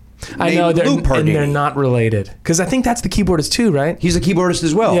Chicago. I know, and they're not related. Because I think that's the keyboardist too, right? He's a keyboardist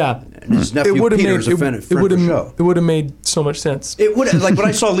as well. Yeah. And his nephew Peter's a friend of the show. It would have made so much sense. It would like when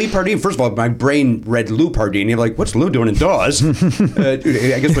I saw Lee Pardini. First of all, my brain read Lou Pardini. I'm like, what's Lou doing in Dawes? I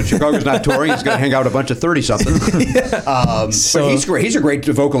guess when Chicago's not touring, he's going to hang out with a bunch of 30-somethings. Yeah. But he's great. He's a great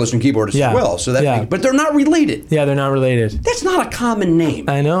vocalist and keyboardist as well. So that, but they're not related. Yeah, they're not related. That's not a common name.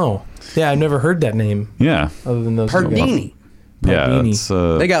 I know. Yeah, I've never heard that name. Yeah. Other than those Pardini. Yeah, it's,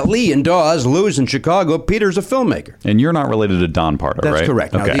 they got Lee in Dawes, Lou's in Chicago, Peter's a filmmaker. And you're not related to Don Pardo, right? That's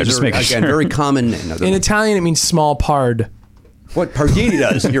correct. Okay, now, just making sure. Again, very common name. In Italian, it means small pard. What Pardini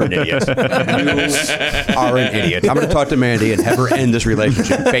does, you're an idiot. You are an idiot. I'm going to talk to Mandy and have her end this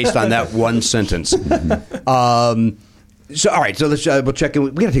relationship based on that one sentence. So, all right, so let's we'll check in.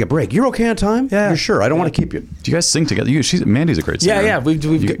 We got to take a break. You're okay on time? Yeah. You're sure? I don't want to keep you. Do you guys sing together? Mandy's a great singer. Yeah.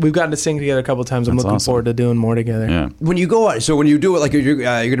 We've gotten to sing together a couple of times. I'm looking forward to doing more together. Yeah. When you go out, so when you do it, like you're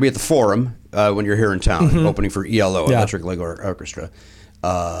going to be at the Forum when you're here in town, opening for ELO, Electric Light Orchestra.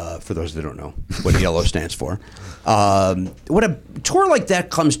 For those that don't know what ELO stands for. When a tour like that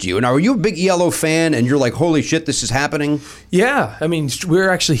comes to you, now are you a big ELO fan and you're like, holy shit, this is happening? Yeah, I mean, we're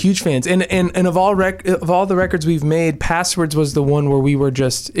actually huge fans. And of all the records we've made, Passwords was the one where we were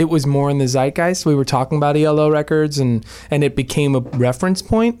it was more in the zeitgeist. We were talking about ELO records and it became a reference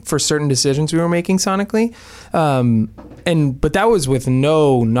point for certain decisions we were making sonically. But that was with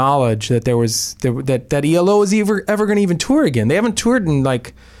no knowledge that that ELO was ever going to even tour again. They haven't toured in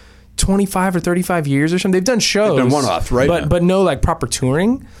like 25 or 35 years or something. They've done shows. They've done one-offs, right? But no like proper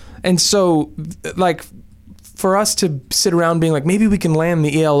touring. And so like for us to sit around being like, maybe we can land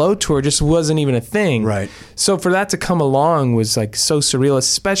the ELO tour just wasn't even a thing. Right. So for that to come along was like so surreal,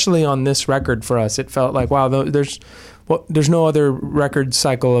 especially on this record for us. It felt like, wow, there's no other record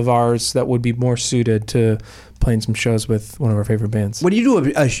cycle of ours that would be more suited to playing some shows with one of our favorite bands. When you do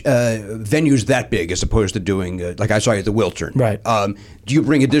venues that big, as opposed to doing, like I saw you at the Wiltern, right? Do you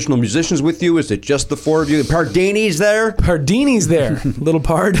bring additional musicians with you? Is it just the four of you? Pardini's there? Pardini's there. Little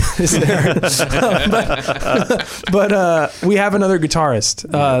Pard is there. but we have another guitarist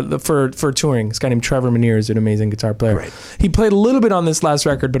for touring. This guy named Trevor Manier is an amazing guitar player. Right. He played a little bit on this last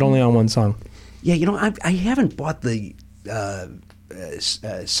record, but only on one song. Yeah, I haven't bought the...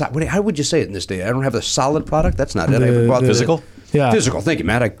 how would you say it in this day? I don't have a solid product. That's not it. I haven't bought physical. Yeah, physical. Thank you,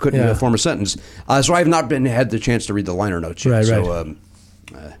 Matt. I couldn't form a sentence, so I have not had the chance to read the liner notes yet. Right.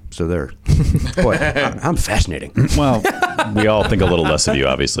 So there. Boy, I'm fascinating. Well, we all think a little less of you,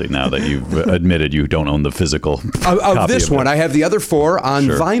 obviously, now that you've admitted you don't own the physical of this one. I have the other four on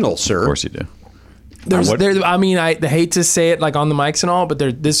vinyl, sir. Of course you do. I hate to say it like on the mics and all, but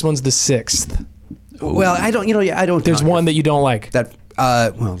this one's the 6th. Well, I don't. There's one that you don't like.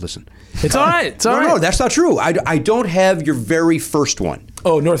 Well, listen. It's all right. It's all right. No, that's not true. I don't have your very first one.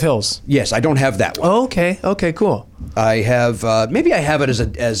 Oh, North Hills. Yes, I don't have that one. Oh, okay. Okay, cool. I have. Maybe I have it as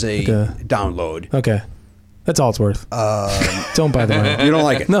a download. Okay. That's all it's worth. Don't buy the vinyl. You don't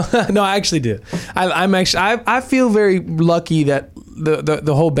like it? No, I actually do. I feel very lucky that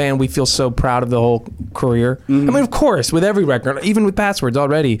the whole band, we feel so proud of the whole career. Mm-hmm. I mean, of course, with every record, even with Passwords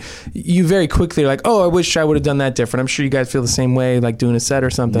already, you very quickly are like, oh, I wish I would have done that different. I'm sure you guys feel the same way, like doing a set or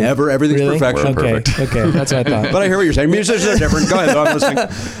something. Never. Everything's really? perfection. Okay, that's what I thought. But I hear what you're saying. Musicians are different. Go ahead, I'm listening.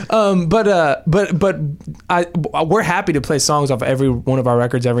 But we're happy to play songs off every one of our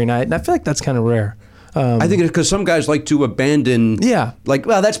records every night, and I feel like that's kind of rare. I think it's because some guys like to abandon. Yeah. Like,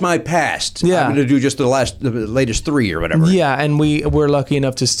 well, that's my past. Yeah. I'm going to do just the latest 3 or whatever. Yeah, and we're lucky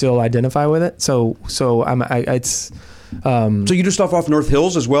enough to still identify with it. So it's. So you do stuff off North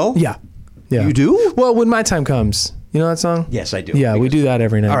Hills as well? Yeah. You do? Well, When My Time Comes. You know that song? Yes, I do. Yeah, we do that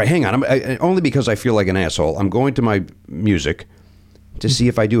every night. All right, hang on. Only because I feel like an asshole. I'm going to my music to see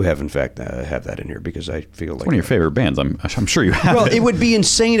if I do have, in fact, have that in here, because I feel like... It's one of your favorite bands. I'm sure you have. Well, it would be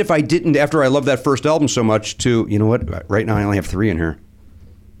insane if I didn't, after I loved that first album so much, to... You know what? Right now I only have 3 in here.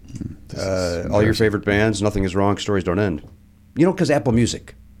 All your favorite bands, Nothing Is Wrong, Stories Don't End. You know, because Apple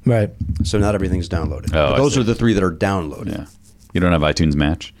Music. Right. So not everything's downloaded. Oh, those are the 3 that are downloaded. Yeah. You don't have iTunes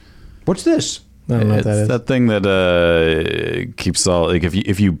Match? What's this? I don't know it's what that is. That thing that keeps all, like,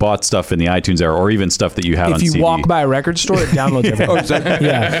 if you bought stuff in the iTunes era, or even stuff that you had on CD. If you walk by a record store, it downloads everything. Oh, exactly.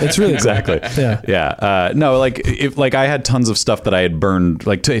 Yeah, it's really exactly. Cool. Yeah. No, like I had tons of stuff that I had burned,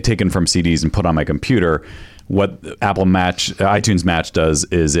 like taken from CDs and put on my computer. What iTunes Match does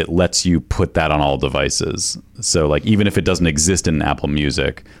is it lets you put that on all devices. So like even if it doesn't exist in Apple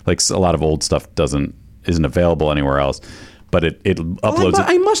Music, like a lot of old stuff isn't available anywhere else. But it uploads it.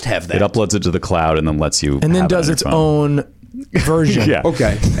 I must have that. It uploads it to the cloud and then lets you. And then does its own version. Yeah.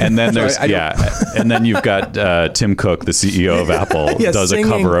 Okay. And then there's and then you've got Tim Cook, the CEO of Apple, does singing. a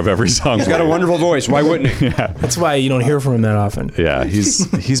cover of every song. He's got a wonderful voice. Why wouldn't he? Yeah. That's why you don't hear from him that often. Yeah,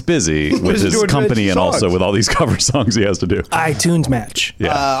 he's busy with his company and also with all these cover songs he has to do. iTunes Match.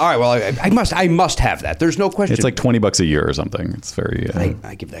 Yeah. All right. Well, I must have that. There's no question. It's like $20 a year or something. It's very.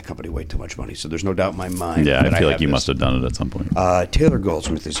 I give that company way too much money, so there's no doubt in my mind. Yeah, I feel like you must have done it at some point. Taylor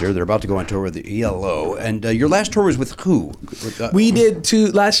Goldsmith is here. They're about to go on tour with the ELO, and your last tour was with who? We did 2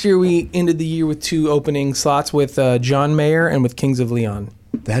 last year. We ended the year with 2 opening slots with John Mayer and with Kings of Leon.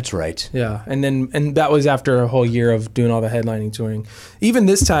 That's right. Yeah, and that was after a whole year of doing all the headlining touring. Even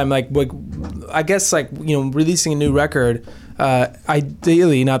this time, like I guess, like, you know, releasing a new record.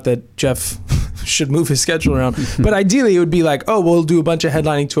 Ideally, not that Jeff should move his schedule around, but ideally it would be like, oh, we'll do a bunch of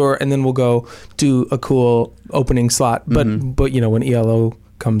headlining tour and then we'll go do a cool opening slot. But you know, when ELO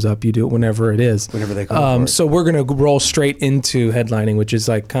comes up, you do it whenever it is. Whenever they come. So we're gonna roll straight into headlining, which is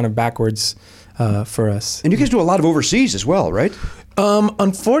like kind of backwards for us. And you guys do a lot of overseas as well, right?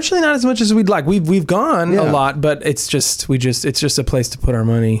 Unfortunately, not as much as we'd like. We've gone a lot, but it's just a place to put our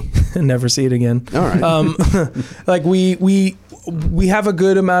money and never see it again. All right. Like we have a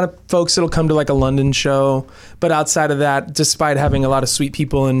good amount of folks that'll come to like a London show, but outside of that, despite having a lot of sweet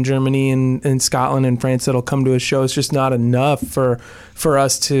people in Germany and Scotland and France that'll come to a show, it's just not enough for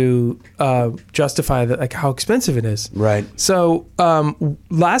us to justify that, like, how expensive it is. Right. So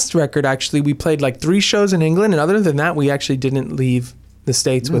last record, actually, we played like 3 shows in England, and other than that, we actually didn't leave the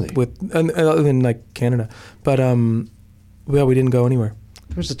States. Really? with other than like Canada, but we didn't go anywhere.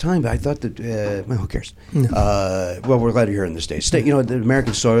 There was a time I thought that, well, who cares? Well, we're glad you're here in the States. You know, the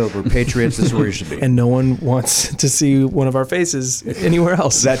American soil, we're patriots. This is where you should be. And no one wants to see one of our faces anywhere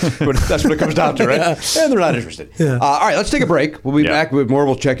else. That's what it comes down to, right? Yeah. And they're not interested. Yeah. All right, let's take a break. We'll be back with more.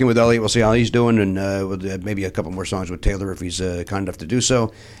 We'll check in with Elliot. We'll see how he's doing, and we'll maybe a couple more songs with Taylor if he's kind enough to do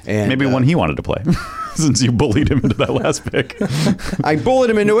so. And maybe one he wanted to play, since you bullied him into that last pick. I bullied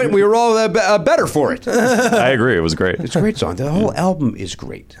him into it, and we were all better for it. I agree. It was great. It's a great song. The whole album is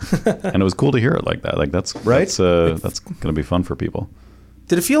great. And it was cool to hear it like that. Like that's right. That's going to be fun for people.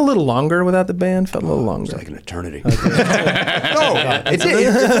 Did it feel a little longer without the band? Felt a little longer. It's like an eternity. Okay. No, it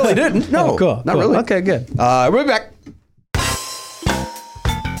really didn't. No, cool. Not really. Okay, good. We'll be back.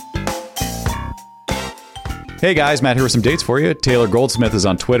 Hey guys, Matt here with some dates for you. Taylor Goldsmith is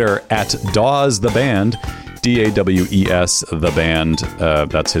on Twitter at Dawes the Band. DAWES the band.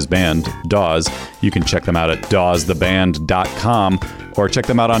 That's his band, Dawes. You can check them out at dawestheband.com or check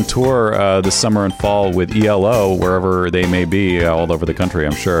them out on tour this summer and fall with ELO, wherever they may be, all over the country,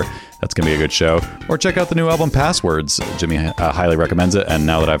 I'm sure. That's going to be a good show. Or check out the new album, Passwords. Jimmy highly recommends it, and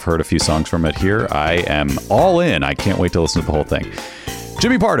now that I've heard a few songs from it here, I am all in. I can't wait to listen to the whole thing.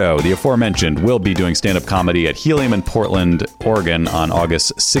 Jimmy Pardo, the aforementioned, will be doing stand-up comedy at Helium in Portland, Oregon on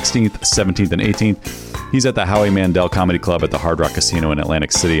August 16th, 17th, and 18th. He's at the Howie Mandel Comedy Club at the Hard Rock Casino in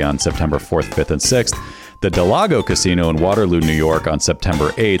Atlantic City on September 4th, 5th, and 6th. The Delago Casino in Waterloo, New York on September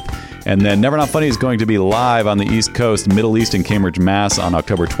 8th. And then Never Not Funny is going to be live on the East Coast, Middle East, and Cambridge, Mass. on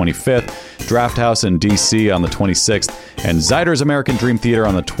October 25th. Draft House in D.C. on the 26th. And Zyder's American Dream Theater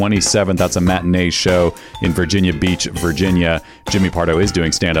on the 27th. That's a matinee show in Virginia Beach, Virginia. Jimmy Pardo is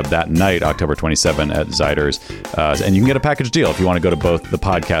doing stand-up that night, October 27th at Zyder's. And you can get a package deal if you want to go to both the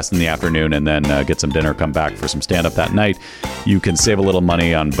podcast in the afternoon and then get some dinner, come back for some stand-up that night. You can save a little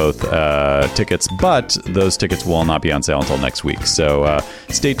money on both tickets, but those tickets will not be on sale until next week. So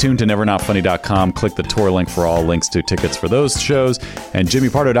stay tuned to nevernotfunny.com. Click the tour link for all links to tickets for those shows, and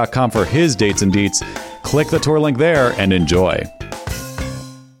jimmypardo.com for his dates and deets. Click the tour link there and enjoy.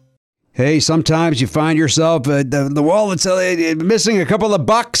 Hey, sometimes you find yourself the wallet's missing a couple of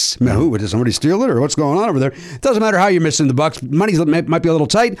bucks. Who, did somebody steal it or what's going on over there? It doesn't matter how you're missing the bucks. Money might be a little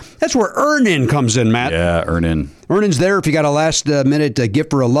tight. That's where Earn-In comes in, Matt. Yeah, Earn-In. Earn-In's there if you got a last-minute gift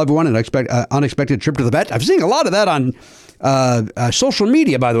for a loved one, an unexpected trip to the vet. I've seen a lot of that on social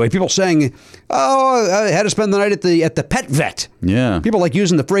media, by the way. People saying, "Oh, I had to spend the night at the pet vet." Yeah. People like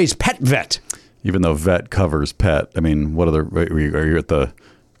using the phrase "pet vet." Even though vet covers pet. I mean, what other? Are you at the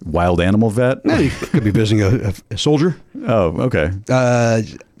wild animal vet? Yeah, you could be visiting a soldier. Oh, okay.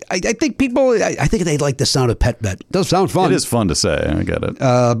 I think people, I think they like the sound of pet vet. It does sound fun. It is fun to say. I get it.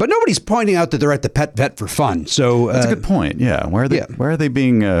 But nobody's pointing out that they're at the pet vet for fun. So that's a good point. Yeah. Why are they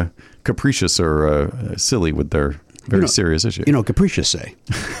being capricious or silly with their very serious issue? Capricious say.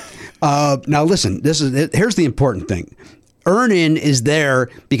 Now listen, here's the important thing. Earn-In is there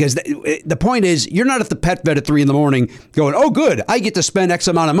because the point is you're not at the pet vet at 3 a.m. going, oh, good, I get to spend X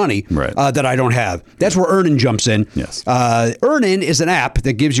amount of money that I don't have. That's where Earn-In jumps in. Yes. Earn-In is an app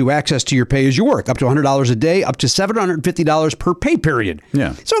that gives you access to your pay as you work, up to $100 a day, up to $750 per pay period.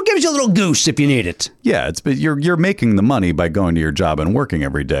 Yeah. So it gives you a little goose if you need it. Yeah, but you're making the money by going to your job and working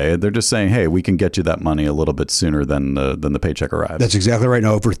every day. They're just saying, hey, we can get you that money a little bit sooner than the paycheck arrives. That's exactly right.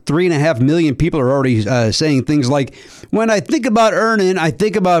 Now, over 3.5 million people are already saying things like, when I think about Earn-In, I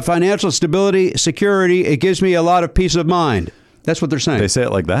think about financial stability, security. It gives me a lot of peace of mind. That's what they're saying. They say it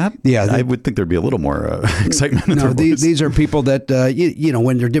like that? Yeah. I would think there'd be a little more excitement in their voice. These are people that,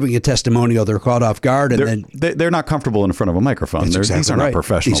 when they're giving a testimonial, they're caught off guard. And they're not comfortable in front of a microphone. These are not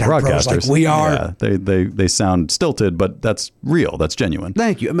professional these aren't broadcasters. like we are. Yeah, they sound stilted, but that's real. That's genuine.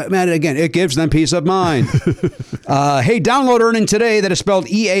 Thank you. Matt, again, it gives them peace of mind. Hey, download Earn-In today. That is spelled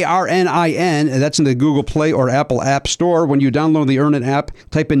EARNIN. That's in the Google Play or Apple App Store. When you download the Earn-In app,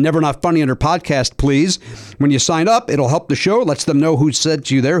 type in Never Not Funny under podcast, please. When you sign up, it'll help the show. Lets them know who sent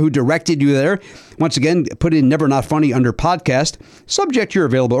you there, who directed you there. Once again, put in Never Not Funny under podcast. Subject to your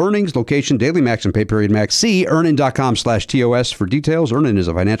available earnings, location, daily max, and pay period max. See earnin.com/TOS for details. Earn-In is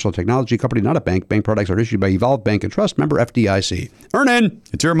a financial technology company, not a bank. Bank products are issued by Evolve Bank and Trust, member FDIC. Earn-In.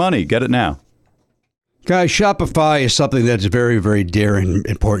 It's your money. Get it now. Guys, Shopify is something that's very, very dear and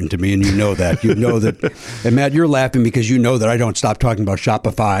important to me, and you know that. You know that. And Matt, you're laughing because you know that I don't stop talking about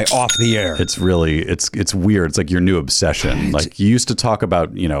Shopify off the air. It's really, it's weird. It's like your new obsession. Like you used to talk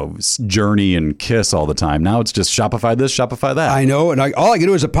about, Journey and Kiss all the time. Now it's just Shopify this, Shopify that. I know, and all I can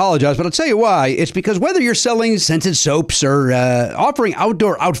do is apologize, but I'll tell you why. It's because whether you're selling scented soaps or offering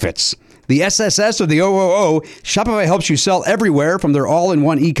outdoor outfits, the SSS or the OOO, Shopify helps you sell everywhere from their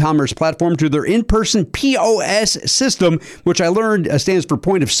all-in-one e-commerce platform to their in-person POS system, which I learned stands for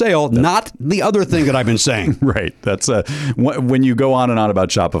point of sale, not the other thing that I've been saying. Right. That's when you go on and on about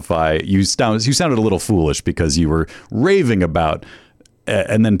Shopify, you sounded a little foolish because you were raving about,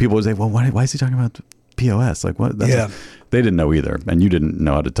 and then people would say, well, why is he talking about POS? Like what? They didn't know either, and you didn't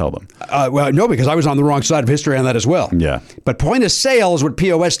know how to tell them. Well, no, because I was on the wrong side of history on that as well. Yeah. But point of sale is what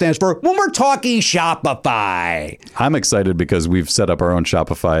POS stands for when we're talking Shopify. I'm excited because we've set up our own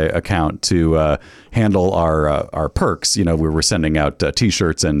Shopify account to handle our perks. You know, we were sending out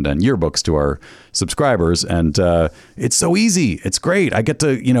T-shirts and yearbooks to our subscribers, and it's so easy. It's great. I get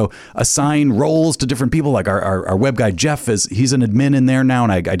to assign roles to different people. Like our web guy Jeff he's an admin in there now,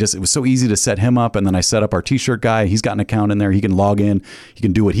 and it was so easy to set him up. And then I set up our T-shirt guy. He's got an account in there. He can log in. He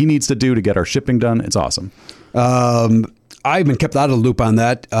can do what he needs to do to get our shipping done. It's awesome. I've been kept out of the loop on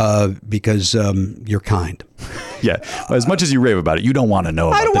that because you're kind. Yeah. As much as you rave about it, you don't want to know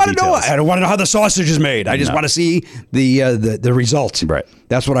about the details. I don't want to know how the sausage is made. I just want to see the result. Right.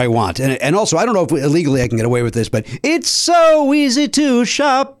 That's what I want. And also, I don't know if illegally I can get away with this, but it's so easy to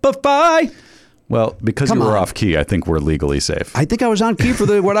Shopify. Well, because you were off key, I think we're legally safe. I think I was on key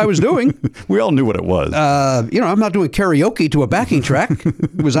for what I was doing. We all knew what it was. I'm not doing karaoke to a backing track.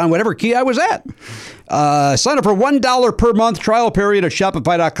 It was on whatever key I was at. Sign up for $1 per month trial period at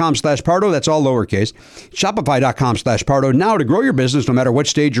Shopify.com/Pardo. That's all lowercase. Shopify.com/Pardo. Now to grow your business no matter what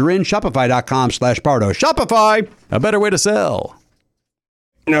stage you're in. Shopify.com/Pardo. Shopify. A better way to sell.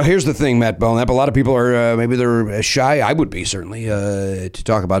 Now, here's the thing, Matt Belknap. A lot of people are, maybe they're shy. I would be, certainly, to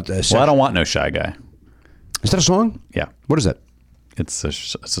talk about sex. Well, I don't want no shy guy. Is that a song? Yeah. What is that? It's a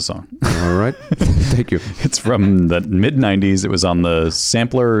song. All right. Thank you. It's from the mid-'90s. It was on the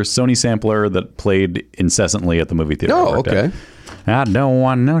Sony sampler that played incessantly at the movie theater. Oh, okay. I don't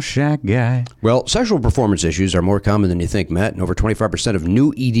want no shy guy. Well, sexual performance issues are more common than you think, Matt. And over 25% of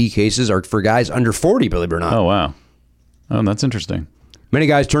new ED cases are for guys under 40, believe it or not. Oh, wow. Oh, that's interesting. Many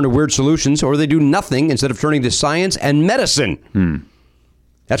guys turn to weird solutions, or they do nothing instead of turning to science and medicine.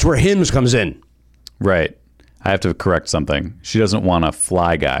 That's where Hims comes in. Right. I have to correct something. She doesn't want a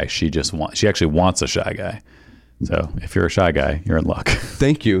fly guy. She actually wants a shy guy. So if you're a shy guy, you're in luck.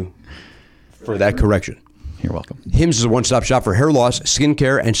 Thank you for that correction. You're welcome. Hims is a one-stop shop for hair loss,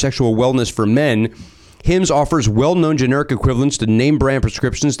 skincare, and sexual wellness for men. Hims offers well-known generic equivalents to name-brand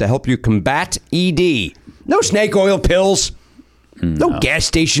prescriptions to help you combat ED. No snake oil pills. No gas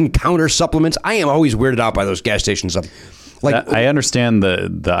station counter supplements. I am always weirded out by those gas station supplements. I understand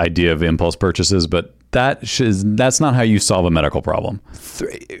the idea of impulse purchases, but that's not how you solve a medical problem.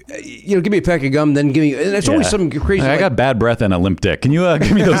 Give me a pack of gum, then give me. And it's always something crazy. I got bad breath and a limp dick. Can you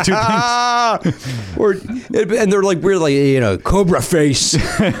give me those two things? And they're like weird, like cobra face,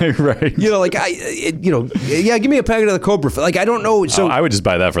 right? Give me a packet of the cobra. Like I don't know. So I would just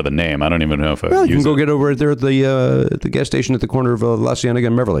buy that for the name. I don't even know if I would you use can go get over there at the gas station at the corner of La Cienega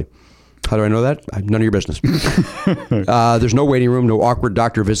and Beverly. How do I know that? None of your business. There's no waiting room, no awkward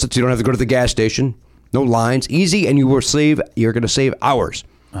doctor visits. You don't have to go to the gas station. No lines. Easy, and you're going to save hours.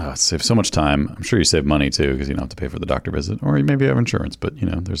 Oh, save so much time. I'm sure you save money, too, because you don't have to pay for the doctor visit. Or you maybe have insurance, but,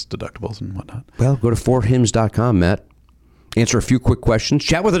 there's deductibles and whatnot. Well, go to forhims.com, Matt. Answer a few quick questions.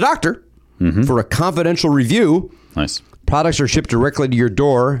 Chat with a doctor for a confidential review. Nice. Products are shipped directly to your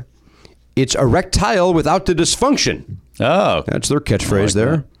door. It's erectile without the dysfunction. Oh. That's their catchphrase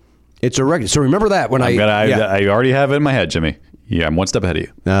there. That. It's erectile. So remember that when I already have it in my head, Jimmy. Yeah, I'm one step ahead of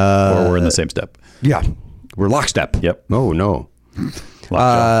you. Or we're in the same step. Yeah. We're lockstep. Yep. Oh, no.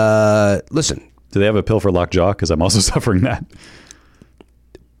 Listen. Do they have a pill for lockjaw? Because I'm also suffering that. Do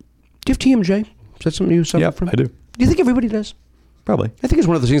you have TMJ? Is that something you suffer from? I do. Do you think everybody does? Probably. I think it's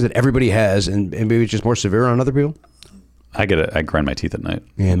one of those things that everybody has, and maybe it's just more severe on other people. I get it. I grind my teeth at night.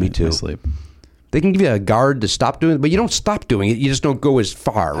 Yeah, me too. I sleep. They can give you a guard to stop doing it, but you don't stop doing it. You just don't go as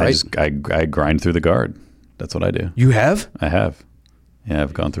far, right? I grind through the guard. That's what I do. You have? I have. Yeah,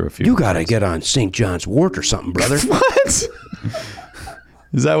 I've gone through a few. You got to get on St. John's wort or something, brother. What?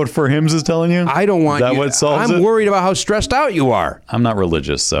 Is that what For Hims is telling you? I don't want Is that what solves it? I'm worried about how stressed out you are. I'm not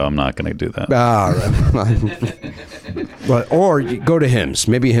religious, so I'm not going to do that. Or you go to Hims.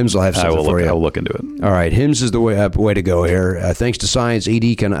 Maybe Hims will have something for you. I'll look into it. All right, Hims is the way to go here. Thanks to science,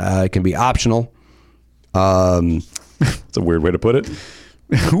 ED can be optional. It's a weird way to put it.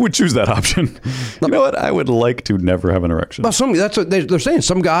 Who would choose that option? You know what? I would like to never have an erection. Well, that's what they're saying.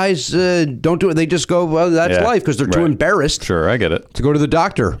 Some guys don't do it. They just go, well, that's life, because they're too embarrassed. Sure, I get it. To go to the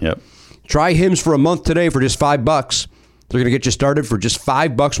doctor. Yep. Try Hims for a month today for just $5. They're going to get you started for just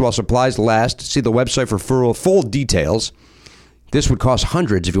 $5 while supplies last. See the website for full details. This would cost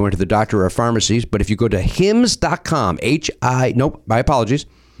hundreds if you went to the doctor or pharmacies, but if you go to hims.com, my apologies.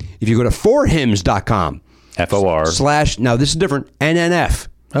 If you go to forhims.com, FOR / now this is different, NNF.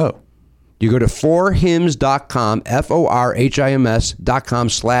 Oh. You go to forhims.com, FORHIMS.com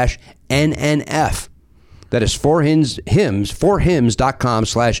 / NNF. That is forhims.com /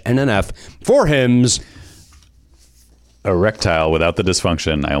 NNF. Forhims. Erectile without the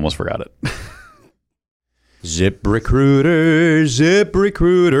dysfunction. I almost forgot it.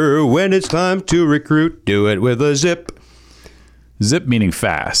 ZipRecruiter, when it's time to recruit, do it with a zip. Zip meaning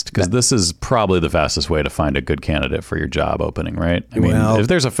fast, because this is probably the fastest way to find a good candidate for your job opening, right? I mean, if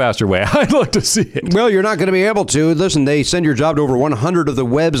there's a faster way, I'd like to see it. Well, you're not going to be able to. Listen, they send your job to over 100 of the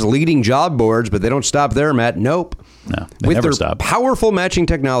web's leading job boards, but they don't stop there, Matt. Nope. No, they with never their stop. Powerful matching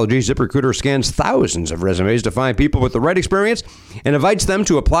technology, ZipRecruiter scans thousands of resumes to find people with the right experience and invites them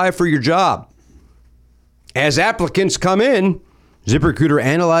to apply for your job. As applicants come in, ZipRecruiter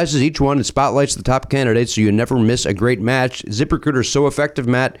analyzes each one and spotlights the top candidates so you never miss a great match. ZipRecruiter is so effective,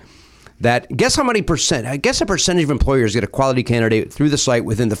 Matt, that guess how many percent? I guess a percentage of employers get a quality candidate through the site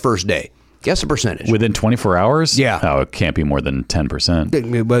within the first day. Guess a percentage. Within 24 hours? Yeah. Oh, it can't be more than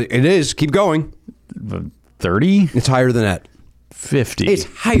 10%. But it is. Keep going. 30? It's higher than that. 50. It's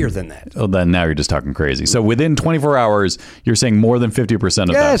higher than that. Oh, then now you're just talking crazy. So within 24 hours, you're saying more than 50% of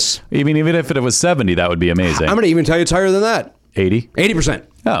yes. that. Even if it was 70, that would be amazing. I'm going to even tell you it's higher than that. 80? 80%.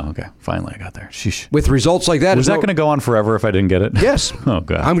 Oh, okay. Finally, I got there. Sheesh. With results like that. Was that going to go on forever if I didn't get it? Yes. Oh,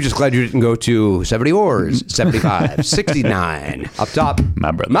 God. I'm just glad you didn't go to 70 or 75, 69. Up top.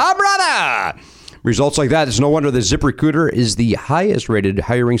 My brother. My brother. Results like that. It's no wonder that ZipRecruiter is the highest rated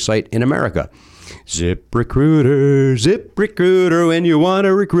hiring site in America. ZipRecruiter, when you want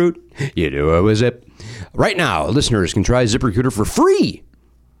to recruit, you do it with Zip. Right now, listeners can try ZipRecruiter for free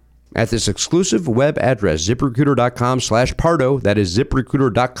at this exclusive web address, ZipRecruiter.com/Pardo. That is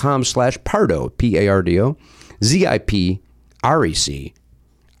ZipRecruiter.com/Pardo, Pardo,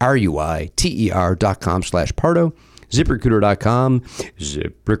 ZipRecruiter.com/Pardo. ZipRecruiter.com.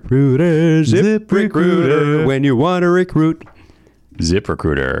 ZipRecruiter, when you want to recruit.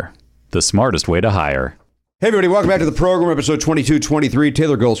 ZipRecruiter, the smartest way to hire. Hey, everybody, welcome back to the program, episode 2223.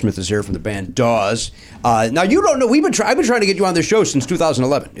 Taylor Goldsmith is here from the band Dawes. Now, you don't know, I've been trying to get you on this show since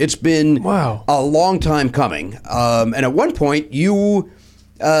 2011. It's been a long time coming. And at one point, we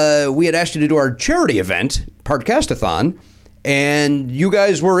had asked you to do our charity event, Podcastathon, and you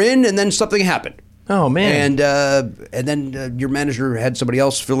guys were in, and then something happened. Oh, man. And then your manager had somebody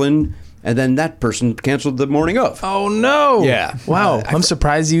else fill in, and then that person canceled the morning of. Oh, no. Yeah. Wow. I'm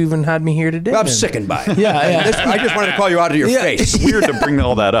surprised you even had me here today. Well, I'm sickened by it. Yeah. I just wanted to call you out of your face. It's weird to bring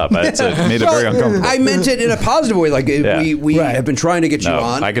all that up. It made it very uncomfortable. I meant it in a positive way. Like, we have been trying to get you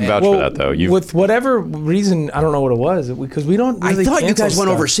on. I can vouch for that, though. With whatever reason, I don't know what it was, because we don't really I thought you guys went stuff.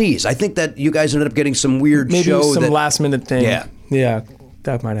 overseas. I think that you guys ended up getting some weird Maybe show. some last-minute thing. Yeah. Yeah,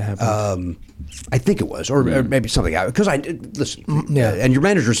 that might have happened. I think it was, or maybe something. Because listen, and your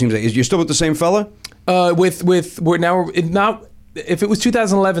manager seems like, is you still with the same fella? If it was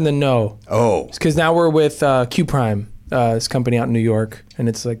 2011, then no. Oh, because now we're with Q Prime, this company out in New York, and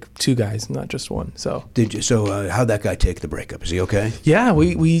it's like two guys, not just one. So how'd that guy take the breakup? Is he okay? Yeah,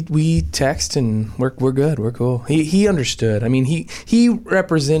 we text and we're good. We're cool. He understood. I mean, he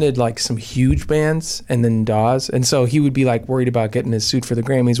represented like some huge bands and then Dawes, and so he would be like worried about getting his suit for the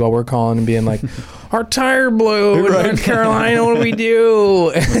Grammys while we're calling and being like, our tire blew in North Carolina, what do we do?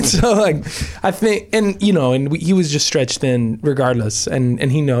 And so like, I think, and he was just stretched thin regardless, and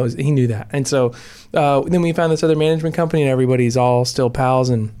he knew that, and so then we found this other management company, and everybody's all still pals,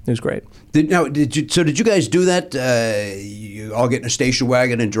 and it was great. Did you guys do that? You all get in a station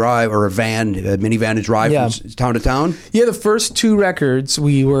wagon and drive, or a minivan and drive from town to town? Yeah, the first two records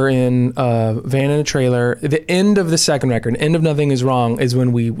we were in a van and a trailer. The end of the second record, End of Nothing Is Wrong, is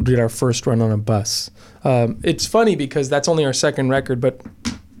when we did our first run on a bus. It's funny because that's only our second record, but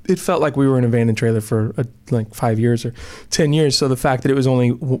it felt like we were in a van and trailer for like 5 years or 10 years. So the fact that it was only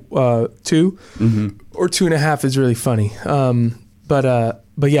 2 or 2.5 is really funny.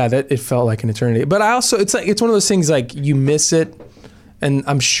 But yeah, that it felt like an eternity. But it's one of those things like you miss it, and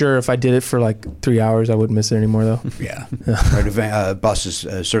I'm sure if I did it for like 3 hours, I wouldn't miss it anymore though. Yeah, right. Bus is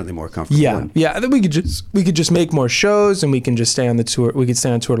certainly more comfortable. Yeah. Then we could just make more shows, and we can just stay on the tour. We could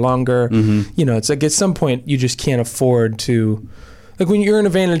stay on tour longer. Mm-hmm. It's like at some point you just can't afford to. Like when you're in a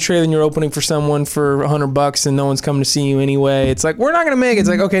van and a trailer and you're opening for someone for $100 and no one's coming to see you anyway, it's like we're not gonna make it. It's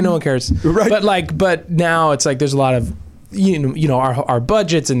like okay, no one cares. Right. But now it's like there's a lot of our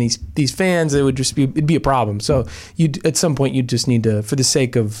budgets and these fans. It'd be a problem. So at some point you just need to, for the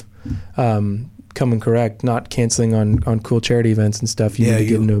sake of coming correct, not canceling on cool charity events and stuff. You need to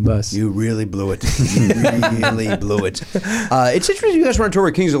get into a bus. You really blew it. You really blew it. It's interesting you guys were on tour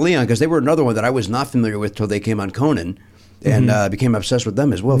with Kings of Leon because they were another one that I was not familiar with till they came on Conan, and became obsessed with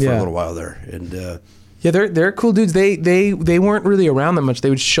them as well for a little while there. And yeah, they're cool dudes. They weren't really around that much. They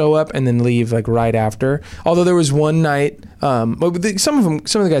would show up and then leave like right after. Although there was one night, some of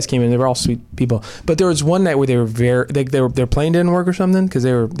the guys came in. They were all sweet people. But there was one night where they were their plane didn't work or something because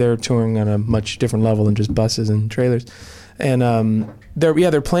they were touring on a much different level than just buses and trailers. And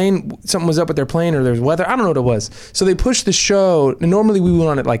their plane, something was up with their plane or there was weather. I don't know what it was. So they pushed the show. And normally we went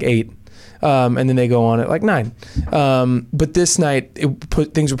on at like 8. And then they go on at like 9. But this night,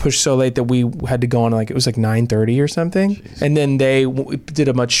 things were pushed so late that we had to go on like, it was like 9:30 or something. Jeez. And then they did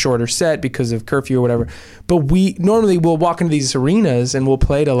a much shorter set because of curfew or whatever. But we'll walk into these arenas and we'll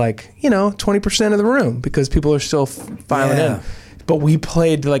play to like, 20% of the room because people are still filing in. But we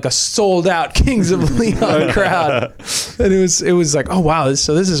played like a sold out Kings of Leon crowd. And it was like, oh wow,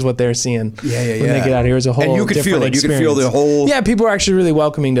 so this is what they're seeing. When they get out here as a whole. And you could feel it. Experience. You could feel the whole. Yeah, people were actually really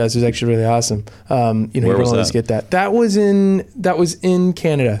welcoming to us. It was actually really awesome. Where you was don't always that? get that. That was in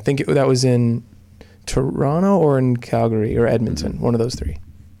Canada. I think that was in Toronto or in Calgary or Edmonton. One of those three.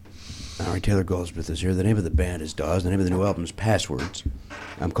 All right, Taylor Goldsmith is here. The name of the band is Dawes. The name of the new album is Passwords.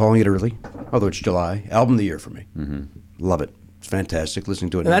 I'm calling it early, although it's July. Album of the year for me. Love it. It's fantastic. Listening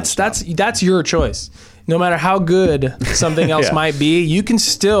to it. And that's your choice. No matter how good something else might be, you can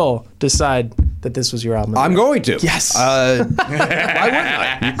still decide that this was your album. I'm going to. Yes. Why wouldn't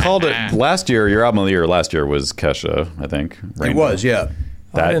I? You called it last year. Your album of the year last year was Kesha, I think. Rainbow. It was, yeah.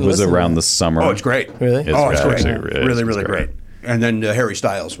 That was around the summer. Oh, it's great. Really? It's great. Actually, really great. And then Harry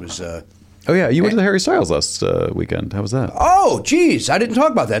Styles was. Oh yeah, you went to the Harry Styles last weekend. How was that? Oh, geez, I didn't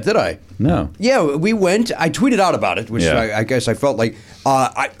talk about that, did I? No. Yeah, we went. I tweeted out about it, which I guess I felt like.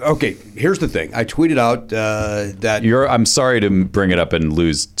 Okay, here's the thing. I tweeted out that I'm sorry to bring it up and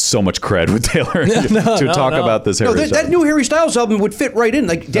lose so much cred with Taylor to talk about this Harry Styles. That new Harry Styles album would fit right in.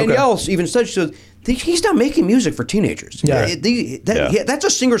 Like Danielle even said, she said, he's not making music for teenagers. Yeah. That's a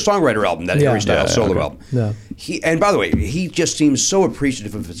singer-songwriter album, that Harry Styles solo album. Yeah. And by the way, he just seems so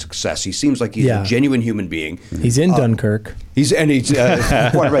appreciative of his success. He seems like he's a genuine human being. He's in Dunkirk. He opened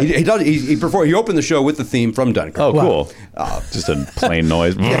the show with the theme from Dunkirk. Oh, cool. Just a plain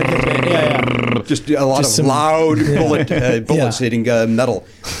noise. Just a lot of loud bullets hitting metal.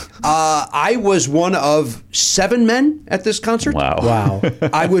 I was one of 7 men at this concert. Wow.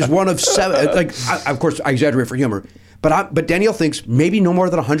 I was one of 7. Of course, I exaggerate for humor. But Danielle thinks maybe no more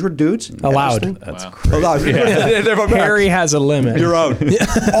than 100 dudes allowed. That's crazy. Allowed. Harry has a limit. You're out.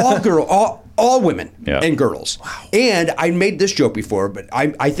 All women and girls. Wow. And I made this joke before, but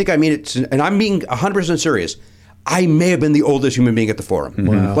I think I mean it, and I'm being 100% serious. I may have been the oldest human being at the Forum.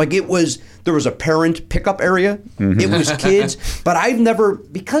 Wow. Like there was a parent pickup area. It was kids, but I've never,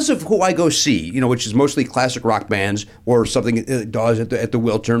 because of who I go see, which is mostly classic rock bands or something Dawes at the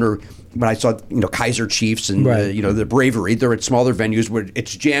Wiltern, or when I saw, Kaiser Chiefs and, the Bravery, they're at smaller venues where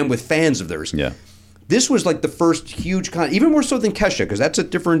it's jammed with fans of theirs. Yeah. This was like the first huge even more so than Kesha, because that's a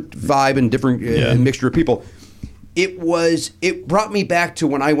different vibe and different mixture of people. It brought me back to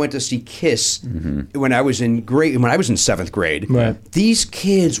when I went to see Kiss when I was in 7th grade. Right. These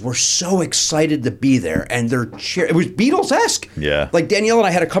kids were so excited to be there, and it was Beatles-esque. Yeah. Like Danielle and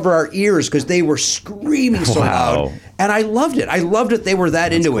I had to cover our ears because they were screaming so loud. And I loved it. I loved it. They were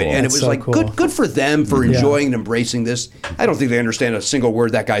that into it. And it was good for them for enjoying and embracing this. I don't think they understand a single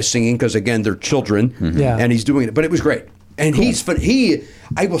word that guy's singing because, again, they're children. Yeah. And he's doing it. But it was great. And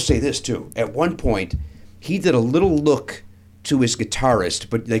I will say this, too. At one point, he did a little look to his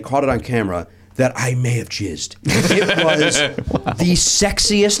guitarist, but they caught it on camera, that I may have jizzed. It was the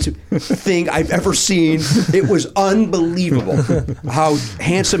sexiest thing I've ever seen. It was unbelievable how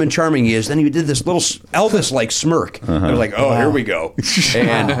handsome and charming he is. Then he did this little Elvis-like smirk. I was like, here we go.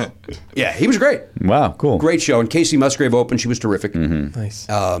 And he was great. Wow, cool. Great show. And Casey Musgrave opened. She was terrific. Nice.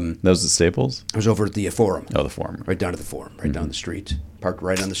 That was at Staples? I was over at the Forum. Oh, the Forum. Right down to the Forum. Right down the street. Parked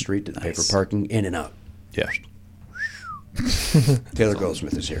right on the street. Didn't pay for parking. In and out. Yeah. Taylor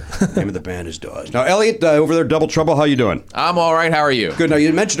Goldsmith is here. The name of the band is Dawes. Now, Elliot, over there, Double Trouble, how you doing? I'm all right. How are you? Good. Now,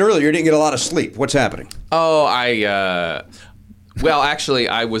 you mentioned earlier you didn't get a lot of sleep. What's happening? Oh, actually,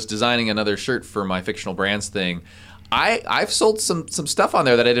 I was designing another shirt for my fictional brands thing. I've sold some stuff on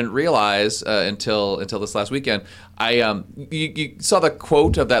there that I didn't realize until this last weekend. You saw the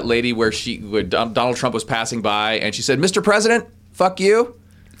quote of that lady where Donald Trump was passing by and she said, "Mr. President, fuck you."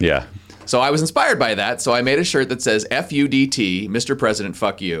 Yeah. So I was inspired by that. So I made a shirt that says FUDT, Mr. President,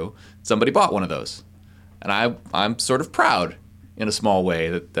 fuck you. Somebody bought one of those, and I'm sort of proud in a small way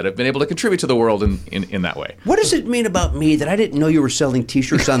that I've been able to contribute to the world in that way. What does it mean about me that I didn't know you were selling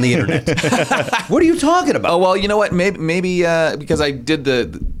T-shirts on the internet? What are you talking about? Oh, well, you know what? Maybe because I did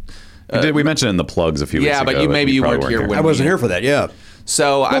we mentioned it in the plugs a few weeks ago. Yeah, but maybe you weren't here when I wasn't here for that, yeah.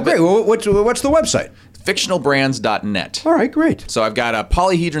 So great. Well, what's the website? Fictionalbrands.net. All right, great. So I've got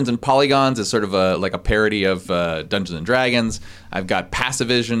polyhedrons and polygons as sort of like a parody of Dungeons and Dragons. I've got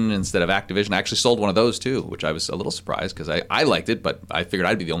Passivision instead of Activision. I actually sold one of those too, which I was a little surprised because I liked it, but I figured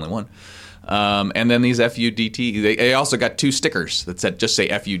I'd be the only one. And then these FUDT. They also got 2 stickers that just say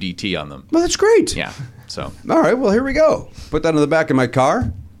FUDT on them. Well, that's great. Yeah. So. All right. Well, here we go. Put that in the back of my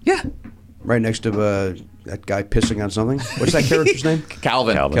car. Yeah. Right next to that guy pissing on something. What's that character's name?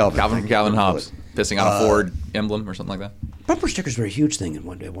 Calvin from Calvin Hobbes. Pissing on a Ford emblem or something like that. Bumper stickers were a huge thing at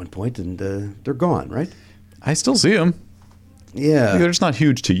one point, and they're gone, right? I still see them. Yeah. They're just not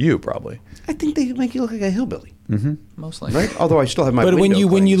huge to you, probably. I think they make you look like a hillbilly. Mm-hmm. Mostly. Right? Although I still have my But when you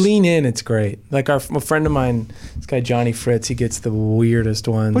clings. lean in, it's great. Like a friend of mine, this guy Johnny Fritz, he gets the weirdest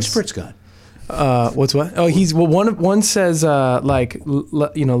ones. What's Fritz got? What's what? Oh, one says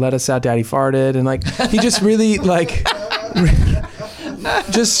let us out, Daddy farted, and like he just really like.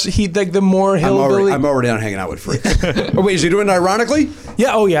 Just the more hillbilly. I'm already on hanging out with Fritz. Oh wait, is he doing it ironically?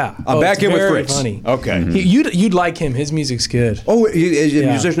 Yeah. Oh yeah. I'm back in with Fritz. Funny. Okay. Mm-hmm. You'd like him. His music's good. Oh, he's a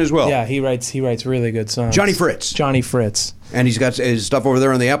musician as well. Yeah, he writes really good songs. Johnny Fritz. And he's got his stuff over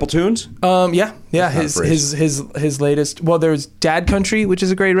there on the Apple Tunes. Yeah. His latest. Well, there's Dad Country, which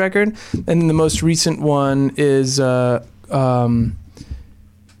is a great record, and then the most recent one is oh man,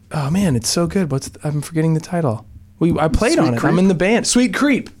 it's so good. I'm forgetting the title. I played on it. Creep? I'm in the band. Sweet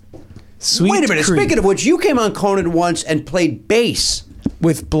Creep. Wait a minute. Creep. Speaking of which, you came on Conan once and played bass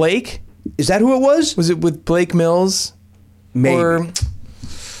with Blake. Is that who it was? Was it with Blake Mills? Maybe. Or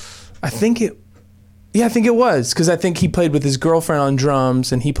I think it was because I think he played with his girlfriend on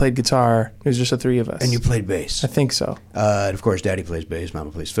drums and he played guitar. It was just the 3 of us. And you played bass. I think so. And of course, Daddy plays bass,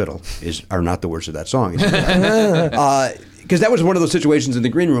 Mama plays fiddle. Are not the words of that song. Because that was one of those situations in the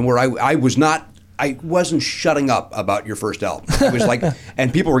green room where I wasn't shutting up about your first album. It was like,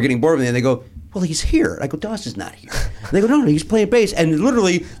 and people were getting bored with me, and they go, well, he's here. I go, Doss is not here. And they go, no, he's playing bass. And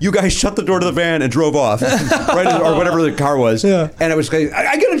literally, you guys shut the door to the van and drove off, right, or whatever the car was. Yeah. And I was like,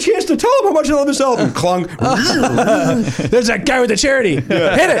 I get a chance to tell him how much I love this album. Clunk. There's that guy with the charity.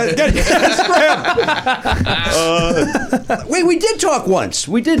 Yeah. Hit it. Wait, we did talk once.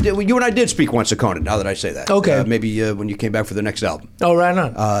 You and I did speak once at Conan, now that I say that. Okay. Maybe when you came back for the next album. Oh, right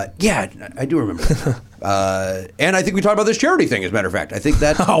on. Yeah, I do remember that. And I think we talked about this charity thing, as a matter of fact. I think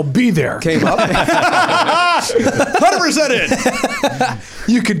that I'll be there. Came up. 100%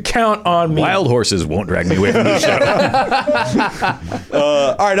 in. You could count on me. Wild horses won't drag me away from the show.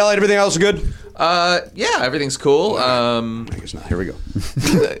 All right, Elliot, everything else good? Yeah, everything's cool. I guess not. Here we go.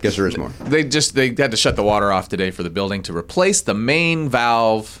 Guess there is more. They had to shut the water off today for the building to replace the main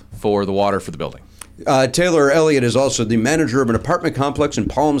valve for the water for the building. Taylor Elliott is also the manager of an apartment complex in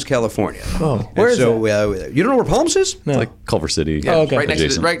Palms, California. Oh, where is that? You don't know where Palms is? No. It's like Culver City. Yeah, okay. right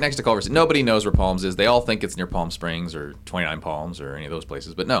next to Culver City. Nobody knows where Palms is. They all think it's near Palm Springs or 29 Palms or any of those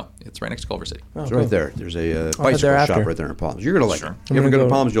places, but no, it's right next to Culver City. It's right there. There's a bicycle shop right there in Palms. You're going to like it. You ever go to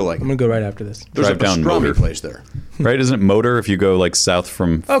Palms, you'll like it. I'm going to go right after this. There's Drive a down pastrami Motor. place there. Right? Isn't it Motor if you go like south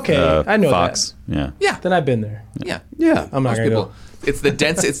from I know Fox? that. Yeah. Then I've been there. Yeah. I'm not going to go. It's the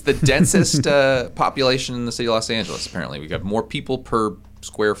densest population in the city of Los Angeles. Apparently, we have more people per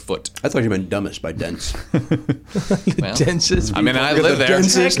square foot. I thought you meant dumbest by dense. Well, Densest. I mean, I live there.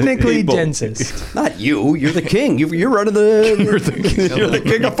 Technically densest. Not you. You're the king. You're running the. You're the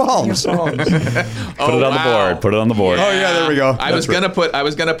king of Palms. Put it on the board. Put it on the board. Oh yeah, there we go. I was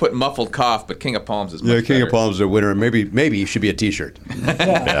gonna put muffled cough, but King of Palms is much King better. of Palms is a winner. Maybe you should be a T-shirt.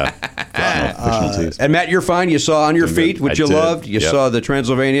 Yeah. And Matt, you're fine. You saw On Your Feet, which you loved. You saw the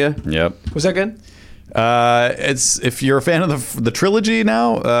Transylvania. Yep. Was that good? It's if you're a fan of the trilogy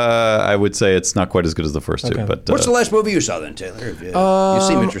now, I would say it's not quite as good as the first two. But what's the last movie you saw then, Taylor? You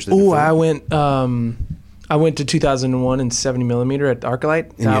seem interested. I went to 2001 in 70mm at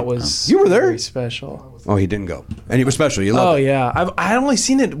ArcLight. That was you were there. Very special. Oh, he didn't go, and he was special. You loved it. Oh yeah, I'd only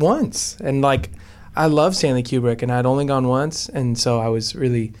seen it once, and like I love Stanley Kubrick, and I'd only gone once, and so I was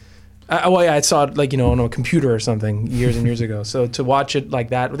really. I saw it like on a computer or something years and years ago. So to watch it like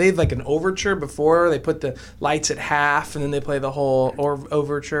that, they have like an overture before. They put the lights at half, and then they play the whole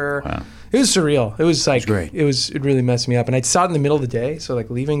overture. Wow. It was surreal. It was like great. It really messed me up. And I saw it in the middle of the day, so like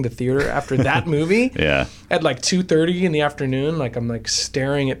leaving the theater after that movie Yeah. at like 2:30 in the afternoon, like I'm like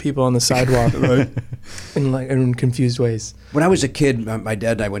staring at people on the sidewalk in confused ways. When I was a kid, my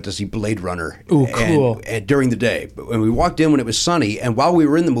dad and I went to see Blade Runner. Ooh, cool. And during the day. But when we walked in when it was sunny, and while we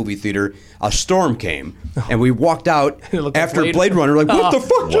were in the movie theater, a storm came, and we walked out It looked like after Blade Runner, like, what the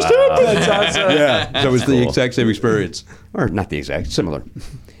fuck just Wow. happened? That's awesome. Yeah, so it was the exact same experience. Or not the exact, similar.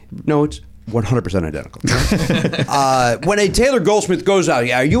 No, it's 100% identical. When a Taylor Goldsmith goes out,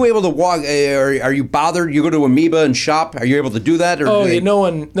 are you able to walk, are you bothered? You go to Amoeba and shop? Are you able to do that? Or Oh yeah, no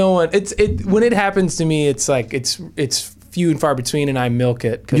one. When it happens to me, it's like it's few and far between, and I milk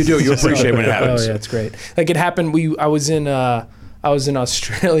it. You do. You appreciate when it happens. Oh yeah, it's great. Like it happened. I was in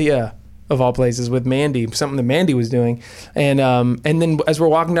Australia of all places with Mandy. Something that Mandy was doing, and then as we're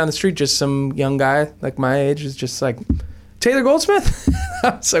walking down the street, just some young guy like my age is just like, Taylor Goldsmith.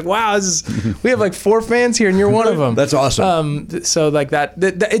 I was like, wow, we have like 4 fans here, and you're one of them. That's awesome. So like that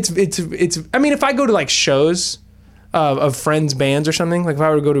it's. I mean, if I go to like shows of friends' bands or something, like if I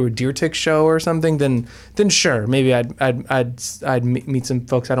were to go to a Deer Tick show or something, then sure, maybe I'd meet some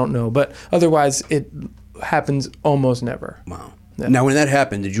folks I don't know. But otherwise, it happens almost never. Wow. Yeah. Now, when that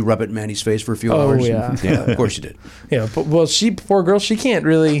happened, did you rub it in Mandy's face for a few hours? Oh yeah. Yeah, of course you did. Yeah, but well, poor girl, she can't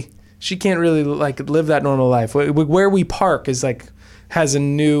really like live that normal life. Where we park is like has a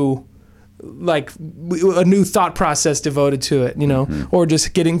new thought process devoted to it, or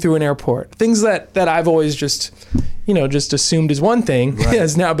just getting through an airport. Things that I've always just assumed is one thing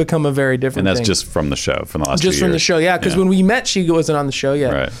has now become a very different thing. And that's just from the show, from the last just 2 from years. the show, yeah. Because when we met, she wasn't on the show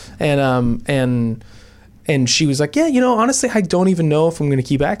yet, right. And she was like, yeah, honestly, I don't even know if I'm going to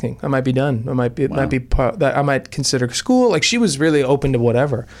keep acting. I might be done. I might consider school. Like she was really open to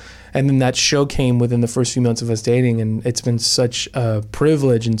whatever. And then that show came within the first few months of us dating, and it's been such a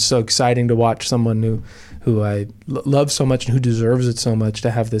privilege and so exciting to watch someone who I love so much and who deserves it so much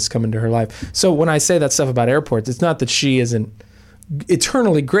to have this come into her life. So when I say that stuff about airports, it's not that she isn't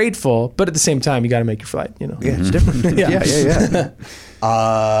eternally grateful, but at the same time, you got to make your flight. Yeah, it's different. yeah.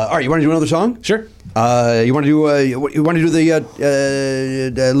 All right, you want to do another song? Sure. You want to do the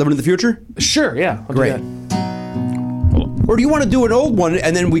Living in the Future? Sure. Yeah. I'll Great. do that. Or do you want to do an old one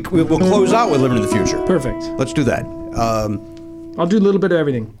and then we'll close out with Living in the Future? Perfect. Let's do that. I'll do a little bit of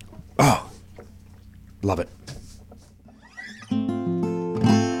everything. Oh, love it.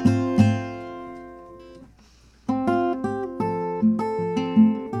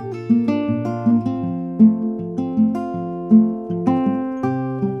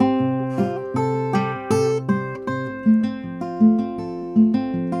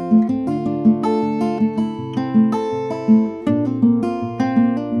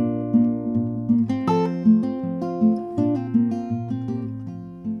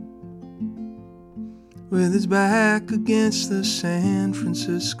 With his back against the San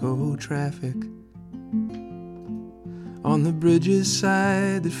Francisco traffic, on the bridge's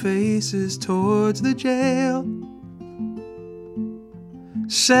side that faces towards the jail,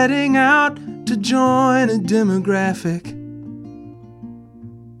 setting out to join a demographic,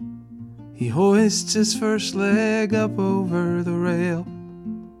 he hoists his first leg up over the rail.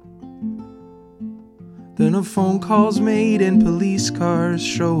 Then a phone call's made and police cars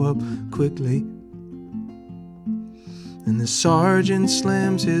show up quickly, and the sergeant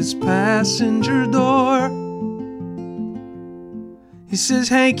slams his passenger door. He says,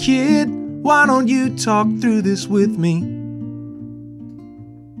 hey kid, why don't you talk through this with me?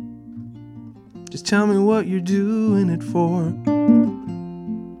 Just tell me what you're doing it for.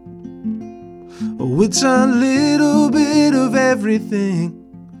 Oh, it's a little bit of everything.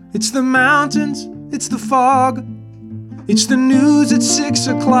 It's the mountains, it's the fog, it's the news at 6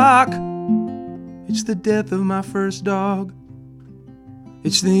 o'clock. It's the death of my first dog.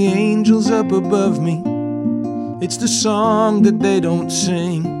 It's the angels up above me. It's the song that they don't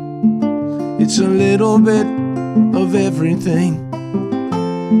sing. It's a little bit of everything.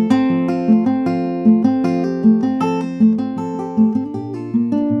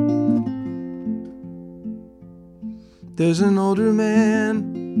 There's an older man.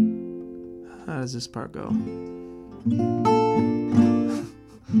 How does this part go? An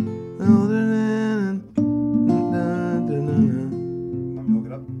older man.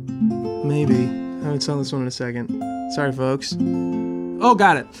 Maybe. I haven't sung this one in a second. Sorry, folks. Oh,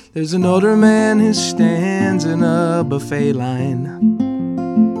 got it. There's an older man who stands in a buffet line.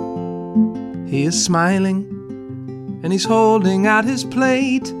 He is smiling, and he's holding out his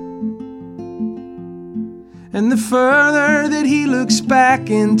plate. And the further that he looks back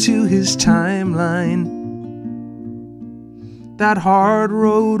into his timeline, that hard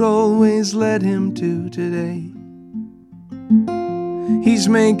road always led him to today. He's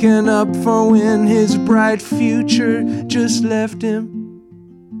making up for when his bright future just left him.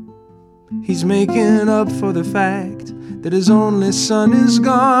 He's making up for the fact that his only son is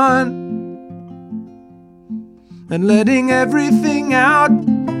gone, and letting everything out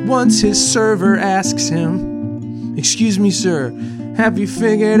once his server asks him, "Excuse me, sir, have you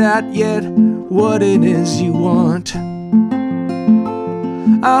figured out yet what it is you want?"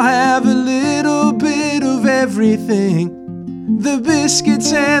 I'll have a little bit of everything, the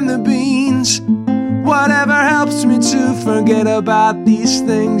biscuits and the beans, whatever helps me to forget about these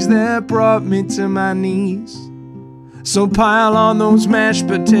things that brought me to my knees. So pile on those mashed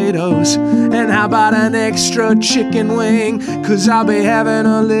potatoes, and how about an extra chicken wing? 'Cause I'll be having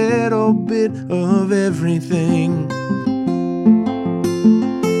a little bit of everything.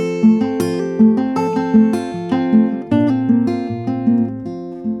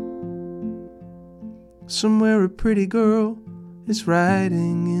 Somewhere a pretty girl is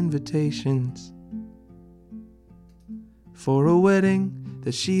writing invitations for a wedding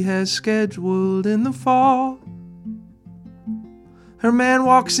that she has scheduled in the fall. Her man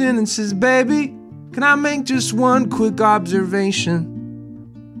walks in and says, "Baby, can I make just one quick observation?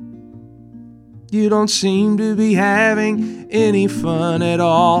 You don't seem to be having any fun at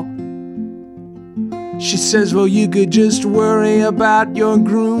all." She says, "Well, you could just worry about your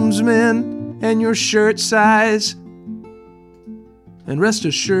groomsmen and your shirt size, and rest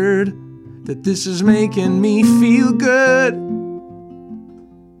assured that this is making me feel good.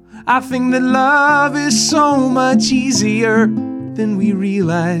 I think that love is so much easier than we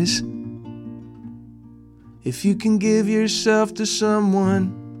realize. If you can give yourself to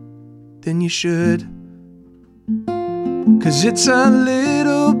someone, then you should. 'Cause it's a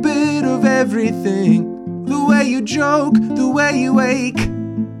little bit of everything, the way you joke, the way you ache.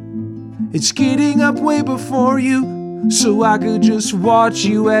 It's getting up way before you, so I could just watch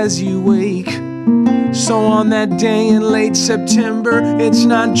you as you wake. So on that day in late September, it's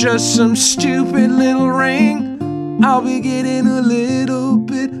not just some stupid little ring. I'll be getting a little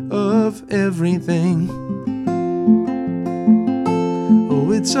bit of everything.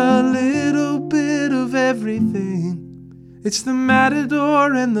 Oh, it's a little bit of everything. It's the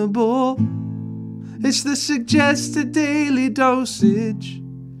matador and the bull. It's the suggested daily dosage.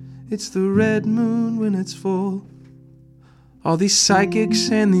 It's the red moon when it's full. All these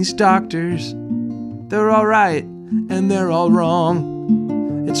psychics and these doctors, they're all right and they're all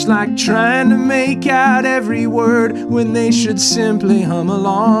wrong. It's like trying to make out every word when they should simply hum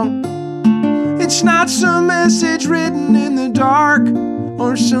along. It's not some message written in the dark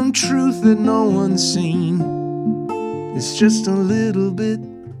or some truth that no one's seen. It's just a little bit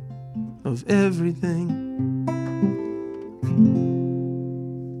of everything.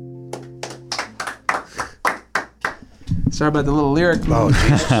 Sorry about the little lyric. Oh,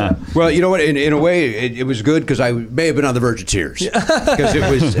 Jesus. Well, you know what? In a way, it was good because I may have been on the verge of tears because it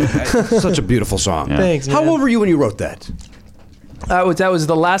was such a beautiful song. Yeah. Thanks, man. How old were you when you wrote that? That was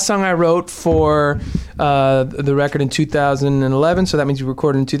the last song I wrote for the record in 2011. So that means we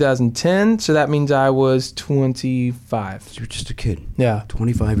recorded in 2010. So that means I was 25. So you were just a kid. Yeah,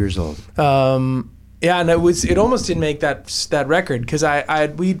 25 years old. Yeah, and it almost didn't make that record because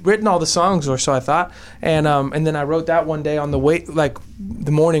we'd written all the songs, or so I thought, and then I wrote that one day on the way, like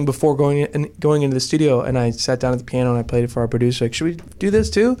the morning before going into the studio, and I sat down at the piano and I played it for our producer. Like, should we do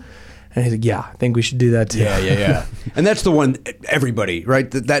this too? And he's like, "Yeah, I think we should do that too." Yeah. And that's the one everybody, right?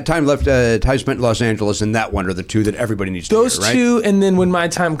 That time spent in Los Angeles, and that one are the two that everybody needs to hear, right? Those two, and then When My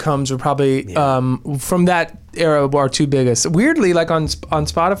Time Comes are probably from that era our two biggest. Weirdly, like on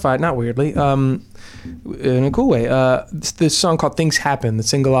Spotify, not weirdly. In a cool way, this song called "Things Happen," the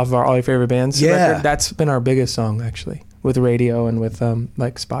single off of our All Your Favorite Bands record, that's been our biggest song actually, with radio and with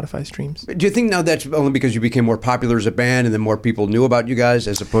like Spotify streams. Do you think now that's only because you became more popular as a band and then more people knew about you guys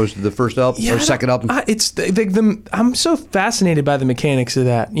as opposed to the first album or second album? I'm so fascinated by the mechanics of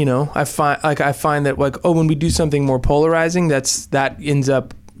that. You know, I find that when we do something more polarizing,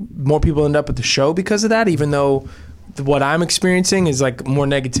 more people end up at the show because of that, even though what I'm experiencing is like more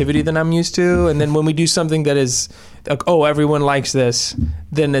negativity than I'm used to. And then when we do something that is like, oh, everyone likes this,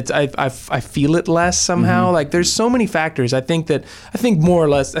 then I feel it less somehow. Mm-hmm. Like there's so many factors. I think more or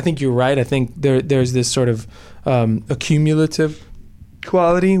less, I think you're right. I think there's this sort of accumulative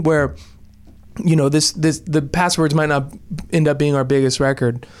quality where, you know, the Passwords might not end up being our biggest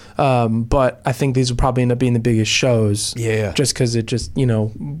record, but I think these will probably end up being the biggest shows. Yeah. Just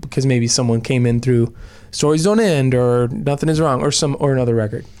because maybe someone came in through Stories Don't End or Nothing Is Wrong or another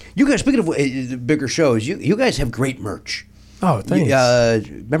record. You guys, speaking of bigger shows, you guys have great merch. Oh, thanks.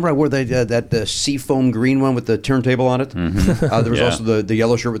 Remember I wore that seafoam green one with the turntable on it? Mm-hmm. There was also the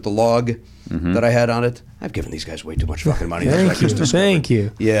yellow shirt with the log that I had on it. I've given these guys way too much fucking money. Thank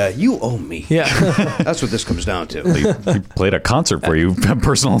you. Yeah, you owe me. Yeah. That's what this comes down to. He played a concert for you, a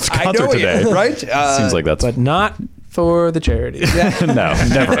personal concert today. Right? Seems like that's... But not for the charity. No,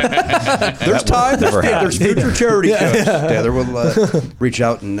 never. There's time. There's future charity shows. Yeah. Taylor will reach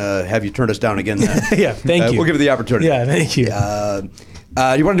out and have you turn us down again. Yeah, thank you. We'll give you the opportunity. Yeah, thank you.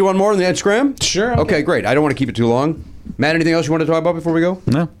 You want to do one more on the Instagram? Sure. Okay, great. I don't want to keep it too long. Matt, anything else you want to talk about before we go?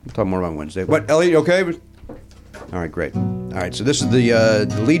 No. We'll talk more about Wednesday. What, Elliot, you okay? All right, great. All right, so this is the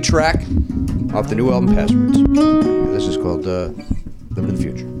lead track off the new album, Passwords. This is called Live in the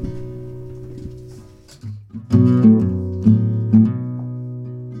Future.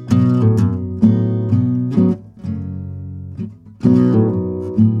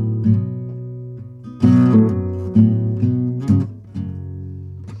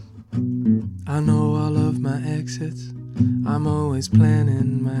 I know all of my exits. I'm always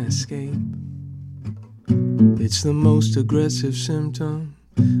planning my escape. It's the most aggressive symptom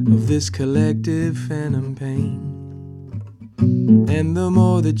of this collective phantom pain. And the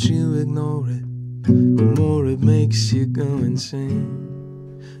more that you ignore it, the more it makes you go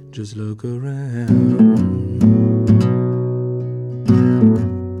insane. Just look around.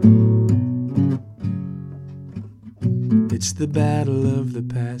 It's the battle of the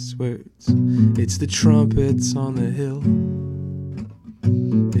passwords. It's the trumpets on the hill.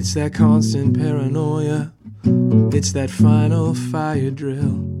 It's that constant paranoia. It's that final fire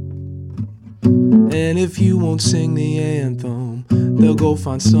drill. And if you won't sing the anthem, they'll go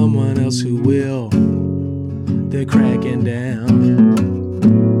find someone else who will. They're cracking down.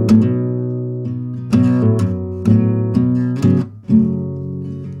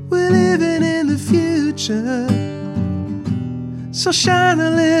 We're living in the future, so shine a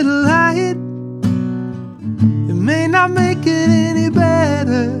little light. It may not make it any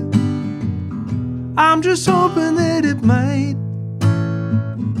better, I'm just hoping that it might.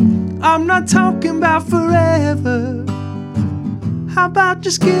 I'm not talking about forever. How about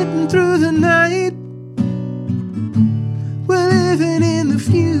just getting through the night? We're living in the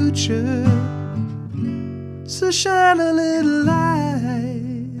future, so shine a little light.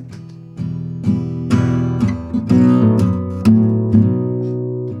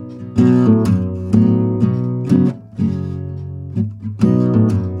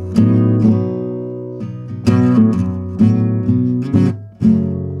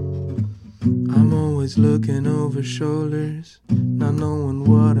 Looking over shoulders, not knowing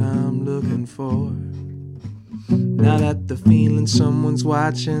what I'm looking for. Now that the feeling someone's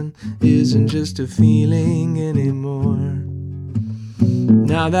watching isn't just a feeling anymore.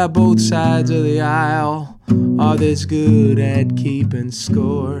 Now that both sides of the aisle are this good at keeping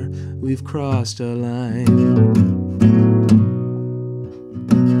score, we've crossed a line.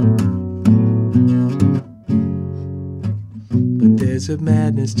 But there's a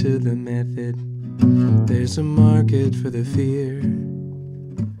madness to the method. There's a market for the fear.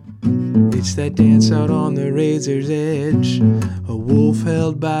 It's that dance out on the razor's edge, a wolf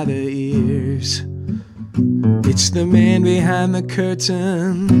held by the ears. It's the man behind the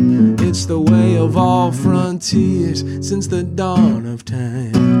curtain. It's the way of all frontiers since the dawn of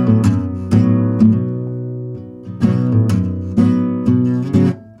time.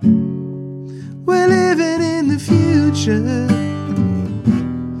 We're living in the future,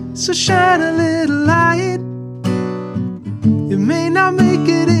 so shine a little light. It may not make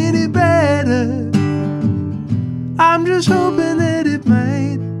it any better, I'm just hoping that it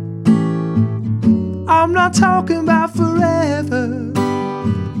might. I'm not talking about forever.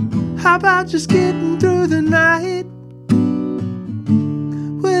 How about just getting through the night?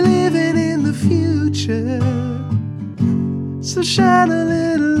 We're living in the future, so shine a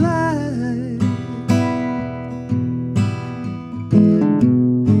little light.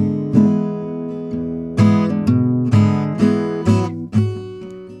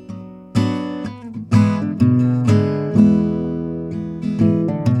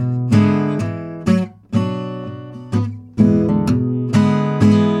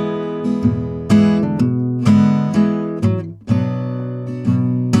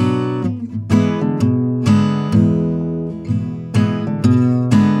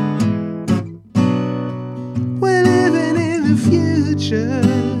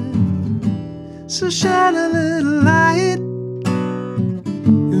 So shine a little light.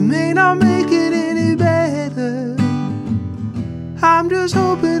 It may not make it any better, I'm just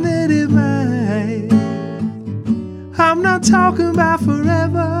hoping that it might. I'm not talking about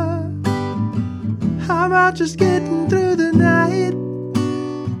forever. How about just getting through the night?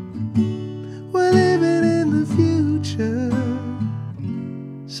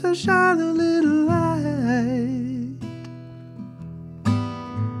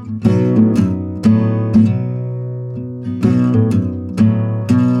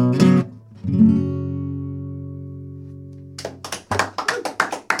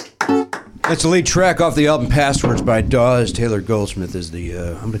 That's the lead track off the album Passwords by Dawes. Taylor Goldsmith is the,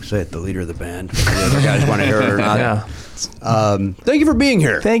 I'm going to say it, the leader of the band. The other guys want to hear it or not. Yeah. Thank you for being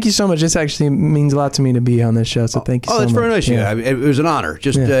here. Thank you so much. This actually means a lot to me to be on this show, so thank you so much. Oh, that's very nice. Yeah. It was an honor.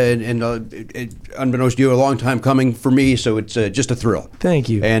 Just unbeknownst to you, a long time coming for me, so it's just a thrill. Thank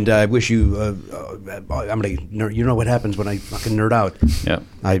you. And I wish you, you know what happens when I fucking nerd out. Yeah.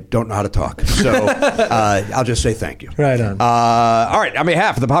 I don't know how to talk. So I'll just say thank you. Right on. All right. On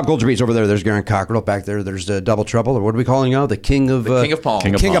behalf of the Pop Culture Beats over there, there's Garen Cockrell. Back there, there's Double Trouble. Or what are we calling now? The King of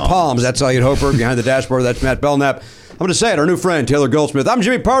Palms. King of Palms. That's Elliot Hoper. Behind the dashboard, that's Matt Belknap. I'm going to say it, our new friend, Taylor Goldsmith. I'm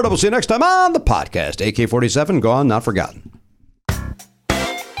Jimmy Pardo. We'll see you next time on the podcast. AK-47, gone, not forgotten.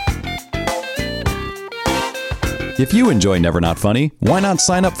 If you enjoy Never Not Funny, why not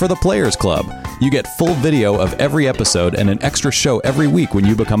sign up for the Players Club? You get full video of every episode and an extra show every week when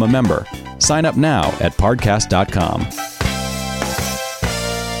you become a member. Sign up now at podcast.com.